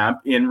training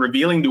camp in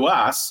revealing to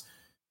us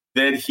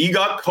that he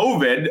got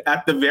COVID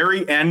at the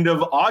very end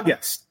of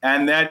August.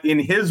 And that, in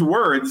his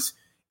words,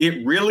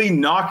 it really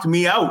knocked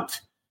me out.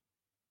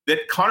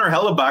 That Connor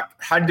Hellebuck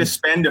had to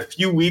spend a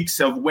few weeks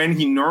of when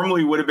he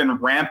normally would have been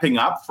ramping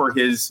up for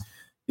his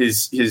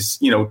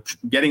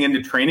getting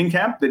into training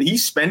camp, that he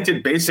spent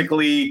it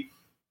basically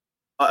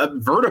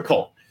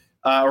vertical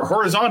or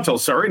horizontal.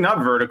 Sorry, not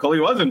vertical. He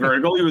wasn't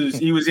vertical.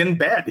 He was in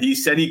bed. He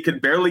said he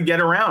could barely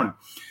get around.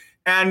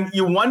 And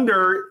you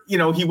wonder,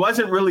 he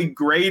wasn't really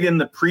great in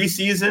the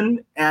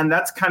preseason, and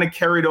that's kind of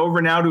carried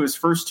over now to his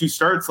first 2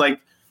 starts.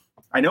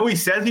 I know he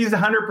says he's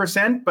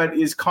 100%, but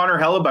is Connor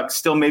Hellebuck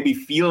still maybe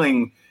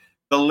feeling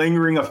the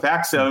lingering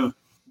effects of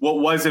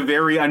what was a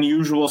very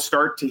unusual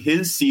start to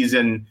his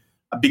season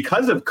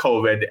because of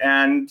COVID?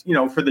 And,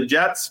 for the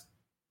Jets,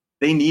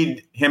 they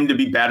need him to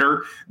be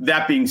better.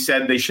 That being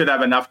said, they should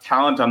have enough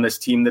talent on this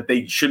team that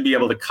they should be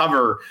able to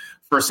cover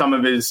for some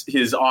of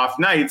his off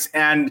nights.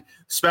 And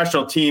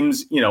special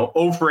teams, 0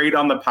 for 8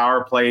 on the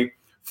power play,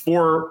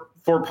 4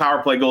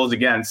 power play goals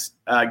against,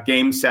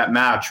 game, set,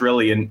 match,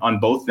 really, on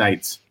both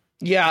nights.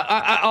 Yeah,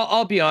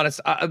 I'll be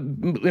honest.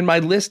 In my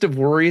list of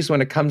worries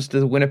when it comes to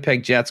the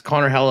Winnipeg Jets,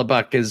 Connor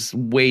Hellebuck is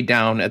way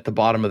down at the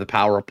bottom of the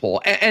power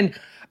poll. And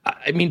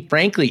I mean,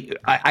 frankly,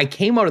 I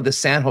came out of the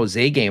San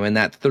Jose game in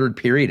that third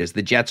period as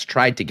the Jets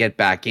tried to get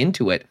back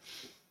into it,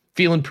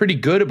 feeling pretty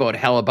good about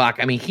Hellebuck.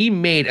 I mean, he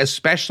made,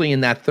 especially in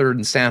that third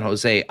in San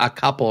Jose, a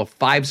couple of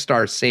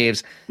 5-star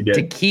saves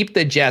to keep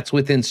the Jets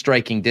within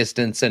striking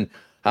distance. And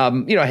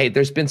hey,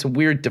 there's been some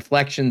weird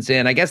deflections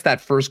in. I guess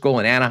that first goal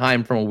in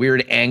Anaheim from a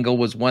weird angle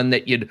was one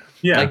that you'd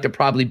like to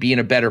probably be in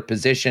a better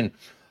position.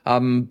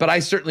 But I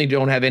certainly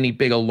don't have any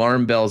big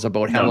alarm bells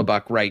about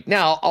Hellebuck right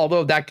now,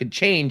 although that could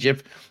change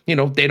if,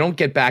 they don't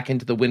get back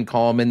into the win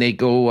column and they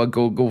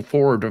go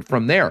forward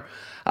from there.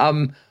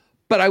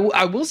 But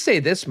I will say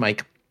this,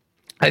 Mike.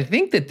 I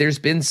think that there's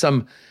been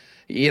some,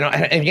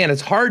 again,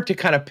 it's hard to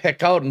kind of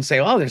pick out and say,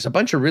 oh, there's a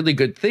bunch of really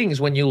good things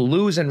when you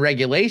lose in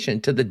regulation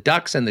to the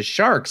Ducks and the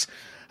Sharks.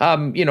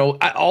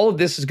 All of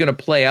this is going to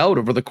play out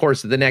over the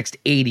course of the next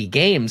 80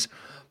 games.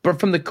 But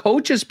from the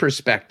coach's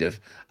perspective,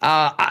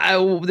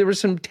 there were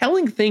some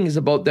telling things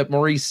that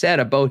Maurice said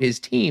about his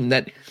team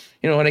that,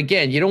 and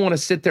again, you don't want to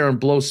sit there and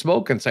blow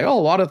smoke and say, oh,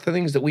 a lot of the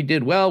things that we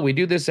did well, we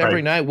do this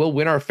every night, we'll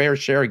win our fair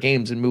share of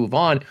games and move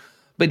on.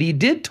 But he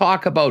did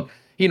talk about,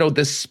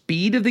 the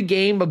speed of the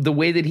game, of the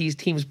way that his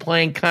team's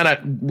playing, kind of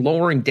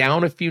lowering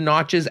down a few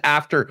notches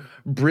after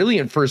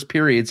brilliant first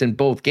periods in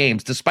both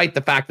games, despite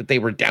the fact that they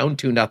were down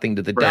 2-0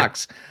 to the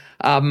Ducks,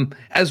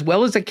 as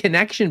well as a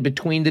connection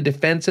between the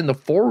defense and the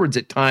forwards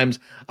at times,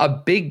 a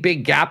big,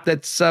 big gap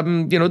that's,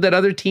 that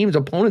other teams'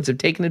 opponents have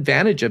taken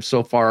advantage of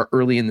so far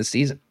early in the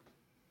season.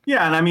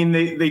 Yeah, and I mean,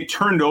 they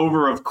turned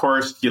over, of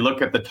course, you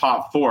look at the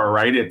top four,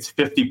 right? It's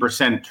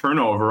 50%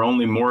 turnover.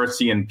 Only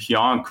Morrissey and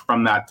Pionk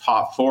from that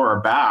top four are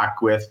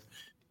back with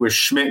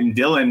Schmidt and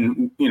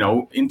Dillon,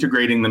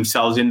 integrating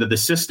themselves into the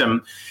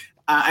system.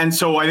 And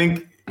so I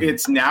think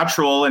it's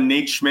natural, and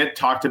Nate Schmidt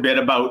talked a bit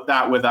about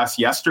that with us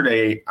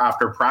yesterday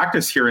after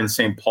practice here in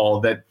St.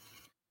 Paul, that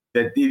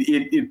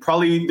it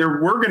probably,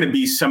 there were going to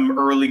be some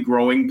early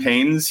growing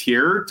pains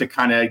here to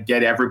kind of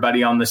get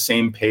everybody on the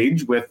same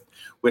page with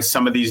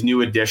some of these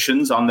new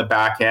additions on the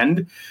back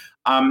end.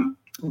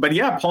 But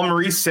yeah, Paul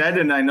Maurice said,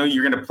 and I know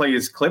you're going to play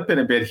his clip in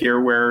a bit here,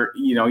 where,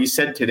 he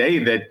said today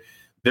that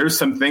there's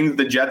some things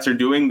the Jets are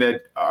doing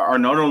that are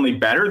not only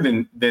better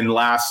than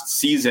last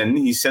season,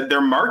 he said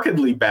they're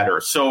markedly better.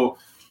 So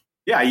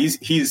yeah,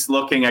 he's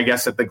looking, I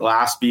guess, at the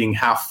glass being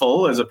half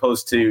full as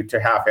opposed to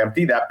half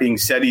empty. That being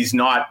said, he's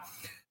not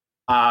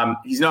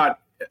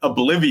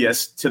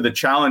oblivious to the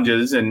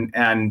challenges,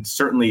 and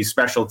certainly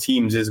special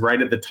teams is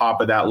right at the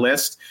top of that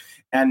list.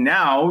 And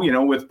now,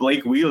 with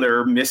Blake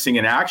Wheeler missing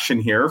in action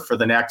here for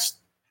the next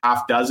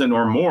half dozen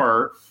or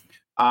more,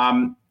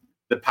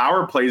 the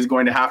power play is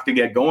going to have to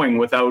get going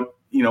without,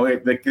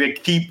 the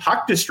key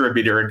puck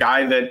distributor, a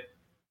guy that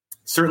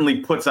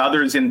certainly puts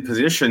others in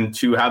position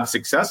to have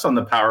success on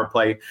the power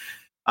play.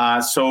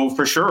 So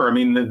for sure, I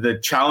mean, the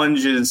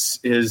challenge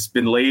has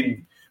been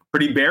laid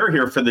pretty bare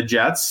here for the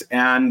Jets.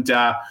 And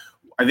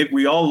I think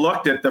we all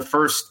looked at the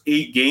first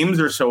 8 games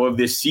or so of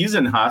this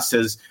season, Huss,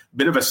 as a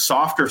bit of a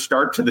softer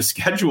start to the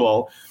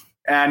schedule.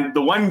 And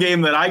the one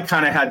game that I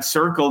kind of had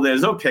circled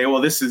as, okay, well,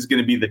 this is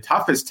going to be the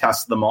toughest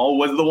test of them all,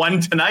 was the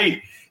one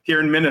tonight here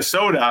in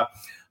Minnesota.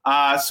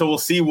 So we'll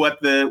see what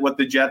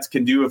the Jets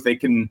can do, if they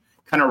can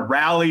kind of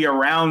rally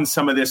around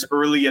some of this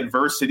early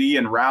adversity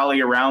and rally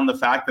around the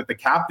fact that the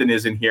captain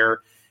isn't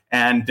here,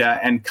 and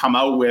come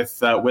out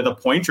with a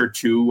point or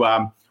two,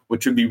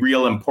 which would be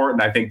real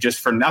important, I think, just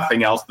for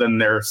nothing else than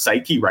their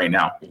psyche right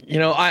now.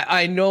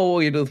 I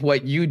know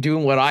what you do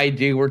and what I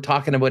do. We're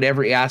talking about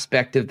every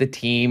aspect of the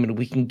team, and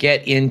we can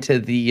get into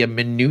the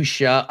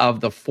minutia of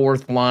the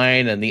fourth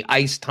line and the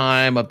ice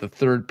time of the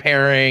third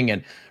pairing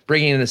and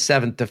bringing in a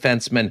seventh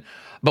defenseman.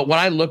 But when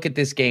I look at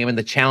this game and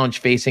the challenge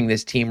facing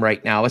this team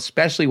right now,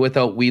 especially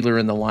without Wheeler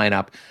in the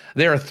lineup,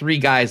 there are 3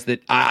 guys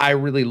that I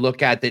really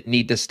look at that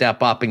need to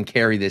step up and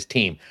carry this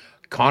team.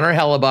 Connor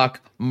Hellebuck,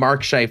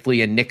 Mark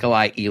Scheifele, and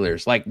Nikolai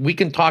Ehlers. Like, we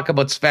can talk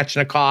about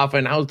Svechnikov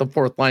and how's the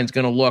fourth line's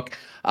going to look.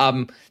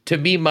 To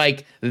me,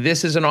 Mike,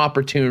 this is an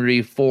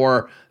opportunity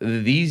for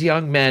these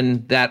young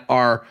men that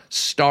are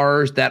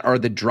stars, that are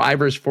the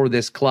drivers for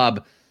this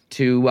club,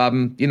 to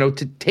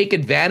to take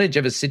advantage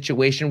of a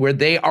situation where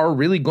they are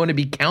really going to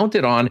be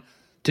counted on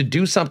to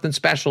do something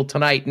special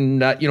tonight,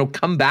 and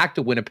come back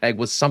to Winnipeg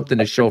with something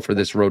to show for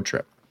this road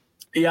trip.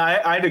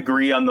 Yeah, I'd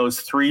agree on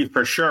those 3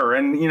 for sure.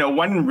 And,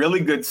 one really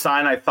good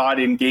sign I thought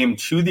in game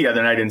 2 the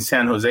other night in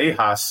San Jose,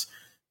 Huss,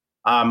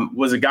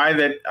 was a guy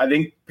that I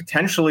think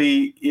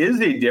potentially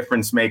is a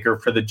difference maker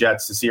for the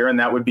Jets this year, and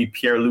that would be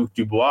Pierre-Luc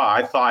Dubois.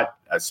 I thought,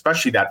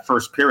 especially that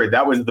first period,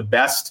 that was the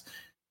best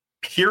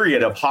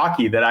period of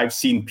hockey that I've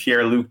seen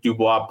Pierre-Luc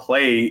Dubois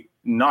play,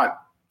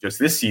 not just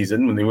this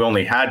season, when we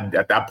only had,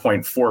 at that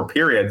point, 4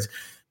 periods,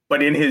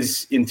 but in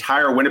his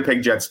entire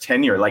Winnipeg Jets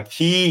tenure. Like,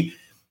 he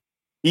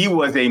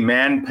was a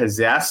man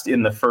possessed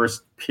in the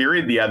first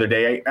period the other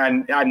day.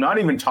 And I'm not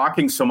even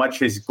talking so much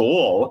his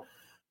goal,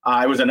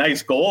 It was a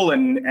nice goal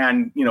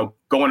and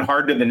going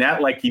hard to the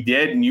net like he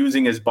did and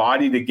using his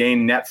body to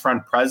gain net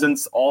front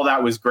presence. All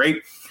that was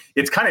great.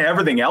 It's kind of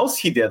everything else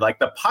he did. Like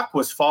the puck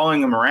was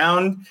following him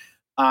around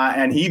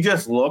and he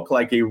just looked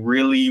like a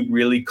really,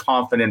 really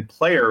confident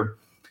player.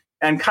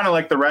 And kind of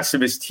like the rest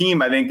of his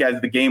team, I think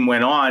as the game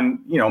went on,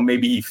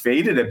 maybe he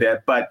faded a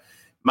bit. But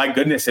my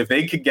goodness, if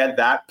they could get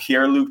that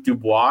Pierre-Luc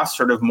Dubois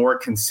sort of more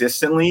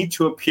consistently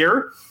to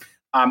appear,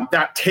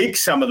 that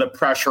takes some of the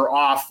pressure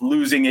off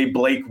losing a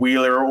Blake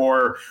Wheeler,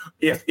 or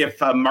if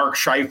Mark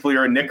Scheifele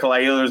or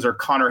Nikolai Ehlers or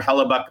Connor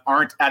Hellebuck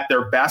aren't at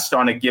their best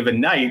on a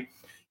given night,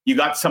 you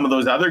got some of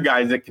those other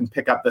guys that can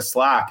pick up the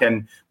slack.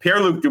 And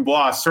Pierre-Luc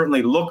Dubois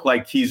certainly looked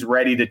like he's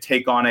ready to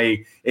take on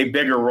a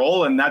bigger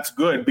role, and that's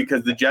good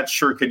because the Jets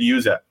sure could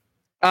use it.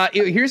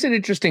 Here's an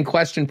interesting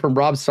question from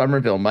Rob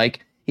Somerville,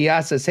 Mike. He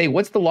asks us, hey,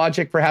 what's the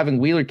logic for having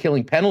Wheeler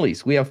killing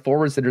penalties? We have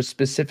forwards that are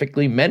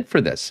specifically meant for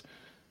this.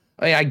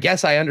 I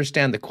guess I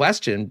understand the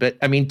question, but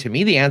I mean, to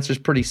me, the answer is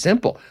pretty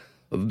simple.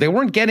 They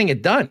weren't getting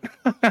it done.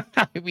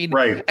 I mean,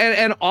 right.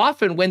 And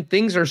often when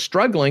things are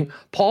struggling,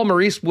 Paul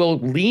Maurice will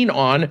lean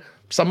on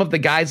some of the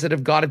guys that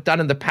have got it done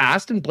in the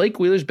past. And Blake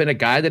Wheeler's been a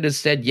guy that has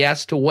said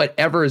yes to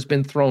whatever has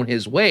been thrown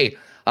his way.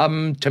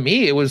 To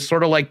me, it was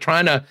sort of like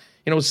trying to,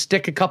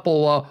 stick a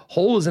couple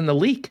holes in the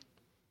leak.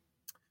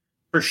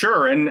 For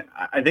sure. And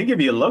I think if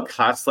you look,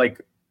 Huss,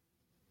 like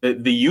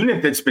the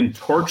unit that's been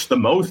torched the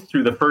most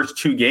through the first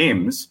two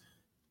games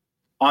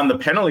on the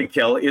penalty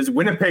kill is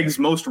Winnipeg's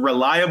most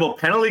reliable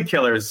penalty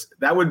killers.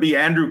 That would be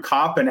Andrew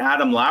Kopp and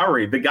Adam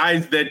Lowry, the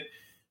guys that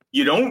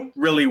you don't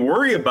really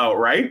worry about,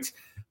 right?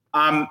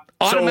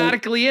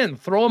 Automatically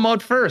throw them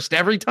out first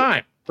every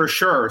time. For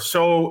sure.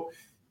 So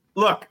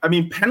look, I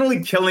mean,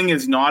 penalty killing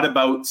is not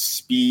about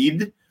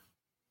speed,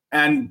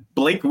 and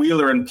Blake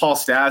Wheeler and Paul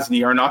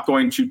Stastny are not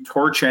going to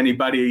torch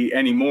anybody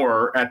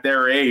anymore at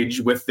their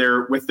age with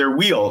their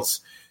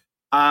wheels.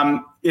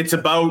 It's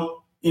about,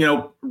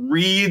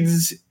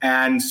 reads,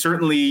 and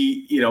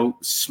certainly,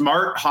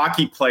 smart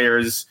hockey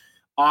players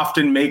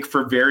often make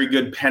for very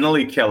good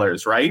penalty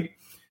killers, right?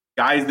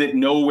 Guys that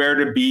know where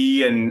to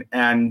be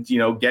and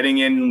getting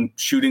in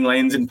shooting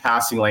lanes and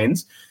passing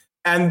lanes.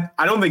 And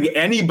I don't think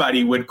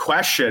anybody would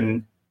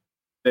question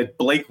that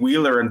Blake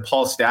Wheeler and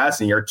Paul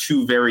Stastny are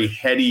two very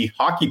heady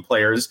hockey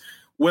players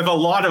with a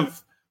lot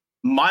of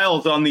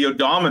miles on the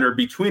odometer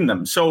between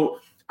them.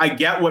 So I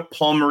get what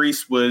Paul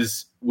Maurice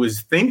was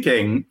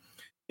thinking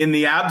in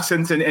the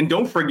absence. And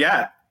don't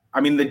forget,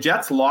 I mean, the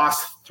Jets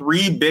lost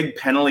three big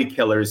penalty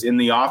killers in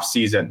the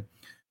offseason.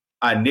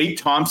 Nate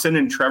Thompson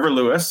and Trevor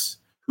Lewis,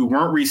 who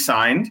weren't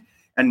re-signed,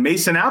 and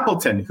Mason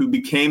Appleton, who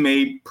became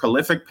a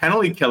prolific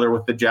penalty killer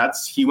with the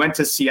Jets. He went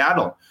to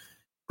Seattle.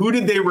 Who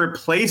did they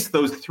replace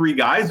those three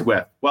guys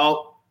with?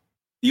 Well,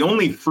 the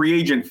only free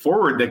agent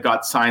forward that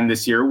got signed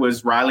this year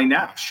was Riley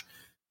Nash,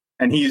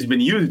 and he's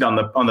been used on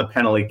the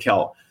penalty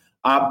kill.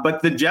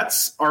 But the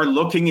Jets are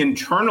looking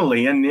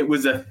internally, and it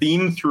was a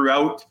theme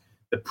throughout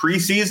the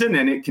preseason,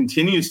 and it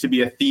continues to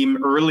be a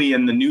theme early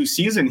in the new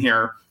season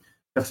here,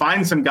 to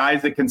find some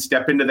guys that can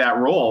step into that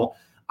role.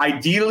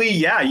 Ideally,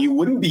 you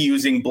wouldn't be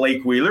using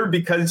Blake Wheeler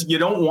because you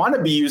don't want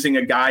to be using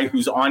a guy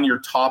who's on your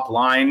top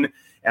line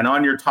and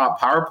on your top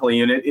power play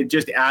unit. It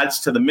just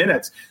adds to the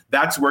minutes.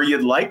 That's where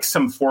you'd like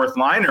some fourth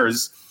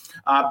liners.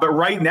 But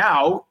right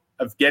now,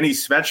 Evgeny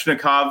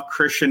Svechnikov,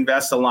 Christian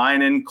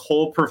Vesalainen,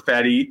 Cole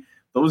Perfetti,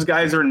 those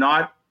guys are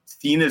not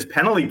seen as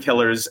penalty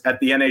killers at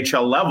the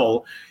NHL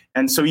level.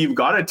 And so you've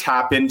got to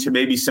tap into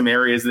maybe some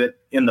areas that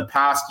in the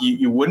past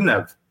you wouldn't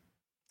have.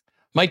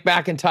 Mike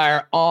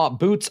McIntyre,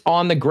 boots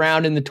on the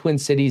ground in the Twin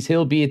Cities.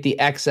 He'll be at the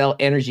XL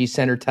Energy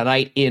Center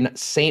tonight in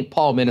St.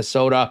 Paul,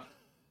 Minnesota,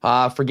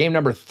 for game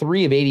number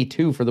 3 of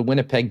 82 for the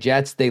Winnipeg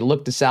Jets. They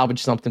look to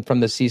salvage something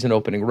from the season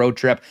opening road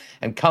trip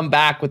and come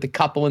back with a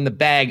couple in the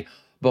bag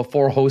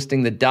before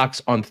hosting the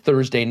Ducks on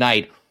Thursday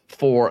night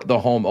for the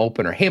home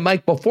opener. Hey,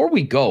 Mike, before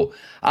we go,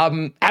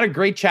 had a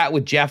great chat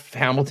with Jeff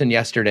Hamilton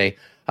yesterday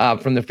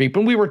from the Freak.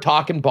 When we were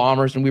talking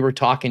Bombers and we were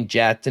talking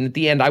Jets, and at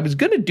the end, I was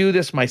going to do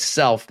this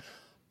myself,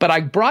 but I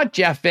brought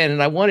Jeff in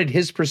and I wanted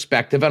his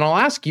perspective, and I'll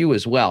ask you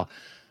as well.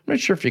 I'm not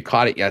sure if you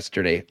caught it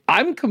yesterday.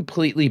 I'm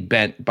completely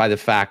bent by the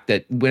fact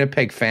that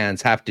Winnipeg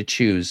fans have to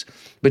choose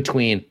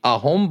between a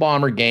home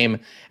Bomber game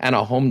and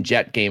a home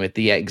Jet game at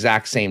the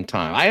exact same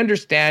time. I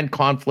understand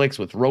conflicts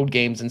with road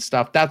games and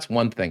stuff. That's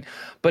one thing.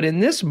 But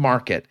in this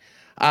market,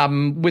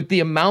 with the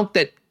amount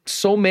that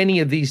so many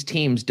of these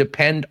teams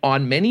depend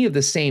on many of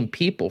the same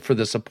people for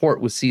the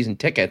support with season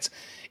tickets,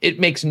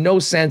 it makes no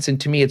sense. And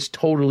to me, it's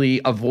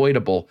totally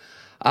avoidable.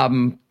 I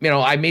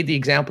made the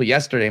example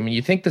yesterday. I mean,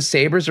 you think the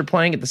Sabres are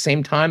playing at the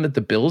same time that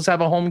the Bills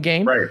have a home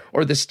game, right?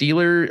 Or the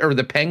Steelers or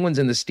the Penguins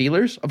and the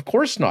Steelers? Of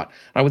course not.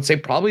 I would say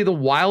probably the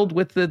Wild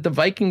with the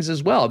Vikings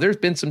as well. There's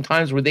been some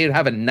times where they'd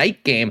have a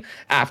night game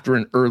after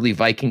an early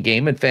Viking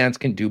game, and fans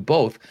can do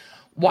both.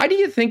 Why do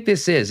you think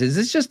this is? Is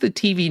this just the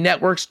TV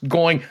networks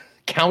going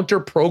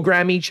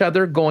counter-program each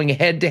other, going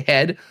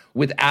head-to-head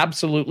with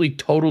absolutely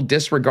total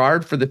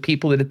disregard for the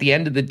people that at the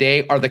end of the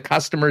day are the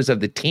customers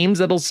of the teams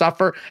that'll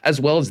suffer, as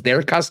well as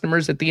their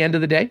customers at the end of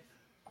the day?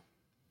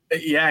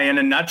 Yeah, in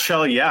a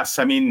nutshell, yes.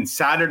 I mean,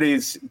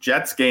 Saturday's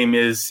Jets game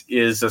is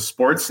a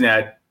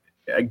Sportsnet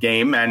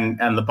game,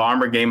 and the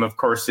Bomber game, of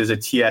course, is a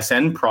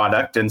TSN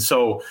product. And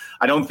so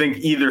I don't think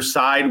either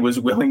side was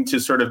willing to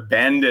sort of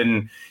bend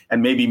and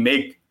maybe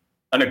make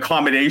an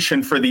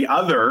accommodation for the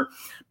other.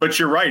 But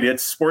you're right,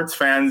 it's sports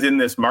fans in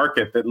this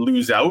market that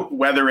lose out,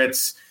 whether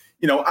it's,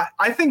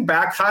 I think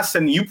back, Huss,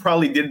 and you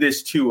probably did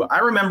this too. I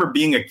remember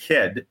being a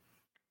kid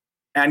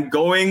and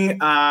going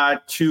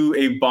to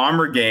a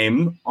Bomber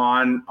game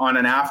on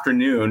an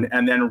afternoon,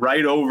 and then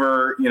right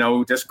over,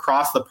 just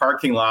cross the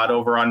parking lot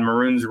over on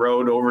Maroons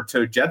Road over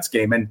to Jets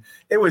game. And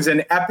it was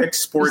an epic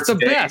sports day.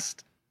 It's the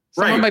best.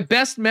 Some of my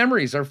best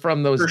memories are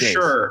from those days. For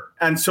sure.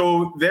 And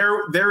so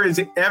there is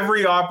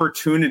every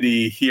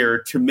opportunity here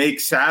to make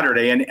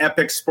Saturday an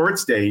epic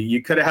sports day.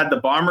 You could have had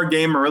the Bomber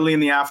game early in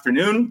the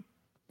afternoon,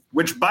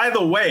 which, by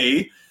the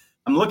way,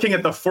 I'm looking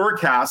at the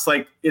forecast,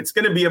 like it's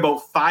going to be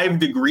about 5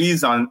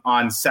 degrees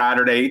on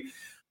Saturday.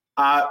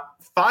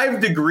 5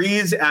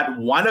 degrees at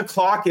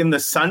 1:00 in the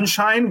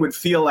sunshine would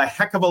feel a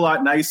heck of a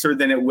lot nicer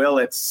than it will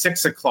at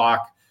 6:00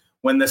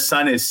 when the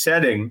sun is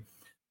setting.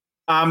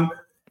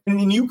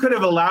 And you could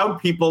have allowed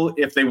people,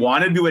 if they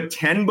wanted to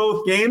attend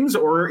both games,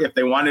 or if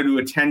they wanted to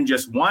attend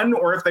just one,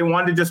 or if they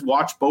wanted to just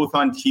watch both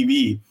on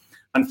TV.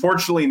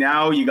 Unfortunately,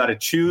 now you got to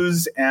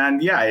choose.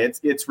 And yeah,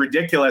 it's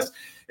ridiculous.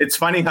 It's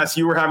funny, Huss,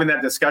 you were having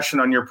that discussion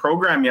on your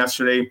program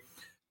yesterday.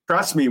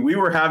 Trust me, we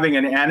were having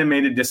an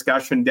animated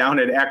discussion down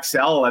at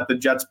XL at the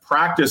Jets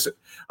practice,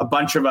 a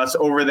bunch of us,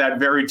 over that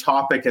very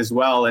topic as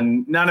well.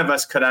 And none of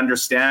us could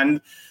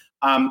understand.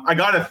 I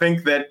got to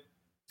think that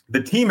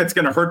the team it's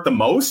going to hurt the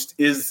most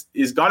is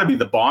got to be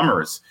the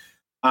Bombers.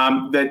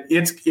 I'd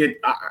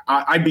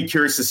be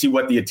curious to see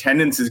what the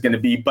attendance is going to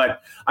be,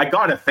 but I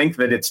got to think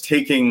that it's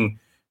taking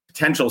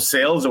potential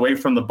sales away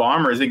from the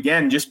Bombers,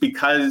 again, just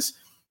because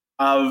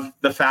of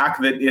the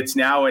fact that it's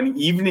now an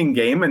evening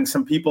game. And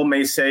some people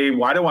may say,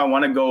 why do I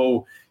want to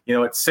go,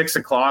 at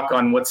 6:00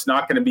 on what's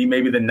not going to be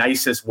maybe the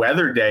nicest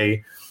weather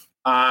day?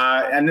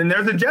 And then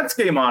there's a Jets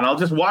game on.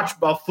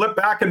 I'll flip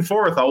back and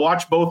forth. I'll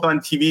watch both on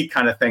TV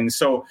kind of thing.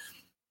 So,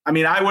 I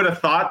mean, I would have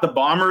thought the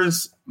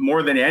Bombers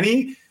more than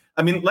any.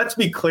 I mean, let's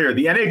be clear.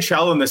 The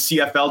NHL and the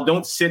CFL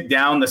don't sit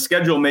down. The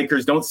schedule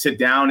makers don't sit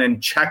down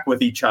and check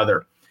with each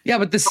other. Yeah,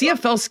 but the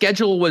CFL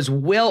schedule was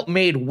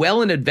made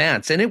well in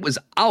advance, and it was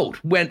out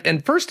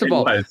and first of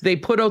all, they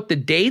put out the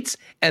dates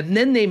and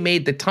then they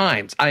made the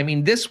times. I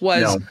mean,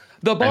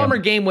 the Bomber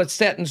game was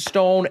set in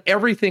stone.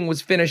 Everything was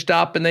finished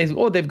up, and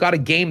they've got a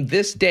game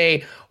this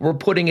day. We're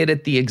putting it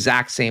at the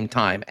exact same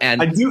time.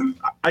 And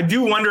I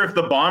do wonder if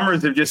the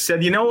Bombers have just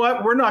said, you know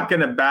what, we're not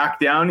going to back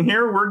down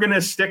here. We're going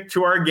to stick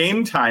to our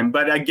game time.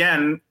 But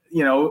again,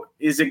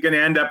 is it going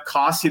to end up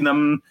costing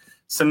them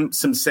some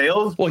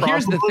sales? Well,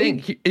 here's the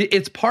thing.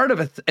 It's part of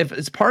a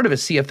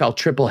CFL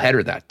triple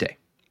header that day.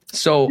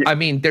 So, I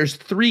mean, there's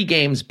 3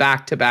 games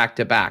back to back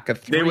to back. A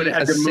 3, they would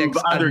have a to 6, move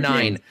other a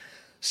 9. Games.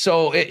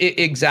 So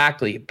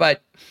exactly.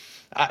 But,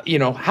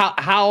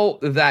 how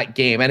that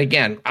game, and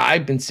again,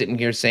 I've been sitting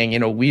here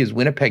saying, we as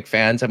Winnipeg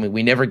fans, I mean,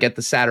 we never get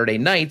the Saturday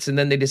nights, and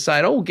then they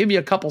decide, we'll give you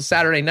a couple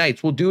Saturday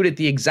nights. We'll do it at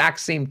the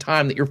exact same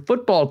time that your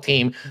football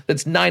team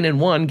that's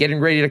 9-1, getting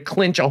ready to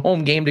clinch a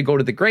home game to go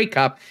to the Grey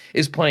Cup,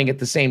 is playing at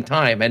the same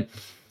time. And,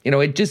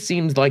 it just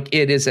seems like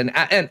it is and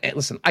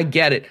listen, I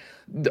get it.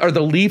 Are the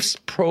Leafs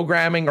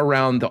programming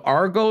around the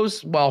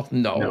Argos? Well,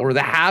 no. Or the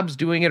Habs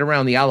doing it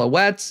around the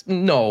Alouettes?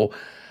 No.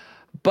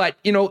 But,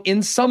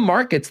 in some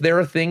markets, there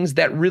are things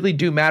that really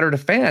do matter to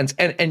fans.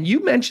 And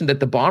you mentioned that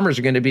the Bombers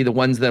are going to be the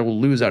ones that will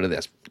lose out of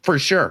this, for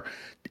sure.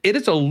 It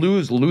is a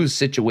lose-lose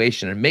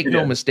situation, and make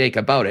no mistake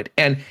about it.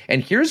 And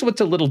here's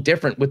what's a little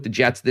different with the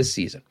Jets this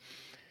season,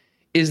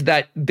 is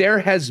that there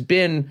has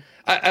been,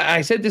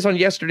 I said this on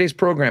yesterday's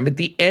program, at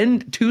the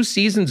end 2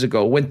 seasons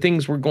ago when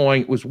things were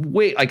going, it was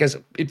way, I guess,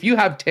 if you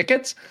have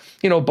tickets,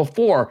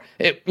 before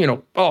it,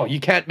 you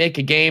can't make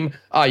a game,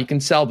 you can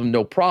sell them,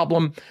 no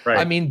problem. Right.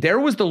 I mean, there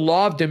was the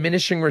law of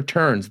diminishing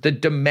returns. The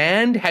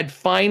demand had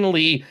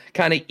finally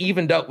kind of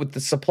evened out with the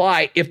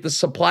supply if the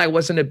supply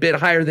wasn't a bit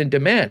higher than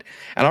demand.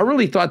 And I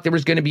really thought there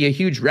was going to be a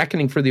huge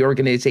reckoning for the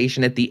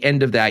organization at the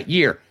end of that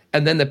year.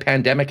 And then the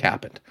pandemic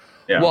happened.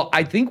 Yeah. Well,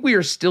 I think we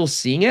are still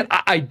seeing it.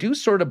 I do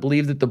sort of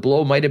believe that the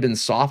blow might have been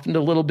softened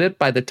a little bit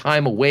by the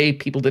time away.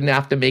 People didn't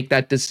have to make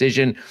that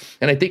decision.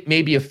 And I think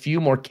maybe a few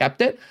more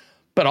kept it.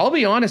 But I'll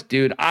be honest,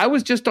 dude, I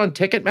was just on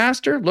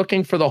Ticketmaster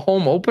looking for the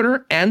home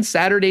opener and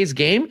Saturday's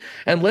game.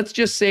 And let's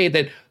just say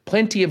that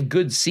plenty of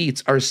good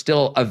seats are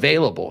still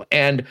available.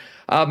 And,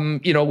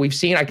 we've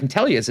seen, I can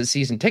tell you as a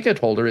season ticket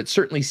holder, it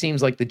certainly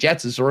seems like the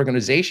Jets as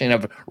organization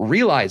have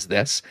realized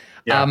this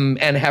and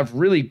have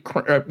really,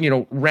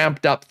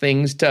 ramped up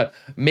things to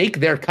make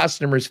their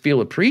customers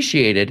feel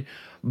appreciated.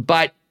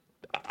 But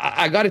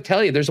I got to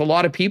tell you, there's a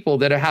lot of people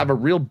that have a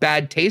real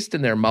bad taste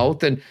in their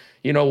mouth. And,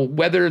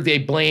 whether they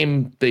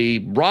blame the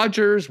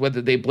Rodgers,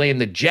 whether they blame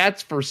the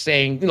Jets for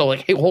saying,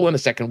 hey, hold on a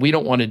second, we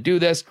don't want to do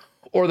this,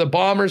 or the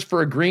Bombers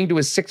for agreeing to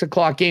a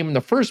 6:00 game in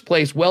the first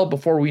place, well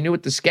before we knew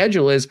what the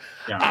schedule is.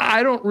 Yeah.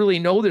 I don't really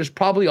know. There's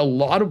probably a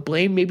lot of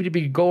blame maybe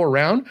to go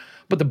around.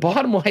 But the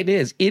bottom line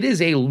is, it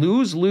is a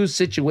lose-lose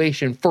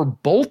situation for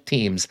both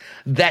teams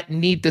that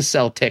need to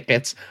sell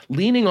tickets,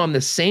 leaning on the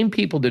same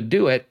people to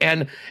do it.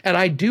 And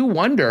I do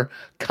wonder,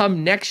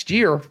 come next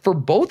year for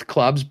both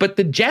clubs, but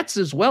the Jets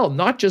as well,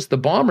 not just the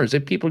Bombers,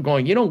 if people are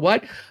going, you know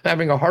what, I'm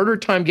having a harder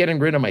time getting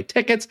rid of my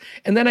tickets,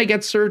 and then I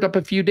get served up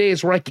a few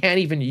days where I can't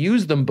even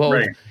use them both.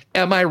 Right.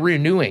 Am I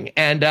renewing?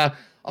 And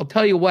I'll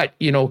tell you what,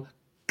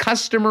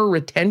 customer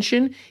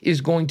retention is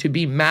going to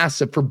be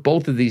massive for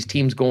both of these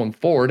teams going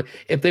forward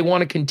if they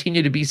want to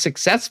continue to be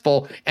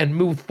successful and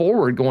move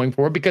forward going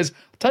forward. Because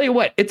I'll tell you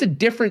what, it's a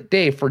different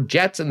day for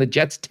Jets and the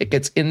Jets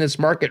tickets in this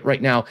market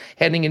right now,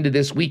 heading into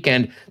this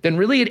weekend, than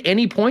really at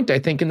any point, I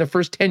think, in the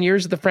first 10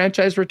 years of the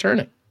franchise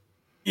returning.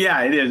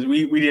 Yeah, it is.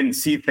 We didn't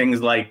see things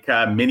like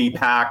mini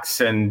packs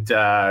and,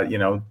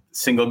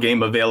 single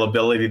game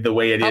availability the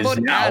way it is now. How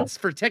about ads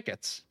for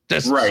tickets?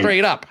 Just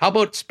straight up. How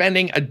about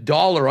spending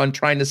 $1 on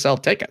trying to sell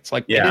tickets?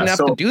 Like, they didn't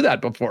have to do that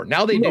before.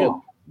 Now they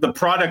do. The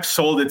product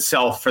sold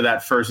itself for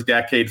that first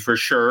decade for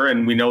sure.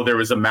 And we know there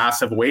was a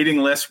massive waiting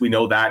list. We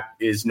know that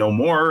is no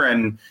more.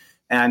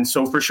 And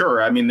so for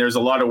sure, I mean, there's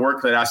a lot of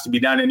work that has to be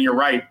done. And you're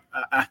right.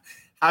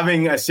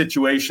 Having a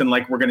situation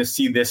like we're going to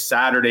see this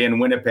Saturday in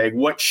Winnipeg,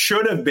 what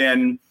should have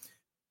been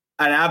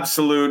an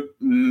absolute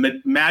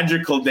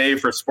magical day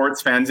for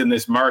sports fans in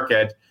this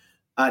market,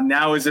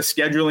 now is a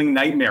scheduling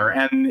nightmare,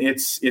 and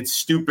it's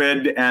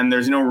stupid, and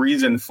there's no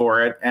reason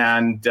for it.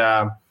 And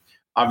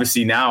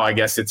obviously now I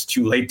guess it's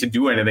too late to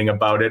do anything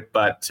about it,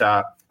 but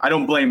I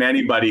don't blame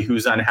anybody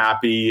who's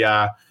unhappy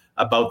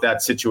about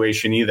that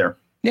situation either.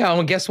 Yeah,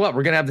 well, guess what?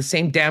 We're going to have the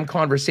same damn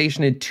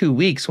conversation in 2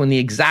 weeks when the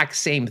exact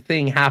same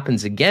thing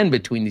happens again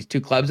between these two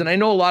clubs. And I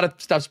know a lot of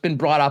stuff's been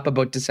brought up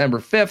about December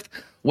 5th,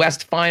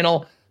 West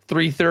Final,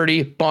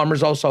 3:30.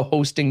 Bombers also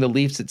hosting the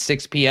Leafs at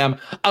 6 p.m.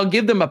 I'll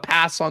give them a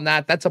pass on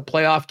that. That's a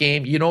playoff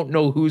game. You don't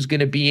know who's going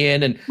to be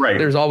in, and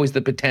there's always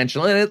the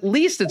potential. And at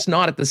least it's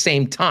not at the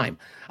same time.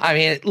 I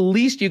mean, at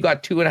least you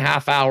got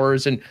 2.5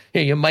 hours, and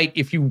you might,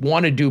 if you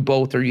want to do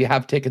both or you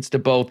have tickets to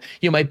both,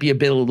 you might be a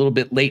little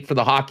bit late for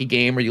the hockey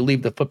game, or you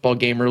leave the football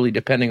game early,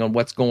 depending on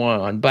what's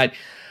going on. But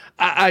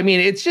I mean,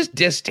 it's just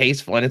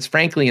distasteful, and it's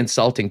frankly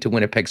insulting to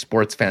Winnipeg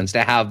sports fans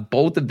to have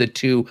both of the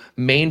two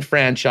main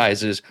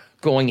franchises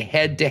going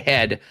head to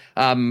head.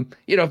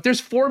 If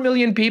there's 4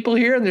 million people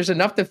here and there's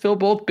enough to fill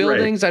both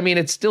buildings, I mean,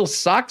 it still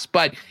sucks,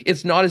 but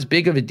it's not as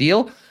big of a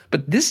deal.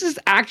 But this is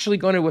actually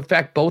going to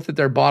affect both of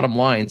their bottom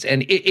lines.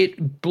 And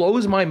it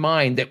blows my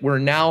mind that we're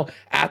now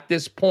at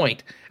this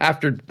point,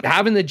 after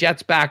having the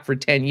Jets back for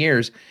 10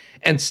 years,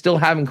 and still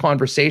having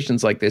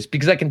conversations like this.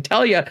 Because I can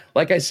tell you,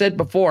 like I said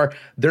before,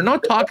 they're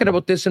not talking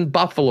about this in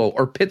Buffalo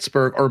or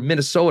Pittsburgh or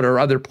Minnesota or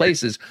other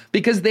places,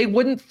 because they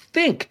wouldn't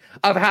think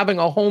of having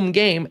a home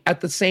game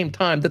at the same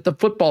time that the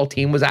football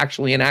team was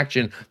actually in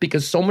action,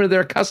 because so many of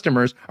their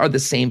customers are the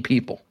same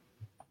people.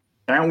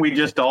 Can't we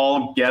just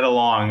all get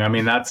along? I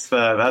mean, that's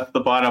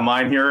the bottom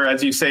line here.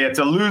 As you say, it's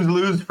a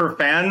lose-lose for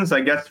fans.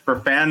 I guess for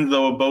fans,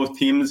 though, of both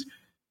teams,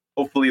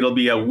 hopefully it'll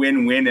be a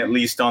win-win, at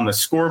least on the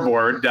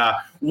scoreboard.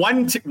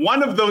 One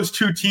of those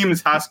two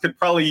teams could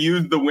probably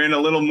use the win a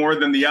little more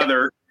than the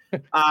other.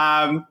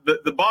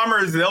 The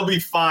Bombers, they'll be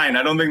fine.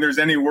 I don't think there's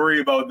any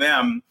worry about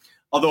them,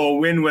 although a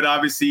win would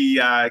obviously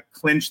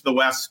clinch the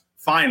West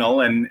Final,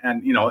 and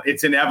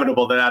it's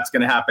inevitable that that's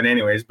going to happen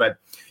anyways. But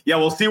yeah,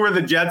 we'll see where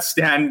the Jets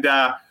stand,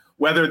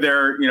 whether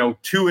they're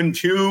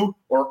 2-2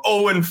 or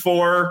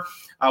 0-4.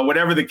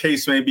 Whatever the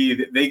case may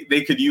be,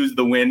 they could use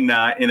the win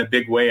in a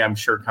big way, I'm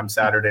sure, come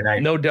Saturday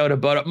night. No doubt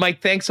about it.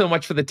 Mike, thanks so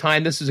much for the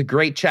time. This is a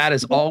great chat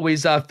as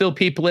always. Fill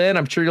people in.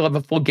 I'm sure you'll have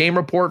a full game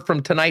report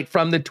from tonight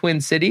from the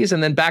Twin Cities,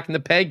 and then back in the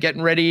peg,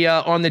 getting ready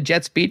on the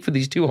Jets beat for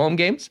these two home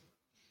games.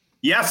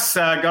 Yes,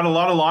 got a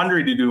lot of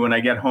laundry to do when I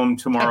get home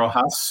tomorrow,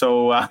 Huss.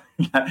 So,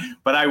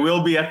 but I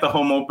will be at the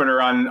home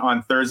opener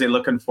on Thursday.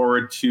 Looking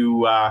forward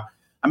to.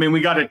 We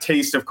got a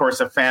taste, of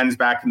course, of fans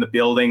back in the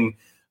building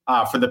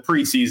for the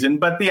preseason,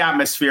 but the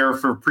atmosphere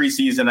for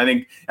preseason, I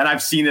think, and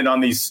I've seen it on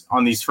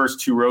these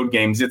first two road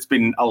games, it's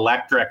been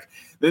electric.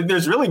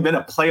 There's really been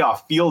a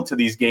playoff feel to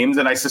these games,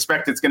 and I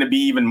suspect it's going to be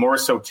even more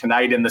so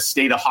tonight in the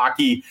state of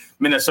hockey.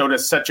 Minnesota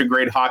is such a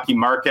great hockey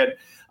market.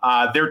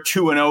 They're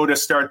 2-0 to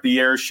start the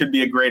year. Should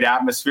be a great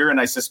atmosphere, and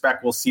I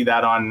suspect we'll see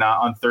that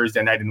on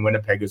Thursday night in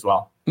Winnipeg as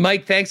well.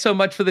 Mike, thanks so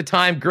much for the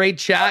time. Great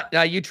chat.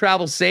 You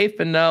travel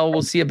safe, and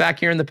we'll see you back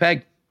here in the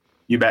peg.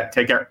 You bet.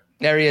 Take care.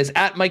 There he is,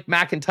 at Mike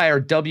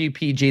McIntyre,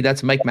 WPG.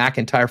 That's Mike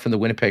McIntyre from the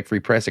Winnipeg Free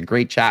Press. A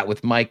great chat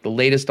with Mike. The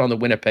latest on the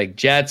Winnipeg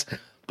Jets.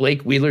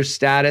 Blake Wheeler's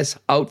status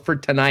out for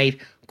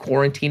tonight,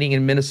 quarantining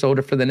in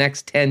Minnesota for the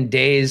next 10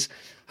 days.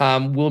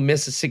 We'll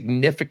miss a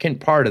significant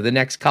part of the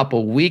next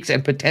couple weeks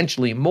and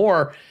potentially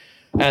more.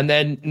 And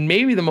then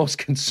maybe the most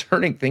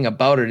concerning thing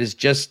about it is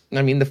just,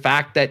 the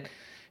fact that,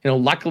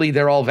 luckily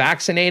they're all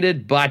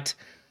vaccinated, but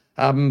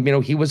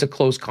he was a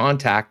close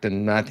contact.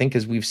 And I think,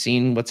 as we've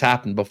seen what's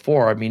happened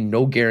before,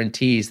 no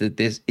guarantees that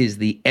this is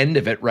the end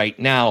of it right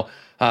now.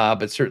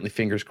 but certainly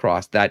fingers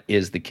crossed that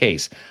is the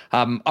case.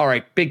 All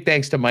right, big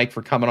thanks to Mike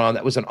for coming on.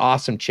 That was an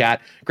awesome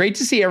chat. Great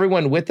to see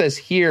everyone with us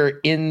here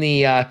in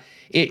the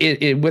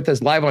with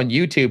us live on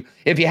YouTube.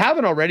 If you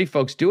haven't already,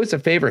 folks, do us a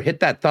favor,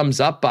 hit that thumbs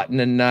up button.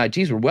 And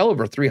geez, we're well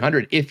over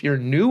 300. If you're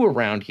new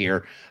around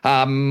here,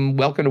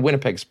 welcome to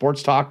Winnipeg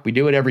Sports Talk. We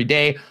do it every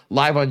day,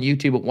 live on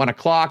YouTube at 1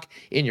 o'clock,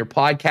 in your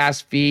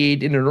podcast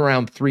feed, in and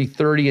around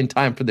 3:30 in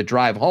time for the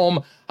drive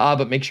home.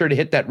 But make sure to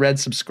hit that red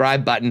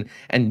subscribe button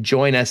and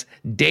join us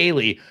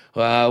daily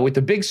with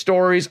the big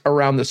stories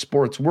around the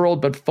sports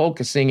world, but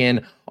focusing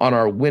in on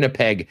our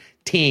Winnipeg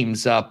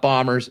teams,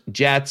 Bombers,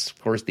 Jets,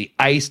 of course, the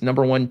Ice,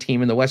 #1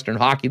 team in the Western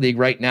Hockey League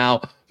right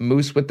now.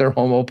 Moose with their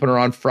home opener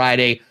on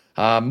Friday.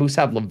 Moose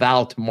have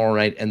Laval tomorrow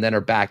night and then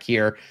are back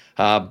here.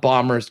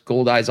 Bombers,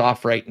 Gold Eyes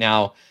off right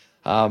now.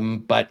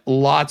 But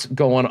lots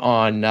going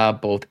on,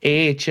 both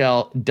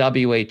AHL,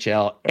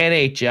 WHL,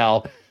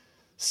 NHL,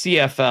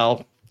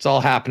 CFL. It's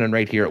all happening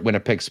right here at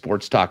Winnipeg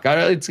Sports Talk.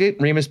 Let's get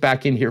Remus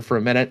back in here for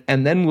a minute,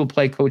 and then we'll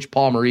play Coach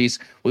Paul Maurice.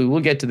 We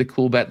will get to the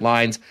Cool Bet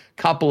lines,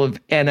 couple of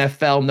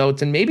NFL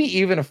notes, and maybe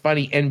even a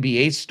funny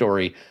NBA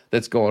story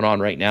that's going on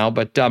right now.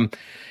 But,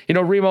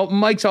 Remo,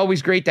 Mike's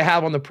always great to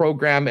have on the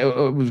program.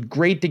 It was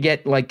great to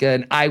get like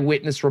an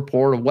eyewitness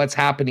report of what's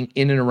happening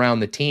in and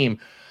around the team.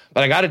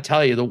 But I got to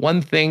tell you, the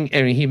one thing,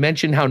 and he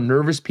mentioned how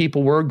nervous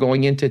people were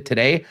going into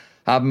today.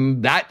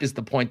 That is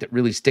the point that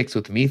really sticks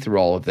with me through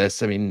all of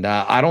this. I mean,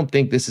 I don't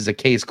think this is a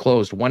case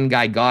closed. One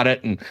guy got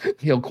it and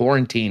he'll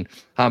quarantine.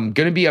 Going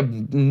to be a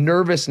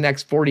nervous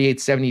next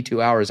 48,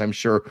 72 hours, I'm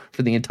sure,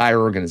 for the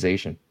entire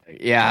organization.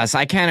 Yes,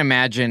 I can't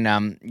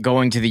imagine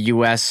going to the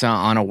U.S.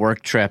 On a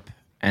work trip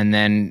and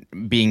then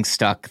being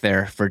stuck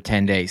there for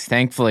 10 days.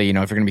 Thankfully, if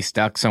you're going to be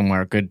stuck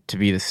somewhere, good to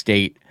be the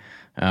state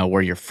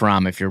where you're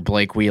from if you're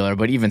Blake Wheeler,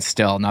 but even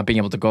still, not being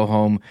able to go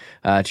home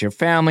to your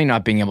family,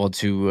 not being able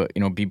to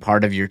be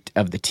part of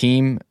the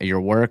team, your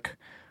work,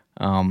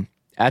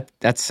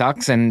 that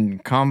sucks.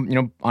 And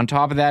on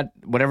top of that,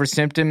 whatever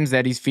symptoms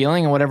that he's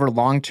feeling and whatever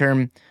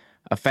long-term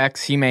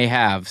effects he may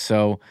have.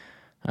 So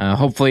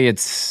hopefully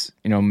it's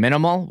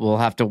minimal. We'll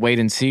have to wait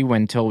and see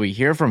until we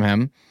hear from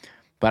him.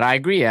 But I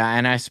agree,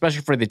 and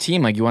especially for the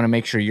team, like you want to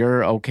make sure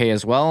you're okay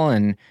as well,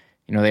 and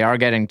they are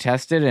getting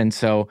tested, and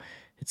so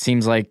it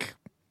seems like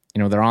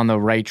they're on the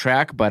right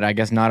track, but I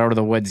guess not out of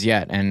the woods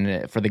yet.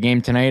 And for the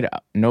game tonight,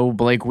 no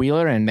Blake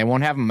Wheeler, and they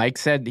won't have him. Mike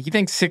said he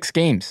thinks 6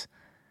 games.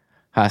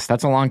 Huss,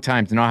 that's a long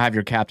time to not have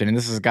your captain. And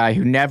this is a guy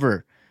who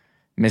never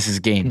misses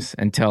games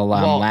until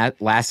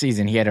last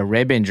season. He had a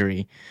rib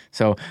injury.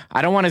 So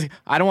I don't want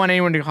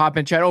anyone to hop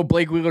in chat. Oh,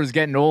 Blake Wheeler's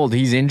getting old.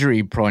 He's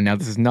injury prone. Now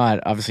this is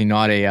obviously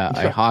not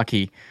a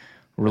hockey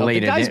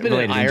related. The guy's been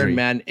an Iron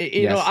Man.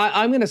 Yes.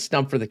 I'm going to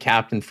stump for the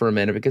captain for a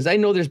minute because I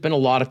know there's been a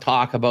lot of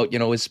talk about,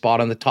 his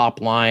spot on the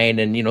top line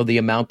and, the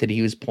amount that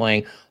he was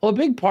playing. Well, a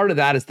big part of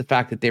that is the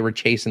fact that they were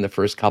chasing the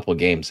first couple of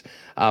games.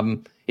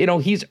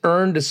 He's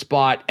earned a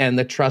spot and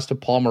the trust of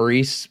Paul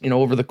Maurice,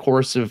 over the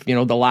course of,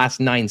 the last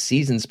 9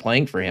 seasons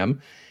playing for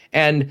him.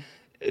 And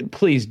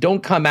please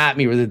don't come at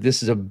me whether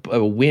this is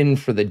a win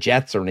for the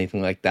Jets or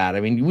anything like that. I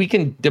mean, we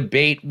can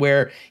debate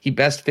where he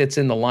best fits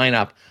in the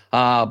lineup.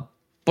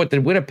 But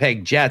the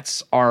Winnipeg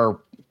Jets are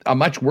a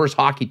much worse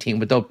hockey team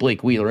without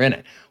Blake Wheeler in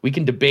it. We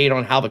can debate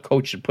on how the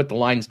coach should put the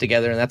lines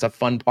together, and that's a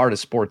fun part of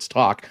sports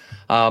talk.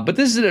 But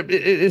this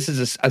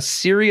is a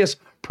serious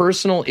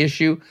personal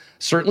issue,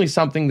 certainly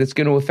something that's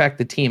going to affect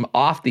the team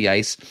off the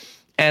ice.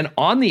 And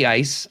on the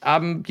ice,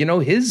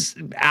 his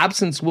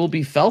absence will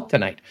be felt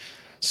tonight.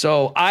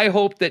 So I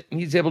hope that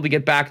he's able to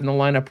get back in the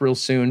lineup real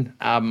soon.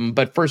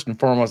 But first and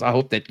foremost, I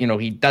hope that,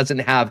 he doesn't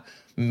have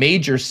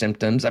major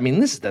symptoms. I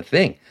mean, this is the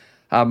thing.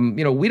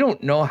 We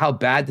don't know how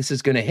bad this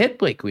is going to hit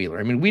Blake Wheeler.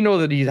 I mean, we know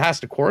that he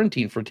has to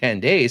quarantine for 10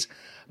 days,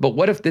 but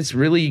what if this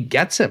really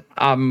gets him?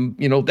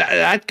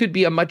 That could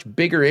be a much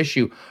bigger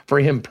issue for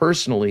him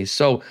personally.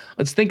 So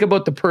let's think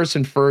about the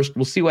person first.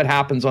 We'll see what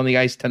happens on the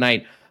ice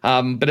tonight.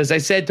 But as I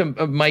said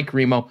to Mike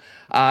Remo,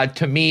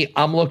 to me,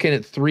 I'm looking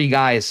at 3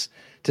 guys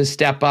to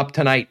step up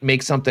tonight,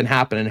 make something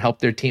happen, and help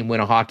their team win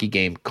a hockey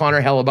game.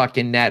 Connor Hellebuck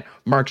in net,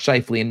 Mark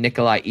Scheifele, and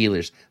Nikolai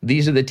Ehlers.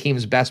 These are the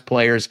team's best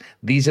players.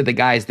 These are the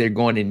guys they're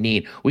going to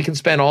need. We can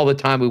spend all the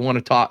time we want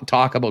to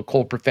talk about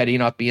Cole Perfetti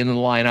not being in the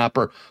lineup,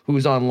 or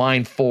who's on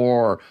line 4,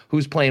 or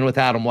who's playing with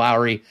Adam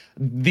Lowry.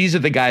 These are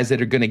the guys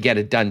that are going to get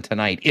it done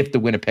tonight if the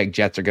Winnipeg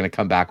Jets are going to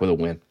come back with a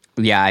win.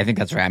 Yeah, I think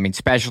that's right. I mean,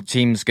 special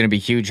teams is going to be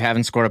huge.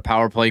 Haven't scored a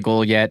power play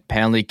goal yet.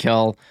 Penalty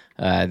kill.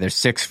 They're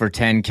 6 for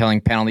 10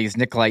 killing penalties.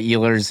 Nikolai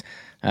Ehlers,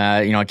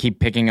 I keep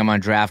picking him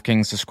on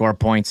DraftKings to score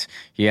points.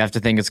 You have to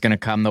think it's going to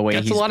come the way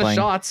he's playing. That's a lot of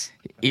shots.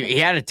 He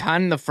had a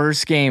ton the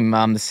first game.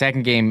 The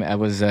second game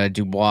was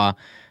Dubois.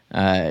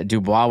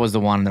 Dubois was the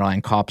one that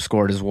line. Kopp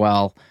scored as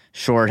well,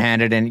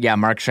 shorthanded. And yeah,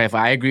 Mark Scheifele,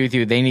 I agree with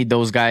you. They need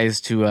those guys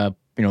to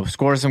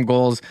score some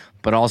goals,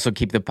 but also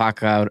keep the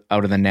puck out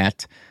of the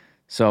net.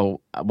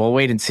 So we'll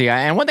wait and see.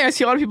 And one thing I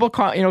see a lot of people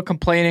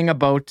complaining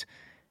about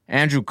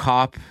Andrew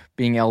Kopp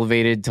being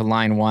elevated to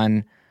line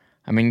 1.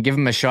 I mean, give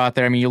him a shot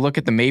there. I mean, you look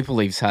at the Maple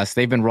Leafs, Huss.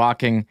 They've been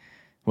rocking,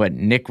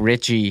 Nick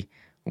Ritchie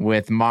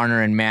with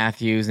Marner and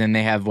Matthews, and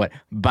they have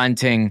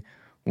Bunting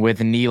with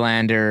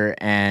Nylander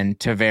and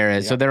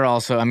Tavares. Yeah. So they're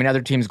also,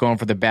 other teams going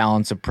for the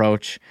balance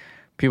approach.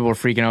 People were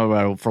freaking out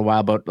about for a while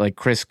about like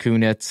Chris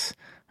Kunitz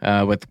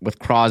with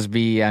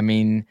Crosby. I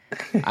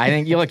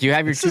think you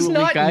have your two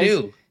elite guys.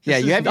 New. Yeah,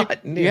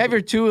 you have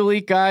your two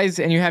elite guys,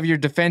 and you have your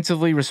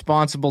defensively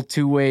responsible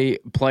two-way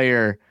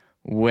player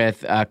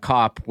with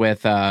Kopp,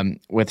 with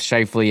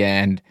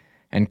Scheifele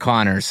and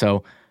Connor.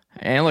 So,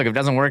 and look, if it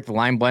doesn't work, the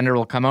line blender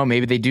will come out.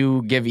 Maybe they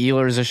do give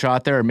Ehlers a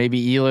shot there, or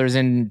maybe Ehlers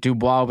and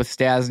Dubois with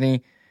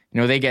Stasny.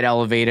 They get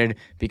elevated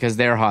because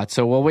they're hot.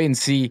 So we'll wait and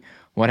see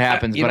what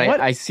happens. But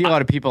I see a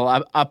lot of people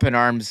up in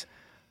arms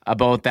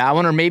about that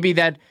one, or maybe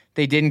that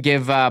they didn't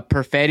give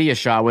Perfetti a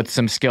shot with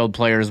some skilled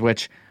players,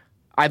 which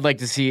I'd like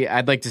to see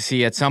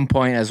at some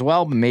point as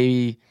well, but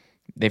maybe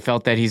they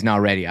felt that he's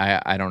not ready.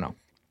 I don't know.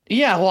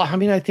 Yeah, well,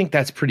 I think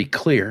that's pretty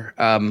clear,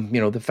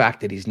 the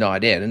fact that he's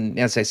not in. And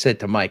as I said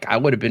to Mike, I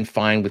would have been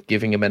fine with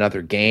giving him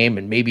another game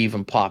and maybe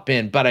even pop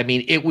in. But,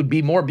 it would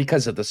be more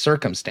because of the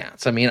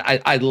circumstance.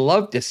 I'd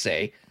love to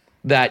say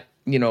that,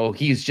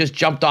 he's just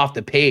jumped off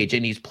the page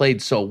and he's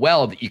played so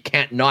well that you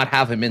can't not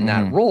have him in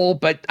that role.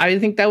 But I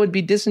think that would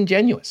be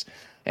disingenuous.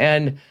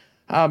 And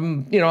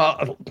listen,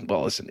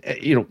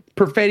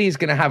 Perfetti is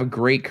going to have a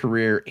great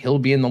career. He'll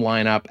be in the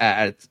lineup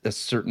at a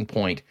certain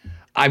point.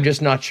 I'm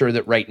just not sure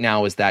that right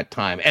now is that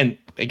time. And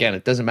again,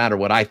 it doesn't matter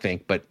what I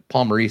think, but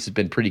Paul Maurice has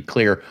been pretty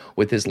clear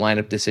with his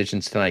lineup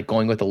decisions tonight,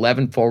 going with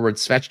 11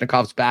 forwards.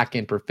 Svechnikov's back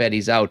in,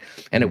 Perfetti's out,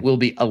 and it will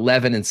be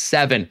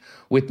 11-7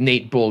 with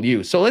Nate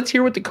Beaulieu. So let's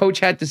hear what the coach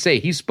had to say.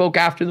 He spoke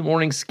after the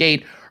morning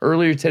skate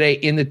earlier today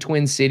in the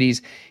Twin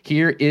Cities.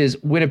 Here is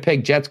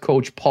Winnipeg Jets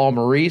coach Paul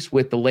Maurice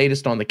with the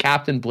latest on the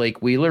captain,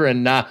 Blake Wheeler,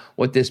 and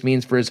what this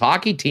means for his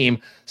hockey team,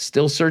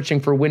 still searching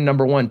for win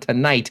number 1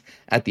 tonight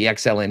at the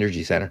XL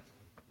Energy Center.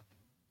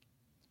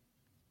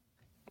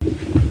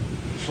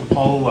 So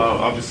Paul,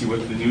 obviously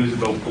with the news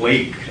about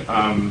Blake,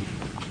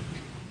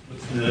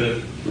 what's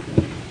the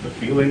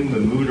feeling, the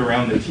mood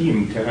around the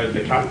team to have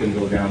the captain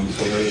go down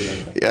so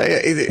early?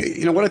 Yeah,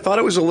 you know what, I thought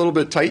it was a little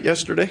bit tight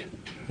yesterday.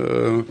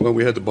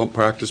 We had to bump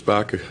practice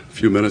back a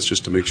few minutes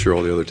just to make sure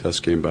all the other tests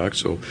came back.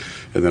 So,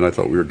 and then I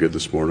thought we were good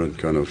this morning,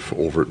 kind of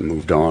over it and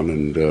moved on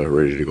and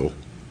ready to go.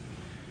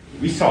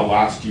 We saw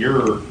last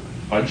year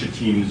bunch of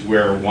teams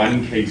where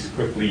one case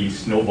quickly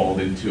snowballed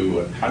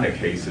into a ton of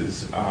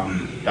cases.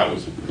 That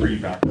was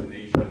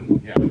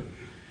pre-vaccination. Yeah.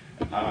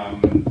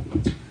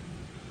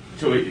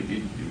 So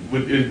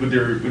would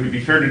it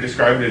be fair to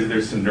describe it as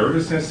there's some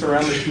nervousness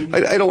around the team?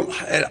 I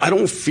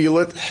don't feel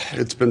it.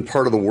 It's been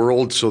part of the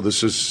world, so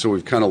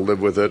we've kind of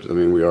lived with it.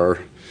 We are,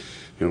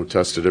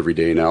 tested every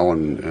day now,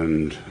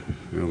 and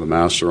the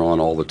masks are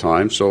on all the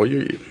time. So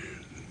if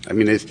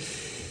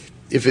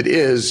it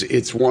is,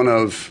 it's one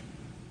of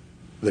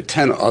the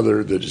 10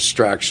 other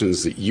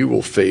distractions that you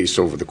will face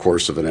over the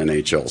course of an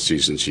NHL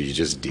season, so you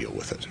just deal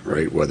with it,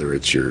 right? Whether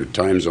it's your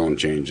time zone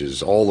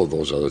changes, all of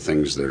those other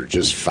things that are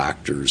just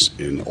factors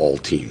in all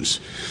teams.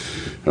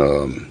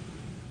 You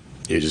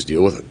just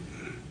deal with it.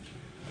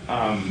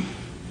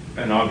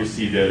 And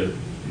obviously to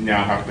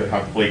now have to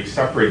have Blake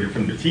separated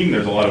from the team,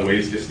 there's a lot of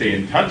ways to stay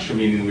in touch. Would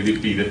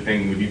it be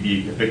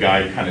the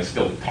guy kind of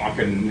still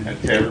talking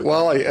to everyone?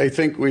 Well, I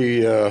think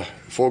we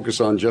focus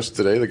on just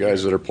today, the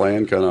guys that are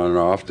playing kind of on an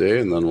off day,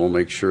 and then we'll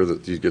make sure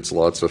that he gets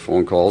lots of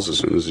phone calls as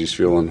soon as he's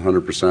feeling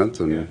 100%,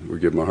 and we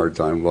give him a hard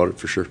time about it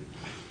for sure.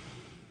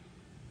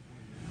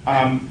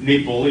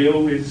 Nate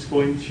Beaulieu is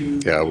going to...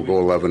 Yeah, we'll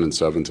go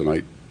 11-7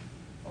 tonight.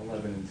 11-7,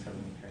 okay.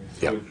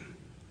 So yeah.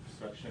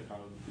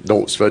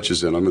 No, Svech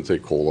is in. I'm going to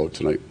take Cole out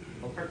tonight.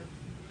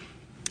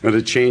 And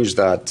to change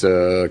that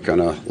kind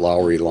of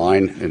Lowry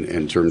line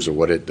in terms of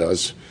what it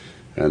does,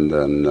 and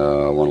then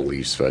I want to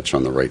leave Svech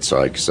on the right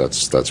side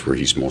because that's where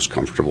he's most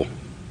comfortable.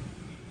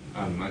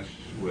 Much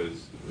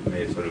was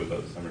made sort of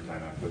about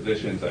summertime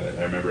acquisitions.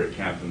 I remember at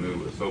camp the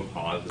move was so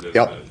positive.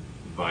 Yep. The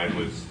vibe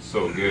was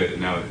so good,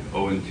 and now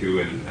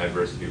 0-2 and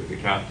adversity with the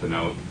captain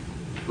out.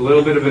 A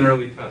little bit of an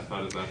early test.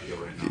 How does that feel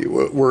right now?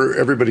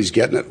 Everybody's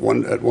getting it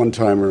at one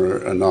time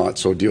or not,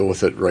 so deal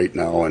with it right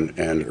now and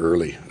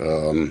early.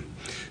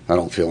 I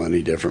don't feel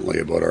any differently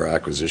about our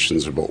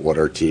acquisitions, about what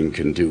our team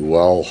can do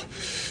well.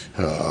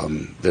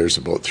 There's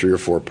about 3 or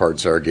 4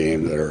 parts of our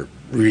game that are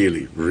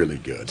really, really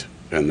good,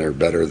 and they're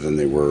better than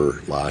they were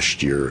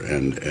last year,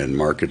 and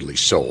markedly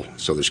so.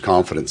 So there's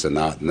confidence in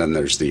that. And then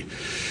there's the,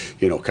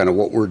 kind of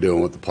what we're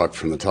doing with the puck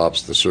from the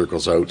tops of the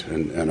circles out,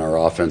 and our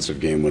offensive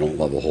game, we don't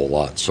love a whole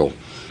lot. So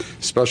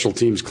special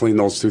teams clean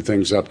those 2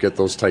 things up, get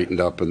those tightened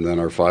up, and then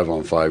our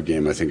 5-on-5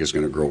 game, I think, is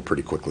going to grow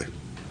pretty quickly.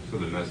 So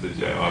the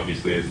message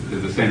obviously is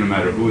the same no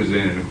matter who is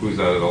in and who's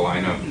out of the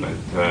lineup,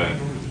 but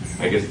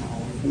I guess...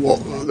 Well,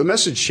 the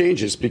message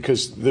changes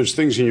because there's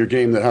things in your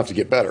game that have to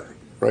get better,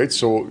 right?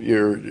 So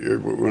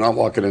we're not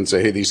walking in and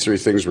say, hey, these 3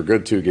 things were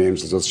good 2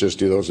 games, let's just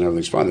do those and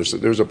everything's fine.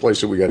 There's a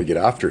place that we got to get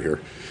after here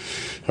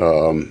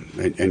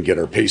and get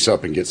our pace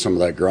up and get some of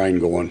that grind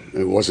going.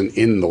 It wasn't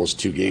in those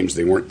 2 games.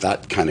 They weren't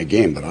that kind of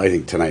game, but I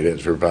think tonight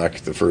is we're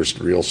back the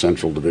first real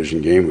Central Division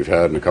game we've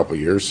had in a couple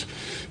of years.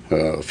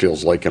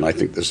 feels like, and I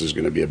think this is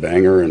going to be a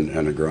banger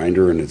and a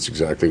grinder, and it's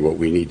exactly what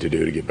we need to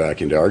do to get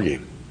back into our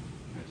game.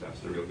 That's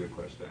asked a real good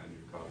question to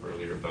Andrew Kopp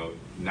earlier about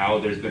now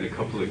there's been a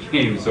couple of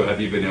games, so have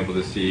you been able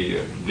to see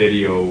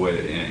video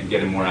and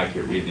get a more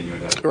accurate read than you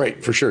would have?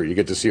 Right, for sure. You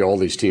get to see all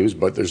these teams,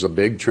 but there's a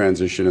big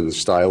transition in the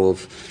style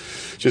of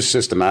just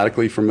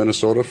systematically from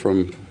Minnesota,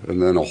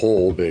 and then a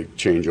whole big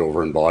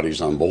changeover in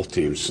bodies on both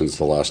teams since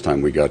the last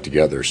time we got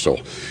together. So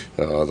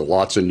the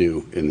lots of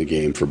new in the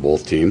game for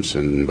both teams,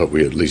 but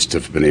we at least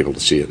have been able to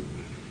see it.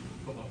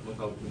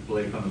 Without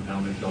Blake on the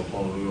penalty kill,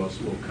 Paul, who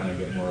else will kind of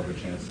get more of a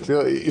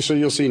chance? So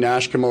you'll see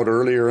Nash come out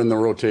earlier in the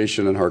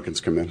rotation and Harkins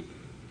come in.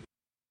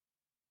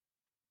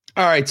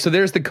 All right, so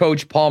there's the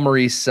coach, Paul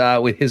Maurice,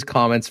 with his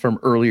comments from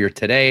earlier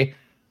today.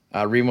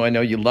 Remo, I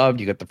know you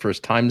loved. You got the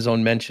first time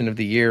zone mention of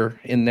the year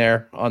in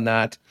there on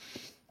that.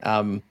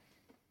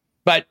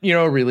 But,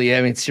 really,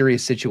 I mean,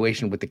 serious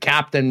situation with the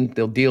captain.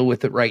 They'll deal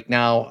with it right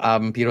now.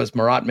 As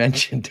Marat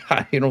mentioned,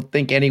 I don't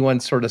think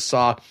anyone sort of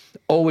saw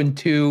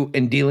 0-2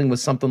 and dealing with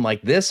something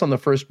like this on the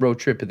first road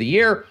trip of the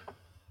year.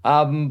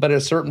 But at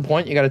a certain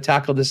point, you got to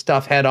tackle this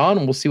stuff head on,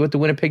 and we'll see what the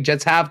Winnipeg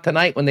Jets have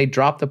tonight when they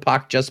drop the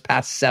puck just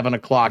past 7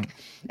 o'clock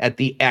at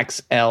the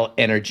XL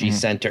Energy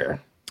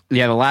Center.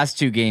 Yeah, the last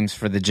two games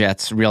for the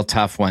Jets, real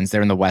tough ones.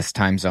 They're in the West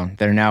time zone.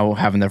 They're now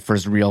having their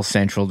first real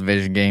Central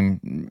Division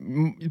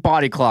game.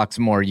 Body clock's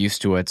more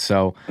used to it.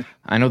 So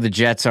I know the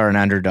Jets are an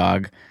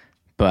underdog,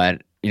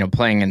 but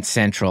playing in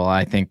Central,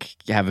 I think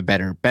you have a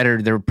better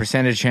their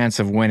percentage chance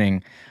of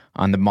winning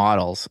on the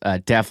models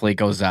definitely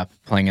goes up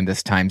playing in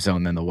this time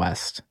zone than the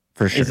West.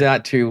 For sure. Is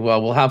that true?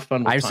 We'll have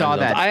fun with I saw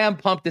that. I am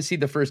pumped to see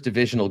the first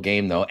divisional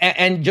game, though,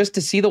 and just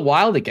to see the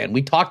Wild again.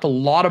 We talked a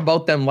lot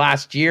about them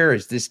last year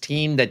as this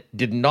team that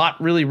did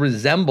not really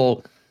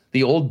resemble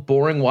the old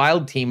boring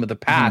Wild team of the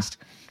past.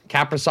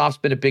 Kaprizov's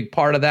been a big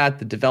part of that,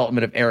 the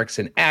development of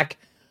Eriksson Ek.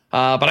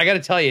 But I got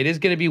to tell you, it is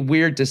going to be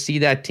weird to see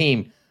that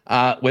team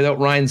without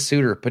Ryan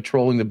Suter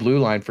patrolling the blue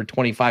line for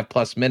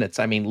 25-plus minutes.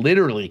 I mean,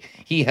 literally,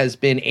 he has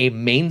been a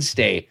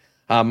mainstay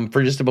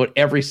for just about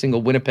every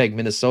single Winnipeg,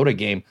 Minnesota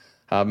game.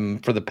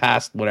 For the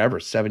past,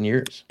 7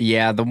 years.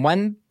 Yeah, the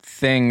one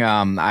thing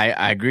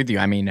I agree with you.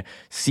 I mean,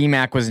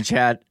 C-Mac was in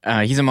chat.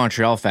 He's a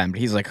Montreal fan, but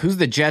he's like, who's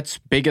the Jets'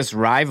 biggest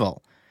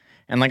rival?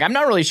 And I'm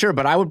not really sure,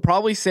 but I would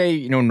probably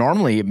say,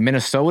 normally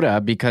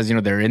Minnesota because,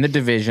 they're in the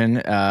division.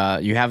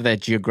 You have that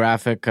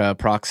geographic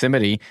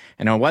proximity.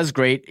 And it was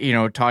great,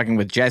 talking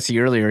with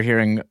Jessi earlier,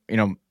 hearing,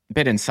 a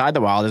bit inside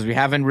the Wild, as we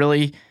haven't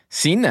really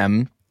seen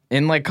them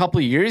in a couple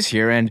of years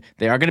here, and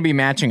they are going to be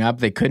matching up.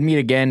 They could meet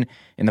again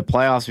in the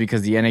playoffs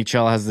because the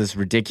NHL has this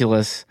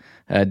ridiculous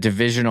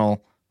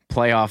divisional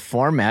playoff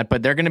format,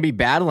 but they're going to be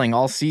battling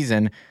all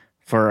season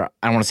for,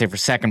 I don't want to say for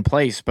second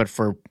place, but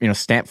for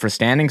for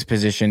standings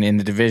position in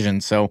the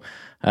division. So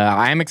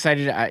I am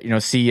excited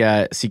to see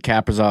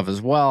Kaprizov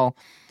as well.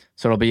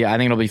 So I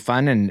think it'll be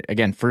fun, and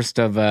again, first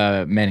of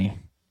many.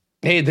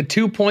 Hey, the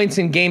 2 points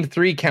in Game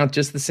 3 count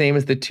just the same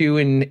as the 2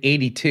 in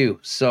 82.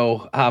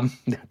 So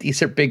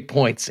these are big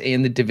points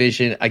in the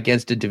division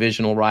against a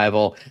divisional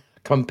rival,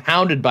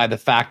 compounded by the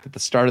fact that the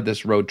start of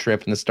this road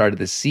trip and the start of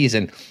this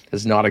season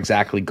has not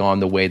exactly gone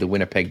the way the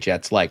Winnipeg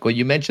Jets like. Well,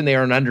 you mentioned they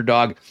are an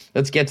underdog.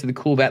 Let's get to the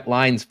cool bet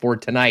lines for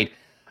tonight.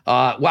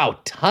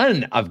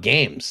 Ton of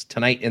games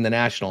tonight in the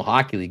National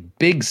Hockey League.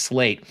 Big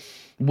slate.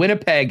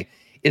 Winnipeg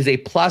is a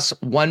plus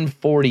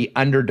 140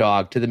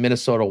 underdog to the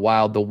Minnesota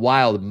Wild. The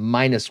Wild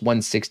minus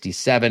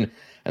 167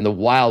 and the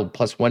Wild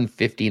plus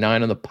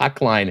 159 on the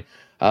puck line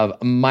of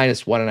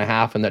minus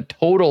 1.5. And the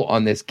total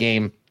on this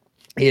game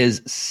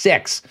is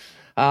 6.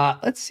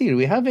 Let's see. Do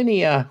we have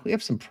any? We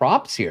have some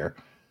props here.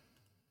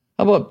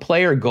 How about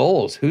player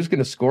goals? Who's going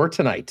to score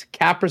tonight?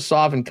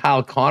 Kaprizov and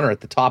Kyle Connor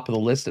at the top of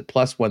the list at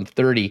plus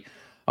 130.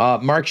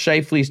 Mark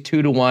Scheifele's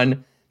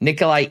 2-1.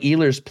 Nikolai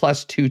Ehlers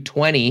plus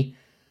 220.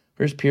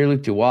 Where's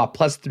Pierre-Luc Dubois?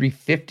 Plus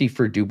 350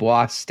 for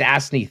Dubois.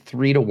 Stastny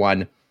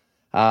 3-1.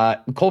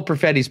 Cole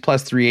Perfetti's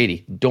plus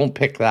 380. Don't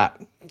pick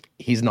that.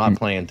 He's not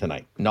playing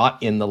tonight.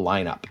 Not in the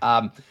lineup.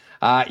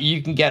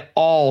 You can get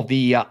all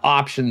the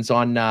options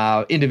on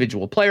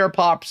individual player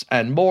pops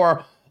and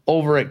more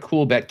over at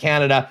Coolbet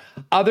Canada.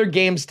 Other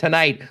games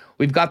tonight,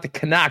 we've got the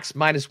Canucks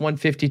minus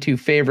 152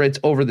 favorites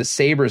over the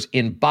Sabres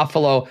in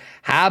Buffalo.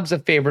 Habs a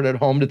favorite at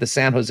home to the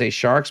San Jose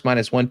Sharks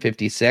minus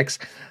 156.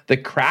 The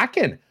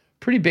Kraken,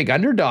 pretty big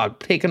underdog,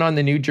 taking on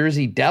the New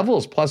Jersey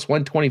Devils, plus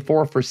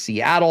 124 for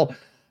Seattle.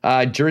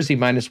 Jersey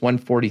minus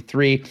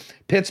 143.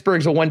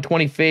 Pittsburgh's a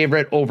 120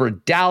 favorite over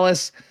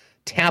Dallas.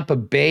 Tampa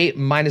Bay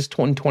minus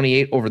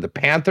 128 over the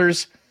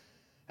Panthers.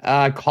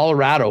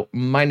 Colorado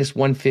minus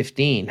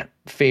 115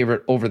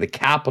 favorite over the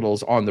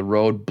Capitals on the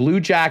road. Blue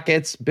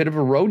Jackets, bit of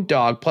a road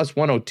dog, plus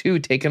 102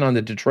 taking on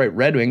the Detroit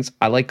Red Wings.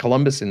 I like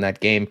Columbus in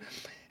that game.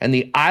 And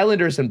the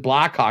Islanders and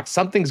Blackhawks,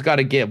 something's got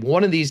to give.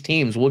 One of these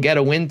teams will get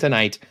a win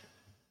tonight.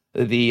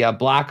 The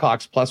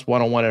Blackhawks plus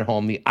 101 at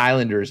home. The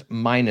Islanders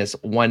minus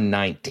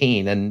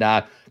 119. And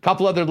a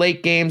couple other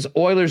late games.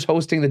 Oilers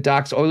hosting the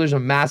Ducks. Oilers a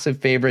massive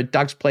favorite.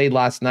 Ducks played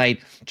last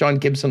night. John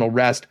Gibson will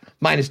rest.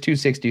 Minus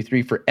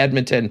 263 for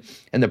Edmonton.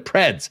 And the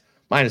Preds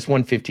minus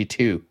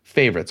 152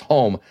 favorites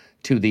home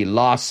to the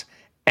Los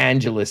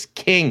Angeles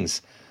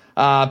Kings.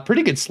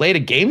 Pretty good slate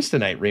of games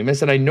tonight,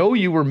 Remus. And I know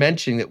you were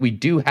mentioning that we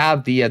do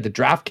have the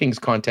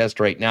DraftKings contest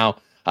right now.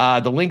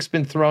 The link's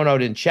been thrown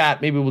out in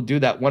chat. Maybe we'll do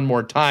that one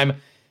more time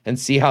and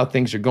see how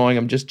things are going.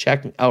 I'm just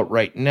checking out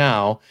right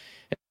now,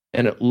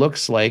 and it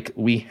looks like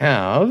we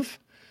have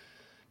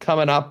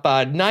coming up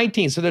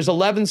 19. So there's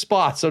 11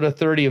 spots out of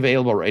 30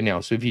 available right now.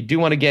 So if you do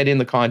want to get in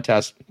the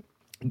contest,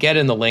 get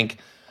in the link,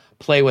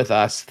 play with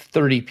us,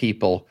 30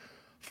 people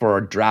for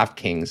our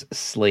DraftKings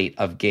slate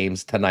of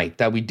games tonight.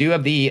 We do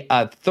have the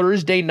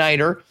Thursday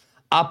nighter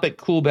up at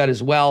Coolbet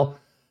as well.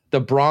 The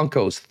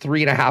Broncos,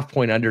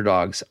 3.5-point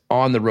underdogs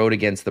on the road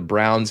against the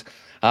Browns.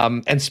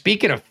 And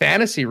speaking of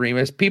fantasy,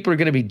 Remus, people are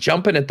going to be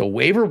jumping at the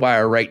waiver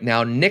wire right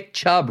now. Nick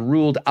Chubb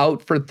ruled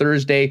out for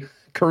Thursday.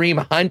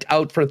 Kareem Hunt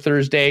out for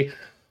Thursday.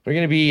 We're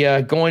going to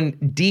be going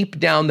deep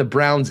down the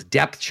Browns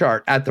depth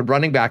chart at the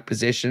running back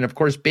position. Of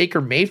course,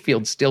 Baker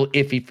Mayfield's still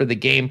iffy for the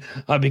game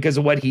because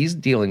of what he's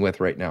dealing with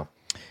right now.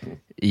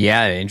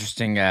 Yeah,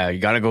 interesting. You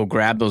got to go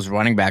grab those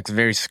running backs.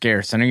 Very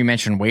scarce. I know you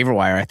mentioned waiver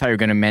wire. I thought you were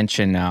going to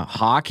mention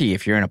hockey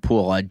if you're in a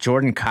pool.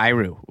 Jordan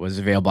Kyrou was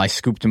available. I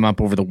scooped him up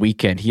over the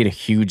weekend. He had a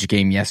huge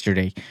game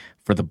yesterday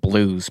for the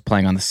Blues,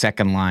 playing on the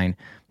second line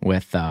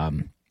with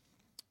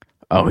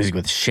he's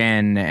with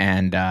Shen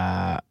and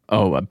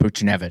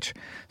Buchnevich.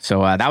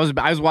 So I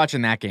was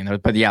watching that game.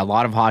 But yeah, a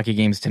lot of hockey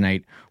games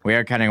tonight. We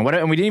are kind of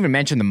and we didn't even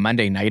mention the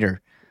Monday nighter.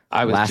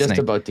 I was just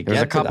about to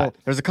get to that.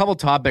 There's a couple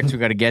topics we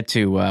got to get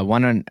to.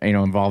 One,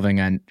 involving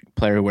a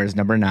player who wears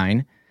number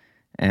 9,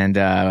 and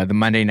the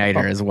Monday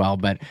nighter as well.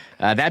 But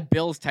that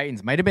Bills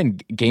Titans might have been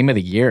game of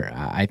the year,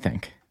 I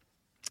think.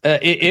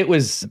 It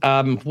was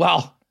a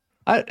lot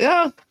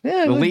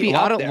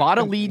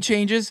of lead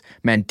changes.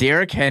 Man,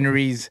 Derrick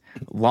Henry's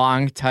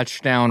long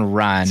touchdown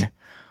run.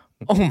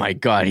 Oh my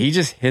God, he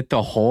just hit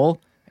the hole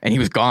and he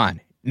was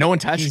gone. No one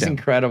touched him. He's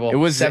incredible. It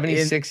was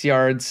 76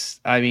 yards.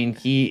 I mean,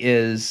 he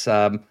is.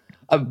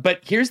 But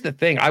here's the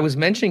thing. I was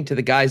mentioning to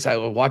the guys I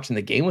was watching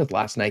the game with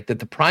last night that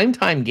the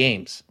primetime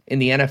games in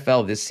the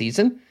NFL this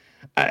season,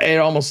 it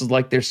almost is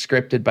like they're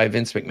scripted by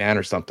Vince McMahon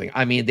or something.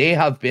 I mean, they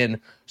have been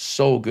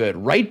so good.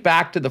 Right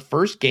back to the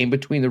first game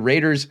between the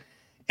Raiders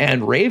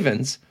and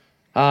Ravens.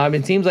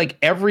 It seems like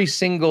every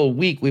single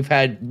week we've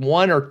had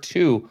one or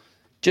two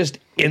just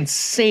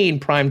insane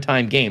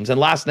primetime games. And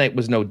last night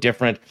was no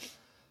different.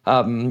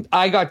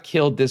 I got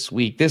killed this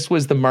week. This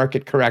was the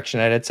market correction.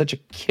 I had such a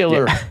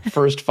killer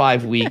first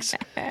 5 weeks.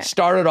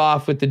 Started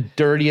off with the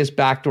dirtiest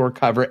backdoor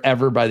cover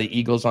ever by the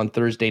Eagles on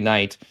Thursday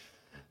night.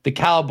 The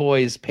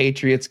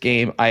Cowboys-Patriots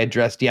game I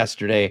addressed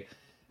yesterday.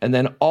 And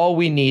then all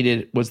we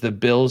needed was the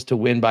Bills to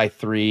win by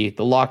 3.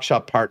 The lock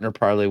shop partner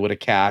parlay would have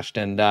cashed.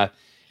 And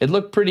it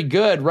looked pretty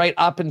good right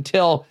up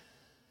until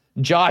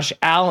Josh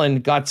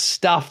Allen got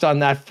stuffed on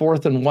that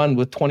 4th and 1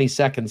 with 20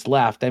 seconds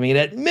left. I mean,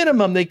 at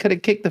minimum, they could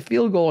have kicked the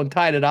field goal and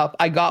tied it up.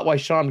 I got why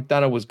Sean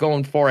McDonough was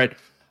going for it.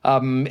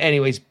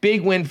 Anyways,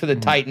 big win for the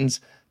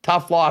Titans.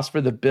 Tough loss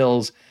for the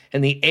Bills.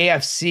 And the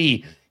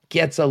AFC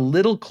gets a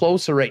little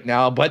closer right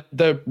now. But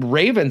the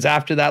Ravens,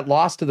 after that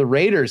loss to the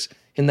Raiders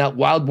in that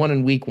wild one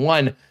in week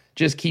 1,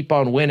 just keep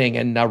on winning.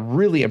 And a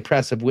really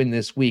impressive win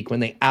this week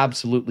when they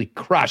absolutely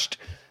crushed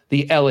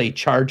the LA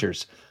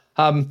Chargers.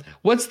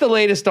 What's the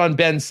latest on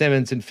Ben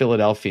Simmons in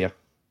Philadelphia?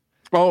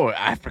 Oh,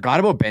 I forgot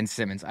about Ben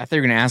Simmons. I thought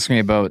you were going to ask me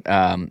about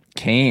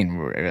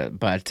Kane,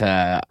 but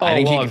I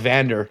think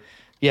Evander.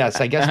 Yes,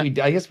 I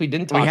guess we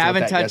didn't talk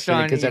about that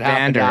yesterday because it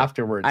happened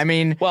afterwards. I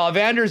mean,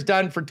 Evander's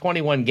done for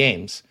 21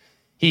 games.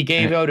 He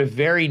gave out a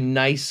very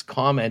nice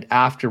comment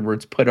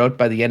afterwards, put out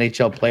by the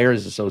NHL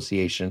Players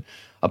Association,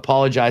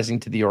 apologizing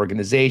to the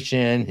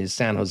organization, his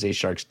San Jose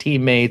Sharks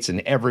teammates, and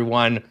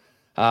everyone.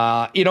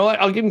 You know what?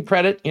 I'll give him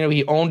credit.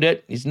 He owned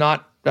it. He's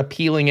not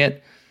appealing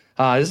it.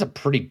 This is a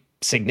pretty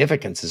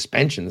significant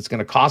suspension that's going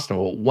to cost him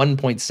about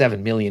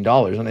 $1.7 million.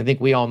 And I think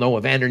we all know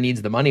Evander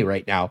needs the money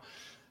right now.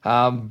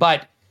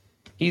 But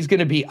he's going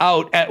to be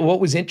out.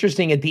 What was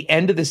interesting at the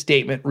end of the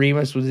statement,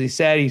 Remus, was he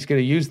said he's going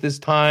to use this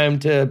time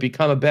to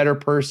become a better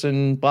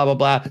person, blah, blah,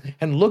 blah,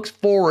 and looks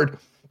forward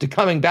to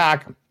coming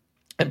back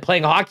and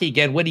playing hockey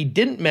again. What he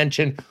didn't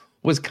mention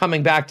was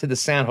coming back to the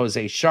San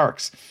Jose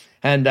Sharks.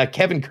 And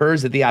Kevin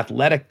Kurz at The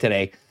Athletic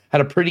today had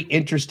a pretty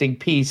interesting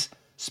piece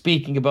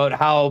speaking about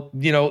how,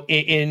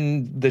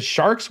 in the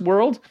Sharks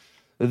world,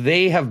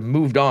 they have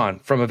moved on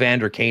from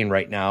Evander Kane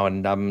right now.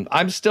 And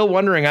I'm still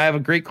wondering, I have a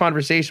great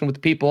conversation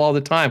with people all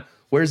the time.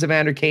 Where's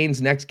Evander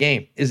Kane's next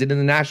game? Is it in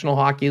the National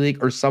Hockey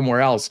League or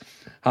somewhere else?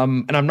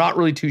 And I'm not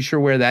really too sure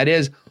where that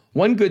is.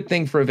 One good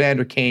thing for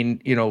Evander Kane,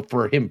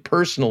 for him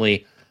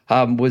personally,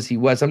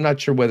 was I'm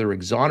not sure whether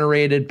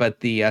exonerated, but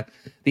the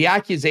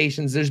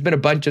accusations, there's been a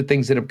bunch of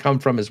things that have come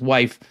from his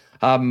wife,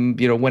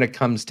 when it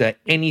comes to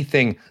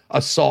anything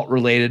assault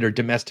related or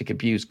domestic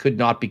abuse could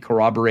not be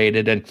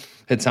corroborated. And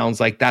it sounds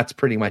like that's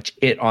pretty much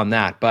it on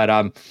that. But,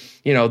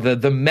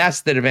 the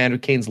mess that Evander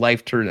Kane's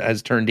life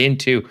has turned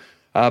into,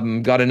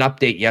 got an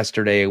update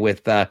yesterday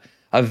with a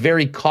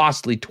very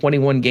costly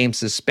 21-game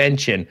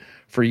suspension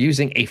for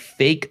using a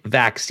fake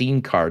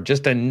vaccine card.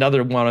 Just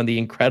another one on the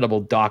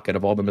incredible docket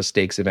of all the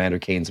mistakes Evander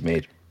Kane's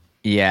made.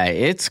 Yeah,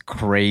 it's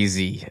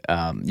crazy.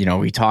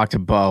 We talked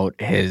about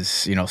his,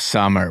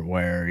 summer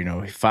where,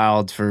 he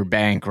filed for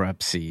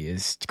bankruptcy.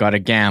 He's got a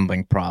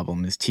gambling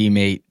problem. His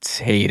teammates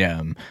hate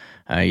him.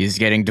 He's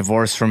getting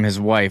divorced from his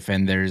wife,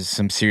 and there's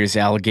some serious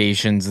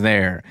allegations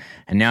there.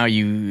 And now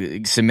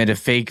you submit a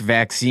fake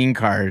vaccine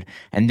card,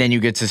 and then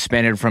you get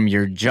suspended from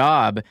your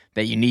job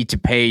that you need to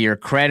pay your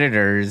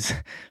creditors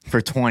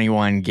for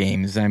 21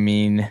 games. I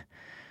mean,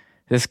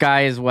 this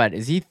guy is what?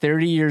 Is he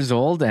 30 years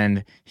old?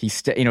 And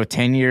he's,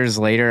 10 years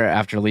later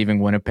after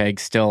leaving Winnipeg,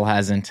 still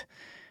hasn't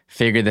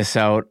figured this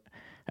out.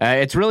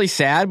 It's really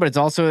sad, but it's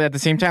also at the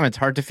same time, it's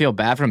hard to feel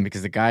bad for him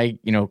because the guy,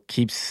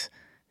 keeps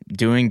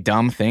doing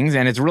dumb things,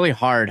 and it's really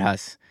hard,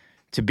 Huss,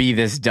 to be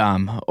this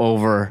dumb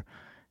over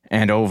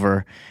and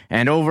over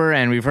and over.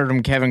 And we've heard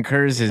from Kevin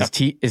Kurz, his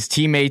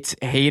teammates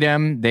hate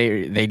him.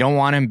 They don't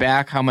want him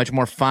back. How much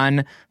more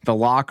fun the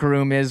locker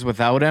room is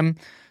without him.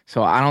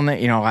 So I don't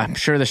know, I'm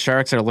sure the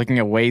Sharks are looking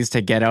at ways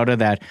to get out of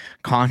that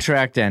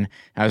contract. And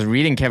I was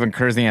reading Kevin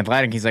Kurz in The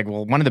Athletic. He's like,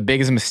 well, one of the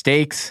biggest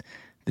mistakes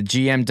the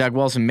GM Doug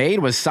Wilson made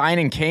was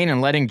signing Kane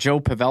and letting Joe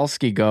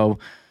Pavelski go,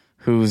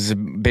 who's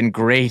been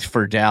great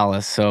for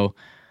Dallas. So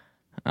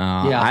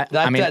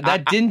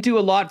that didn't do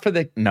a lot for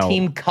the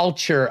team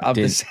culture of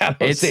the San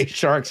Jose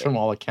Sharks from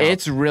all accounts.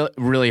 It's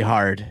really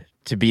hard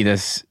to be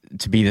this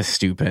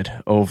stupid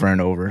over and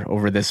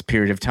over this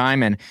period of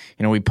time. And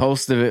we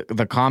posted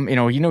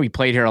he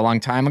played here a long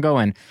time ago,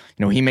 and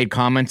he made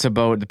comments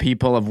about the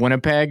people of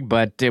Winnipeg,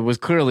 but it was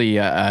clearly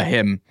a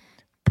him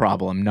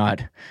problem,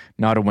 not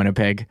a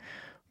Winnipeg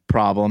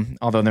problem.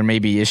 Although there may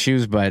be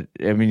issues, but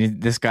I mean,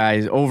 this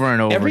guy's over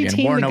and over every again.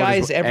 Team the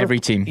guy's every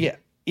team.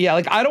 Yeah,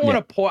 like I don't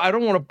want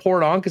to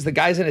pour it on because the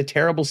guy's in a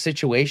terrible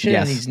situation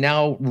and he's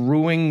now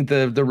ruining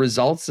the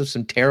results of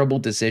some terrible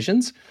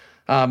decisions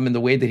in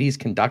the way that he's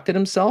conducted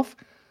himself.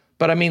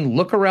 But I mean,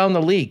 look around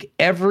the league.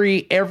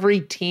 Every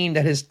team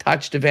that has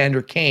touched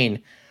Evander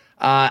Kane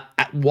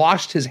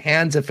washed his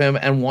hands of him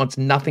and wants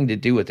nothing to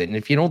do with it. And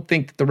if you don't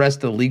think the rest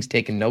of the league's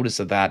taking notice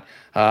of that,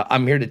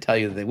 I'm here to tell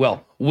you that they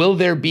will. Will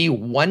there be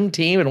one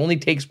team? It only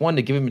takes one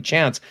to give him a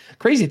chance.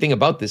 Crazy thing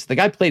about this, the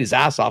guy played his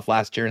ass off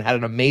last year and had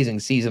an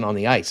amazing season on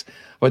the ice.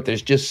 But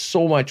there's just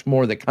so much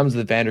more that comes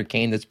with Evander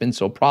Kane that's been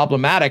so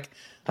problematic.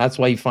 That's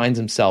why he finds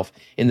himself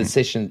in the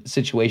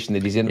situation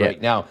that he's in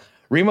right now.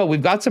 Remo,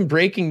 we've got some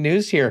breaking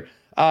news here.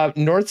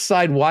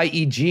 Northside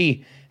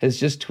YEG is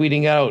just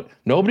tweeting out,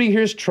 nobody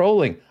here's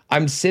trolling.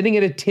 I'm sitting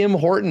at a Tim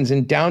Hortons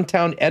in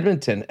downtown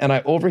Edmonton, and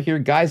I overhear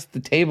guys at the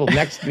table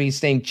next to me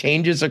saying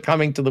changes are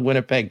coming to the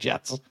Winnipeg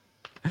Jets.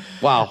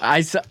 Wow.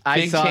 I saw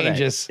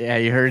changes. That. Yeah,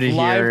 you heard it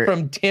Live here.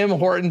 from Tim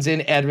Hortons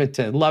in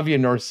Edmonton. Love you,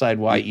 Northside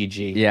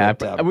YEG. Yeah,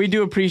 but, we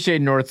do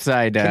appreciate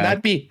Northside. Can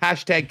that be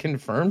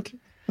 #confirmed?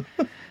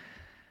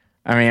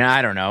 I mean,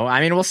 I don't know.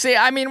 I mean, we'll see.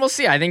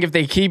 I think if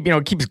they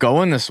keeps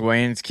going this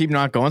way and it's keep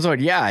not going so,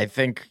 yeah, I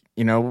think,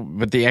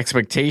 with the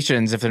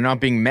expectations, if they're not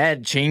being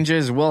met,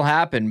 changes will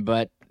happen.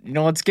 But,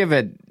 let's give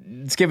it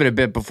a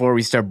bit before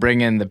we start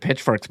bringing the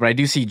pitchforks. But I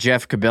do see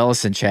Jeff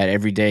Cabellis in chat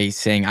every day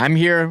saying, I'm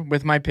here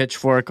with my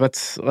pitchfork.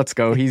 Let's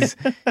go. He's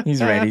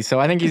ready. So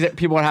I think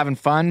people are having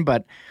fun,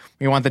 but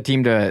we want the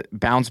team to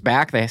bounce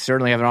back. They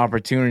certainly have an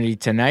opportunity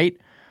tonight.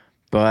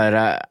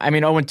 But,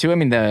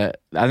 0-2,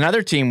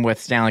 another team with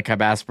Stanley Cup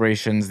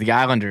aspirations, the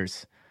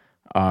Islanders,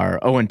 are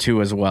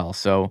 0-2 as well.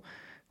 So,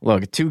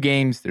 look, 2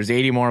 games, there's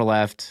 80 more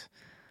left.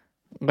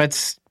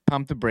 Let's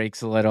pump the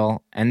brakes a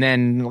little, and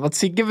then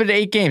give it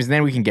 8 games, and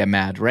then we can get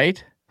mad,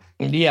 right?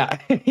 Yeah.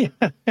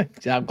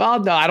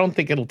 Well, no, I don't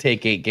think it'll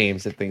take 8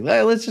 games. I think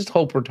let's just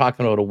hope we're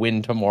talking about a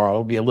win tomorrow.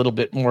 It'll be a little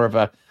bit more of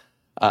a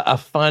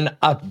fun,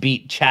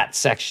 upbeat chat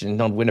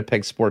section on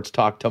Winnipeg Sports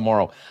Talk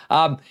tomorrow.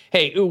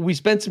 Hey, we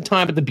spent some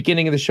time at the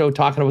beginning of the show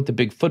talking about the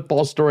big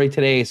football story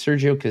today.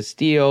 Sergio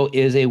Castillo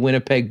is a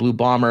Winnipeg Blue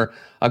Bomber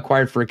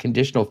acquired for a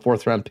conditional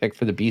 4th-round pick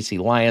for the BC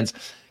Lions.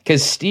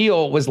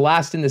 Castillo was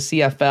last in the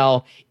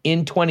CFL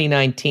in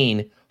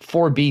 2019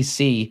 for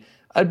BC,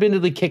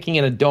 admittedly kicking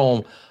in a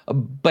dome,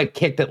 but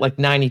kicked at like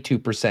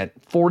 92%,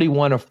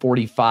 41 of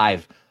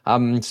 45.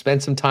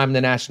 Spent some time in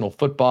the National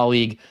Football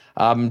League.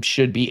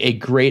 Should be a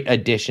great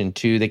addition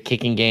to the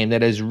kicking game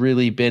that has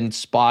really been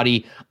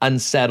spotty,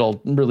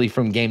 unsettled, really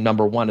from game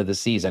number 1 of the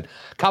season.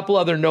 A couple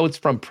other notes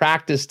from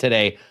practice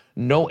today.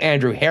 No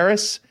Andrew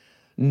Harris,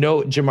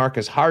 no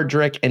Jamarcus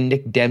Hardrick, and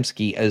Nick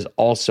Dembski is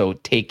also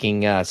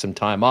taking some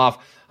time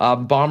off.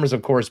 Bombers,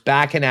 of course,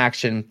 back in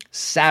action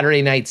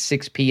Saturday night,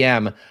 6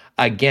 p.m.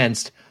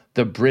 against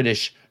the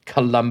British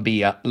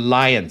Columbia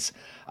Lions.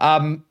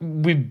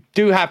 We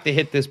do have to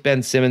hit this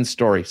Ben Simmons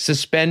story.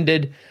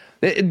 Suspended.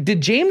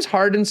 Did James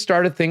Harden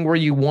start a thing where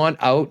you want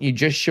out, you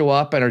just show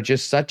up and are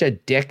just such a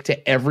dick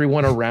to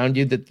everyone around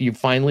you that you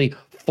finally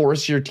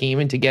force your team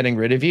into getting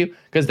rid of you?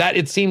 Because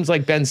it seems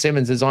like Ben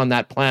Simmons is on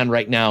that plan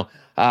right now.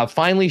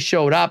 Finally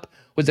showed up,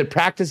 was at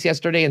practice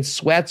yesterday in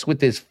sweats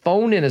with his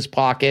phone in his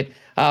pocket,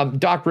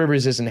 Doc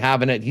Rivers isn't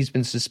having it. He's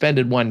been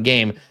suspended one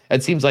game.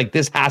 It seems like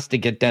this has to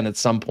get done at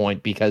some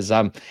point because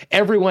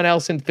everyone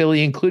else in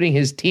Philly, including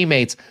his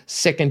teammates,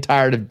 sick and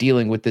tired of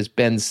dealing with this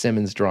Ben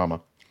Simmons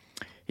drama.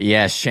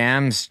 Yeah,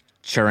 Shams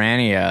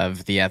Charania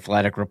of The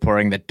Athletic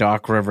reporting that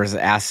Doc Rivers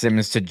asked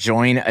Simmons to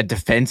join a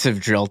defensive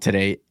drill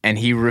today, and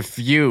he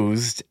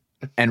refused.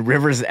 And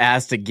Rivers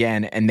asked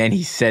again, and then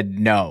he said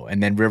no.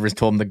 And then Rivers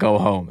told him to go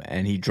home,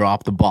 and he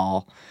dropped the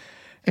ball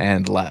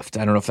and left.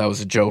 I don't know if that was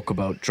a joke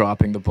about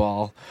dropping the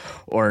ball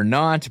or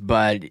not,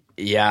 but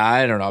yeah,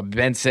 I don't know.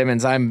 Ben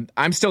Simmons, I'm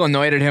still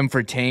annoyed at him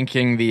for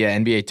tanking the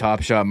NBA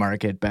Top Shot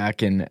market back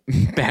during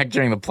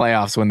the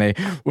playoffs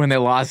when they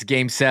lost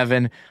Game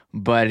 7.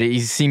 But he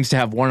seems to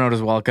have worn out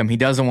his welcome. He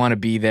doesn't want to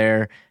be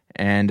there,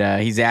 and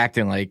he's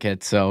acting like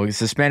it. So he's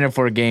suspended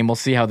for a game. We'll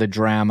see how the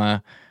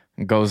drama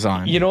goes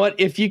on. You know what?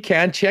 If you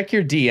can, check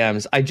your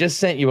DMs. I just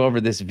sent you over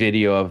this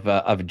video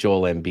of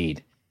Joel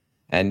Embiid.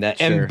 And sure.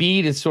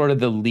 Embiid is sort of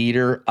the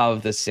leader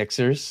of the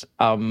Sixers,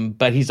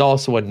 but he's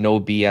also a no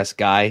BS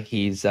guy.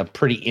 He's a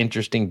pretty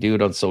interesting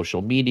dude on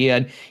social media,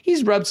 and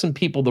he's rubbed some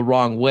people the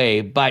wrong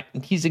way, but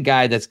he's a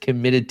guy that's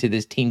committed to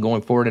this team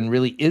going forward and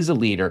really is a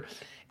leader.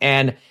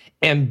 And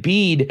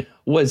Embiid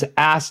was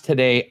asked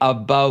today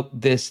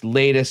about this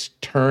latest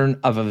turn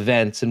of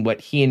events and what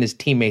he and his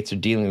teammates are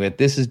dealing with.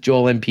 This is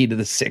Joel Embiid of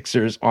the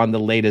Sixers on the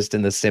latest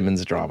in the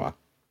Simmons drama.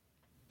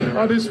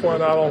 At this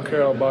point, I don't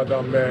care about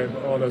that man,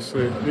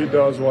 honestly. He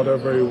does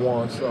whatever he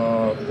wants.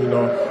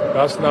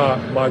 That's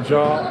not my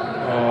job.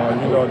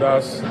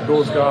 That's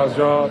those guys'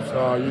 jobs.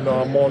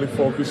 I'm only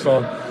focused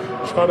on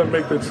trying to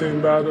make the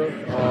team better,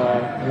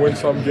 win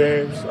some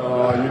games,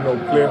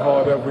 play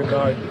hard every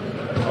night,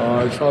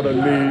 try to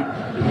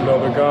lead,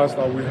 the guys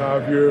that we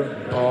have here.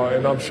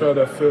 And I'm sure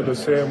they feel the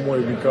same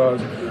way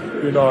because,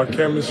 our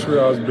chemistry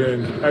has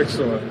been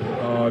excellent.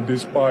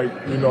 Despite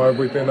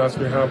everything that's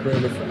been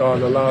happening in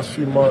the last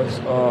few months,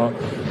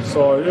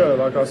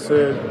 like I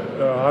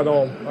said, I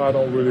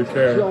don't really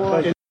care.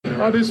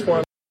 At this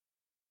point,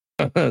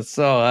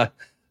 so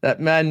that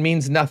man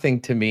means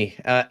nothing to me.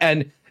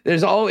 And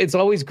it's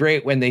always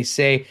great when they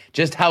say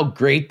just how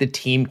great the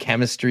team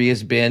chemistry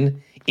has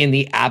been in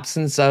the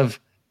absence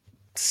of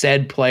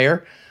said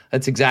player.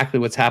 That's exactly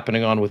what's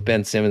happening on with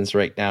Ben Simmons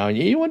right now. And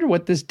you wonder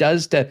what this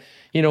does to,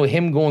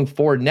 him going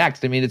forward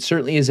next. I mean, it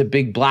certainly is a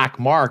big black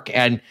mark.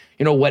 And,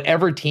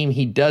 whatever team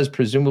he does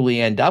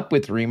presumably end up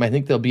with, Reem, I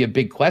think there'll be a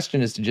big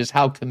question as to just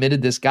how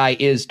committed this guy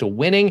is to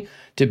winning,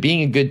 to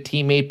being a good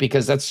teammate,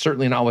 because that's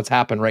certainly not what's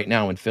happened right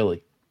now in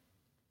Philly.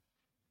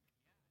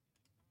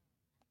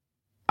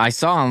 I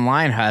saw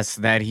online, Huss,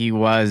 that he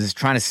was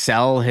trying to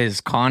sell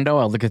his condo.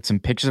 I'll look at some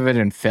pictures of it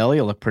in Philly.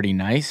 It looked pretty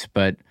nice,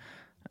 but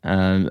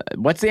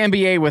what's the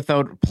NBA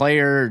without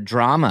player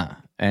drama?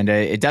 And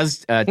it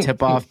does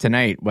tip off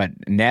tonight. What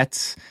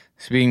Nets,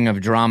 speaking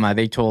of drama,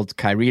 they told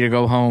Kyrie to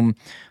go home,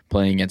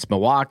 playing against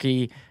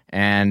Milwaukee,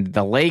 and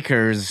the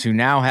Lakers, who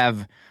now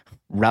have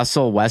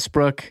Russell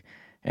Westbrook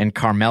and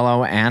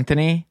Carmelo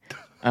Anthony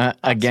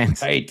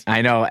against. Right.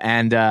 I know,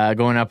 and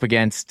going up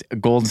against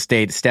Golden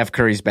State. Steph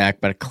Curry's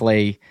back, but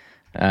Clay's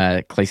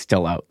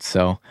still out.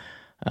 So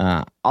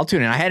I'll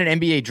tune in. I had an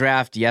NBA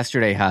draft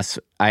yesterday, Huss.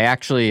 I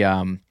actually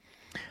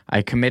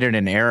I committed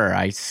an error.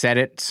 I set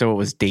it so it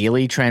was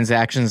daily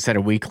transactions instead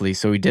of weekly.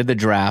 So we did the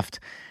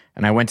draft,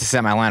 and I went to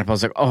set my lineup. I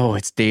was like, oh,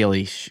 it's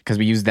daily, because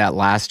we used that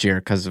last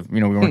year because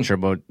we weren't sure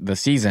about the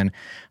season.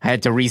 I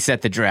had to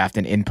reset the draft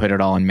and input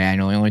it all in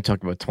manually. It only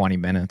took about 20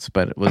 minutes,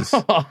 but it was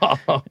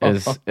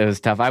it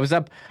was tough. I was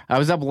up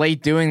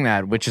late doing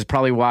that, which is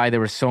probably why there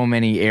were so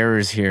many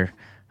errors here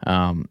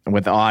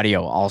with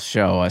audio all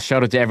show.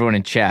 Shout out to everyone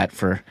in chat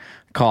for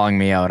calling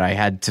me out.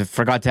 I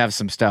forgot to have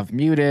some stuff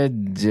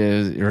muted,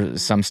 or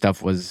some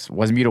stuff was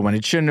muted when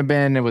it shouldn't have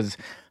been. It was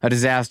a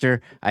disaster.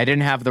 I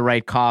didn't have the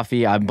right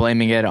coffee. I'm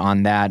blaming it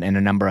on that and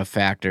a number of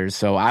factors.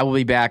 So I will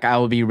be back. I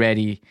will be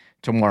ready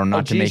tomorrow.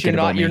 To make it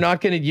about me. You're not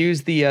going to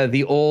use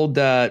the old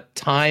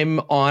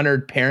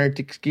time-honored parent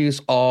excuse.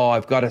 Oh,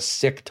 I've got a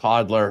sick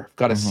toddler. I've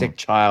got a sick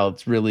child.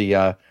 It's really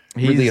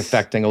really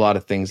affecting a lot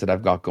of things that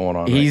I've got going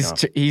on.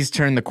 He's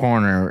turned the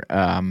corner,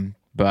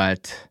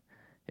 but.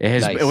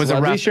 Nice. It was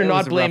at least you're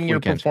not blaming your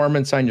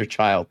performance on your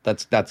child.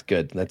 That's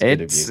good. That's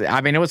good of you.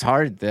 I mean, it was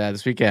hard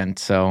this weekend,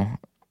 so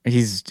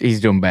he's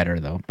doing better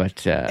though.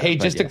 But hey,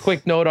 just a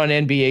quick note on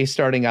NBA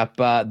starting up.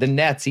 The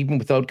Nets, even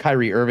without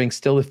Kyrie Irving,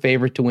 still the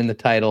favorite to win the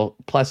title,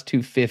 plus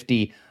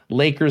 250.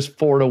 Lakers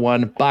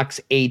 4-1, Bucks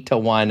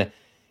 8-1,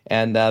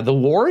 and the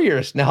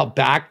Warriors now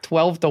back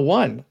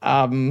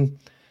 12-1.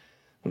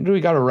 Do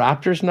we got a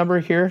Raptors number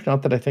here?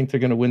 Not that I think they're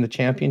going to win the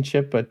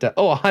championship, but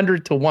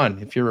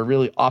 100-1. If you're a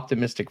really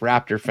optimistic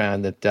Raptor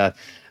fan, that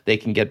they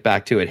can get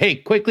back to it. Hey,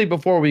 quickly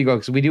before we go,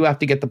 because we do have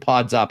to get the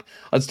pods up,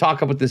 let's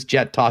talk about this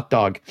Jet Tot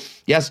Dog.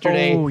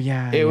 Yesterday,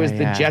 it was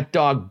the Jet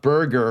Dog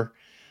Burger,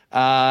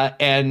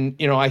 and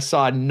I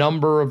saw a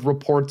number of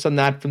reports on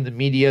that from the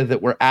media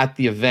that were at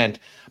the event.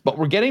 But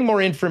we're getting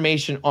more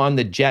information on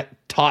the Jet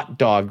Tot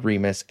Dog,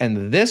 Remus,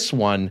 and this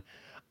one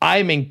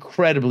I'm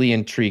incredibly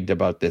intrigued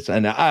about this.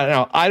 And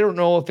I don't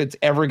know if it's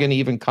ever going to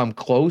even come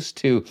close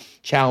to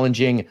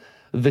challenging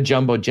the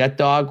Jumbo Jet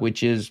Dog,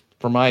 which is,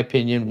 for my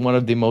opinion, one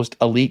of the most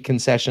elite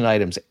concession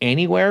items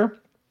anywhere.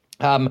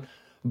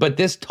 But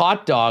this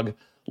Tot Dog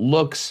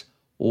looks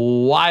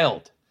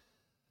wild.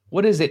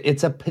 What is it?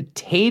 It's a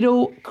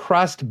potato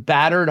crust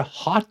battered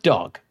hot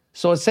dog.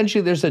 So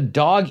essentially there's a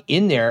dog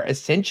in there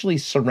essentially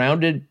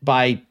surrounded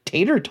by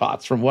tater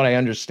tots, from what I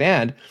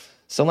understand.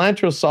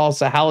 Cilantro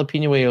salsa,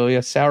 jalapeno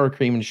aioli, sour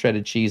cream, and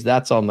shredded cheese.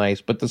 That's all nice.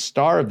 But the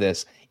star of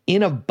this,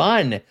 in a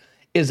bun,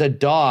 is a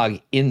dog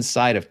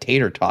inside of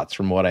tater tots,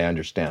 from what I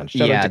understand.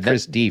 Shout out to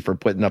Chris D for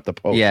putting up the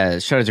post. Yeah,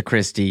 shout out to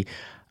Chris D.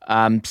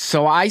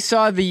 So I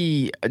saw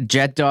the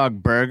Jet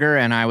Dog burger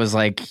and I was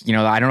like,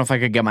 I don't know if I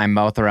could get my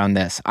mouth around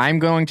this. I'm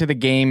going to the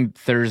game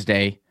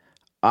Thursday.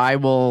 I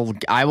will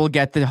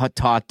get the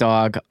Tot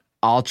Dog.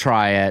 I'll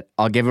try it.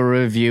 I'll give a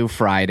review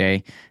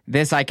Friday.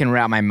 This I can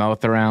wrap my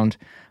mouth around.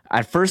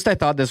 At first I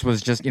thought this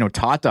was just,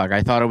 Tot Dog.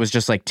 I thought it was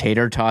just like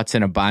tater tots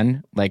in a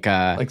bun, like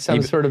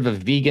some sort of a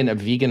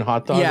vegan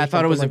hot dog. Yeah, I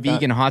thought it was a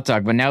vegan hot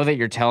dog, but now that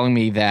you're telling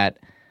me that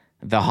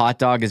the hot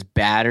dog is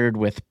battered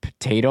with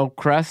potato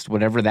crust,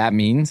 whatever that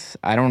means.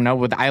 I don't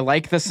know. I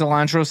like the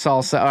cilantro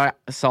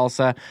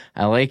salsa.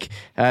 I like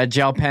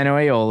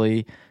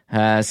jalapeno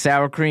aioli,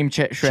 sour cream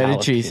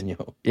shredded cheese.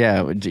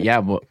 Yeah,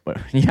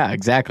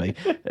 exactly.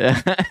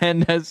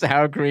 And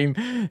sour cream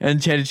and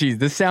cheddar cheese.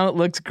 This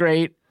looks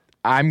great.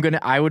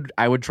 I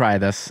would try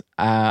this.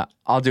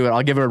 I'll do it.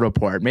 I'll give it a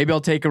report. Maybe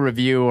I'll take a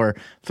review or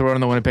throw it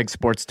on the Winnipeg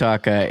Sports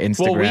Talk Instagram.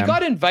 Well, we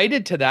got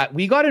invited to that.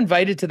 We got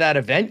invited to that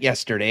event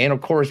yesterday, and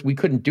of course we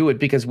couldn't do it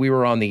because we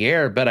were on the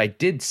air, but I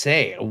did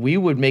say we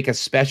would make a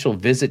special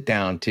visit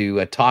down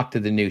to talk to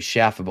the new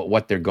chef about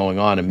what they're going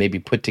on and maybe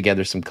put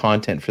together some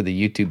content for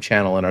the YouTube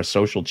channel and our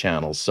social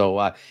channels.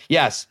 So,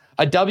 yes,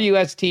 a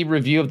WST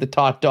review of the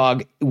Tot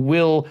Dog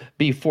will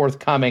be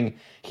forthcoming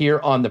here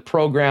on the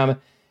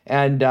program.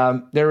 And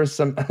there were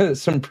some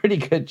pretty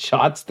good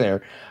shots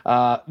there.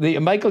 The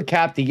Michael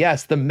Capti,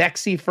 yes, the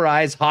Mexi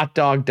Fries Hot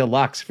Dog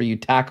Deluxe for you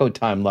Taco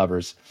Time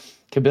lovers.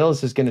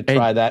 Cabillas is going to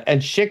try that.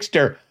 And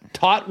Schickster,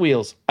 Tot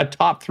Wheels, a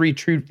top 3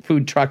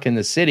 food truck in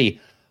the city.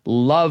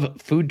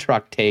 Love food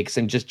truck takes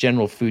and just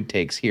general food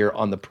takes here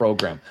on the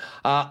program.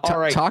 All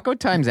right. Taco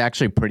Time's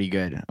actually pretty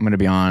good. I'm going to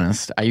be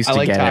honest. I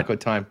like get Taco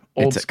Time.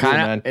 Old school,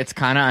 man. It's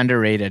kind of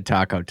underrated,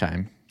 Taco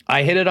Time.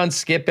 I hit it on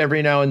Skip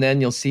every now and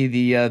then. You'll see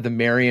the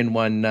Marion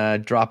one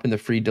dropping the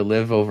free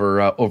deliv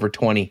over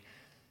 20.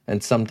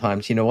 And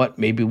sometimes, you know what?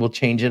 Maybe we'll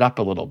change it up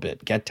a little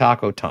bit. Get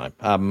Taco Time.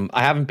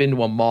 I haven't been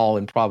to a mall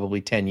in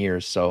probably 10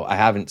 years, so I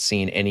haven't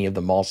seen any of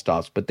the mall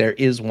stops, but there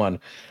is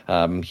one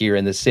here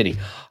in the city.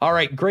 All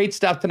right, great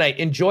stuff tonight.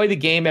 Enjoy the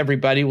game,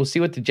 everybody. We'll see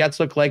what the Jets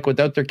look like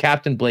without their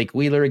captain, Blake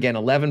Wheeler. Again,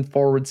 11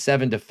 forward,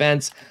 7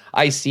 defense.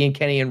 IC and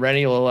Kenny and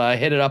Rennie will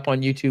hit it up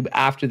on YouTube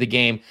after the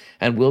game,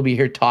 and we'll be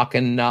here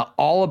talking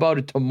all about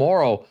it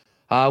tomorrow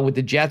with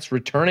the Jets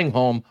returning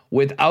home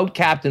without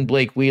Captain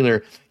Blake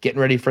Wheeler,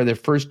 getting ready for their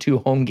first 2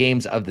 home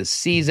games of the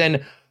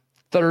season.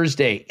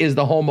 Thursday is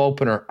the home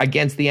opener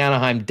against the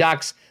Anaheim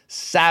Ducks.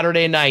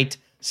 Saturday night,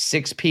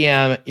 6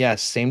 p.m.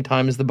 Yes, same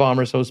time as the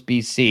Bombers host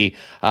BC.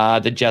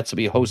 The Jets will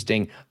be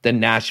hosting the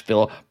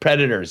Nashville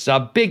Predators.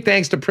 Big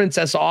thanks to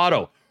Princess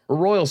Auto,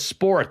 Royal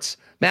Sports,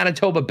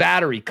 Manitoba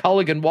Battery,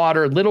 Culligan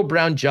Water, Little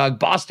Brown Jug,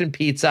 Boston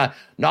Pizza,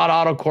 Not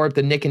AutoCorp,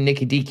 the Nick and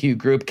Nicky DQ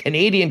Group,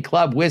 Canadian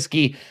Club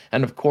Whiskey,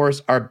 and of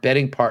course, our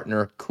betting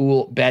partner,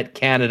 Cool Bet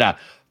Canada.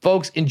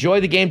 Folks,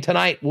 enjoy the game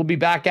tonight. We'll be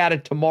back at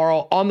it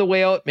tomorrow. On the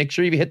way out, make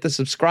sure you hit the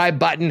subscribe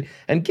button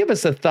and give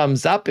us a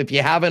thumbs up if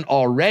you haven't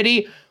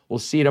already. We'll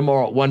see you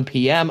tomorrow at 1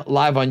 p.m.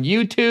 live on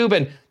YouTube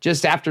and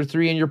just after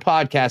 3 in your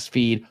podcast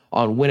feed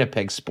on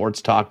Winnipeg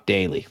Sports Talk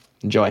Daily.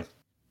 Enjoy.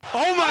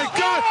 Oh, my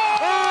God.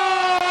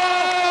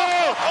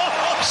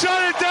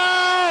 Shut it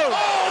down!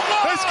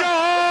 Let's go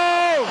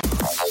home!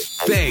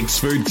 Thanks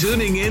for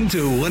tuning in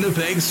to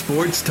Winnipeg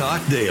Sports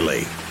Talk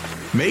Daily.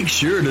 Make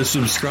sure to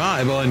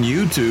subscribe on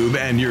YouTube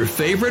and your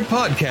favorite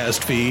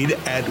podcast feed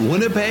at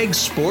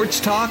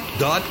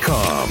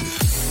winnipegsportstalk.com.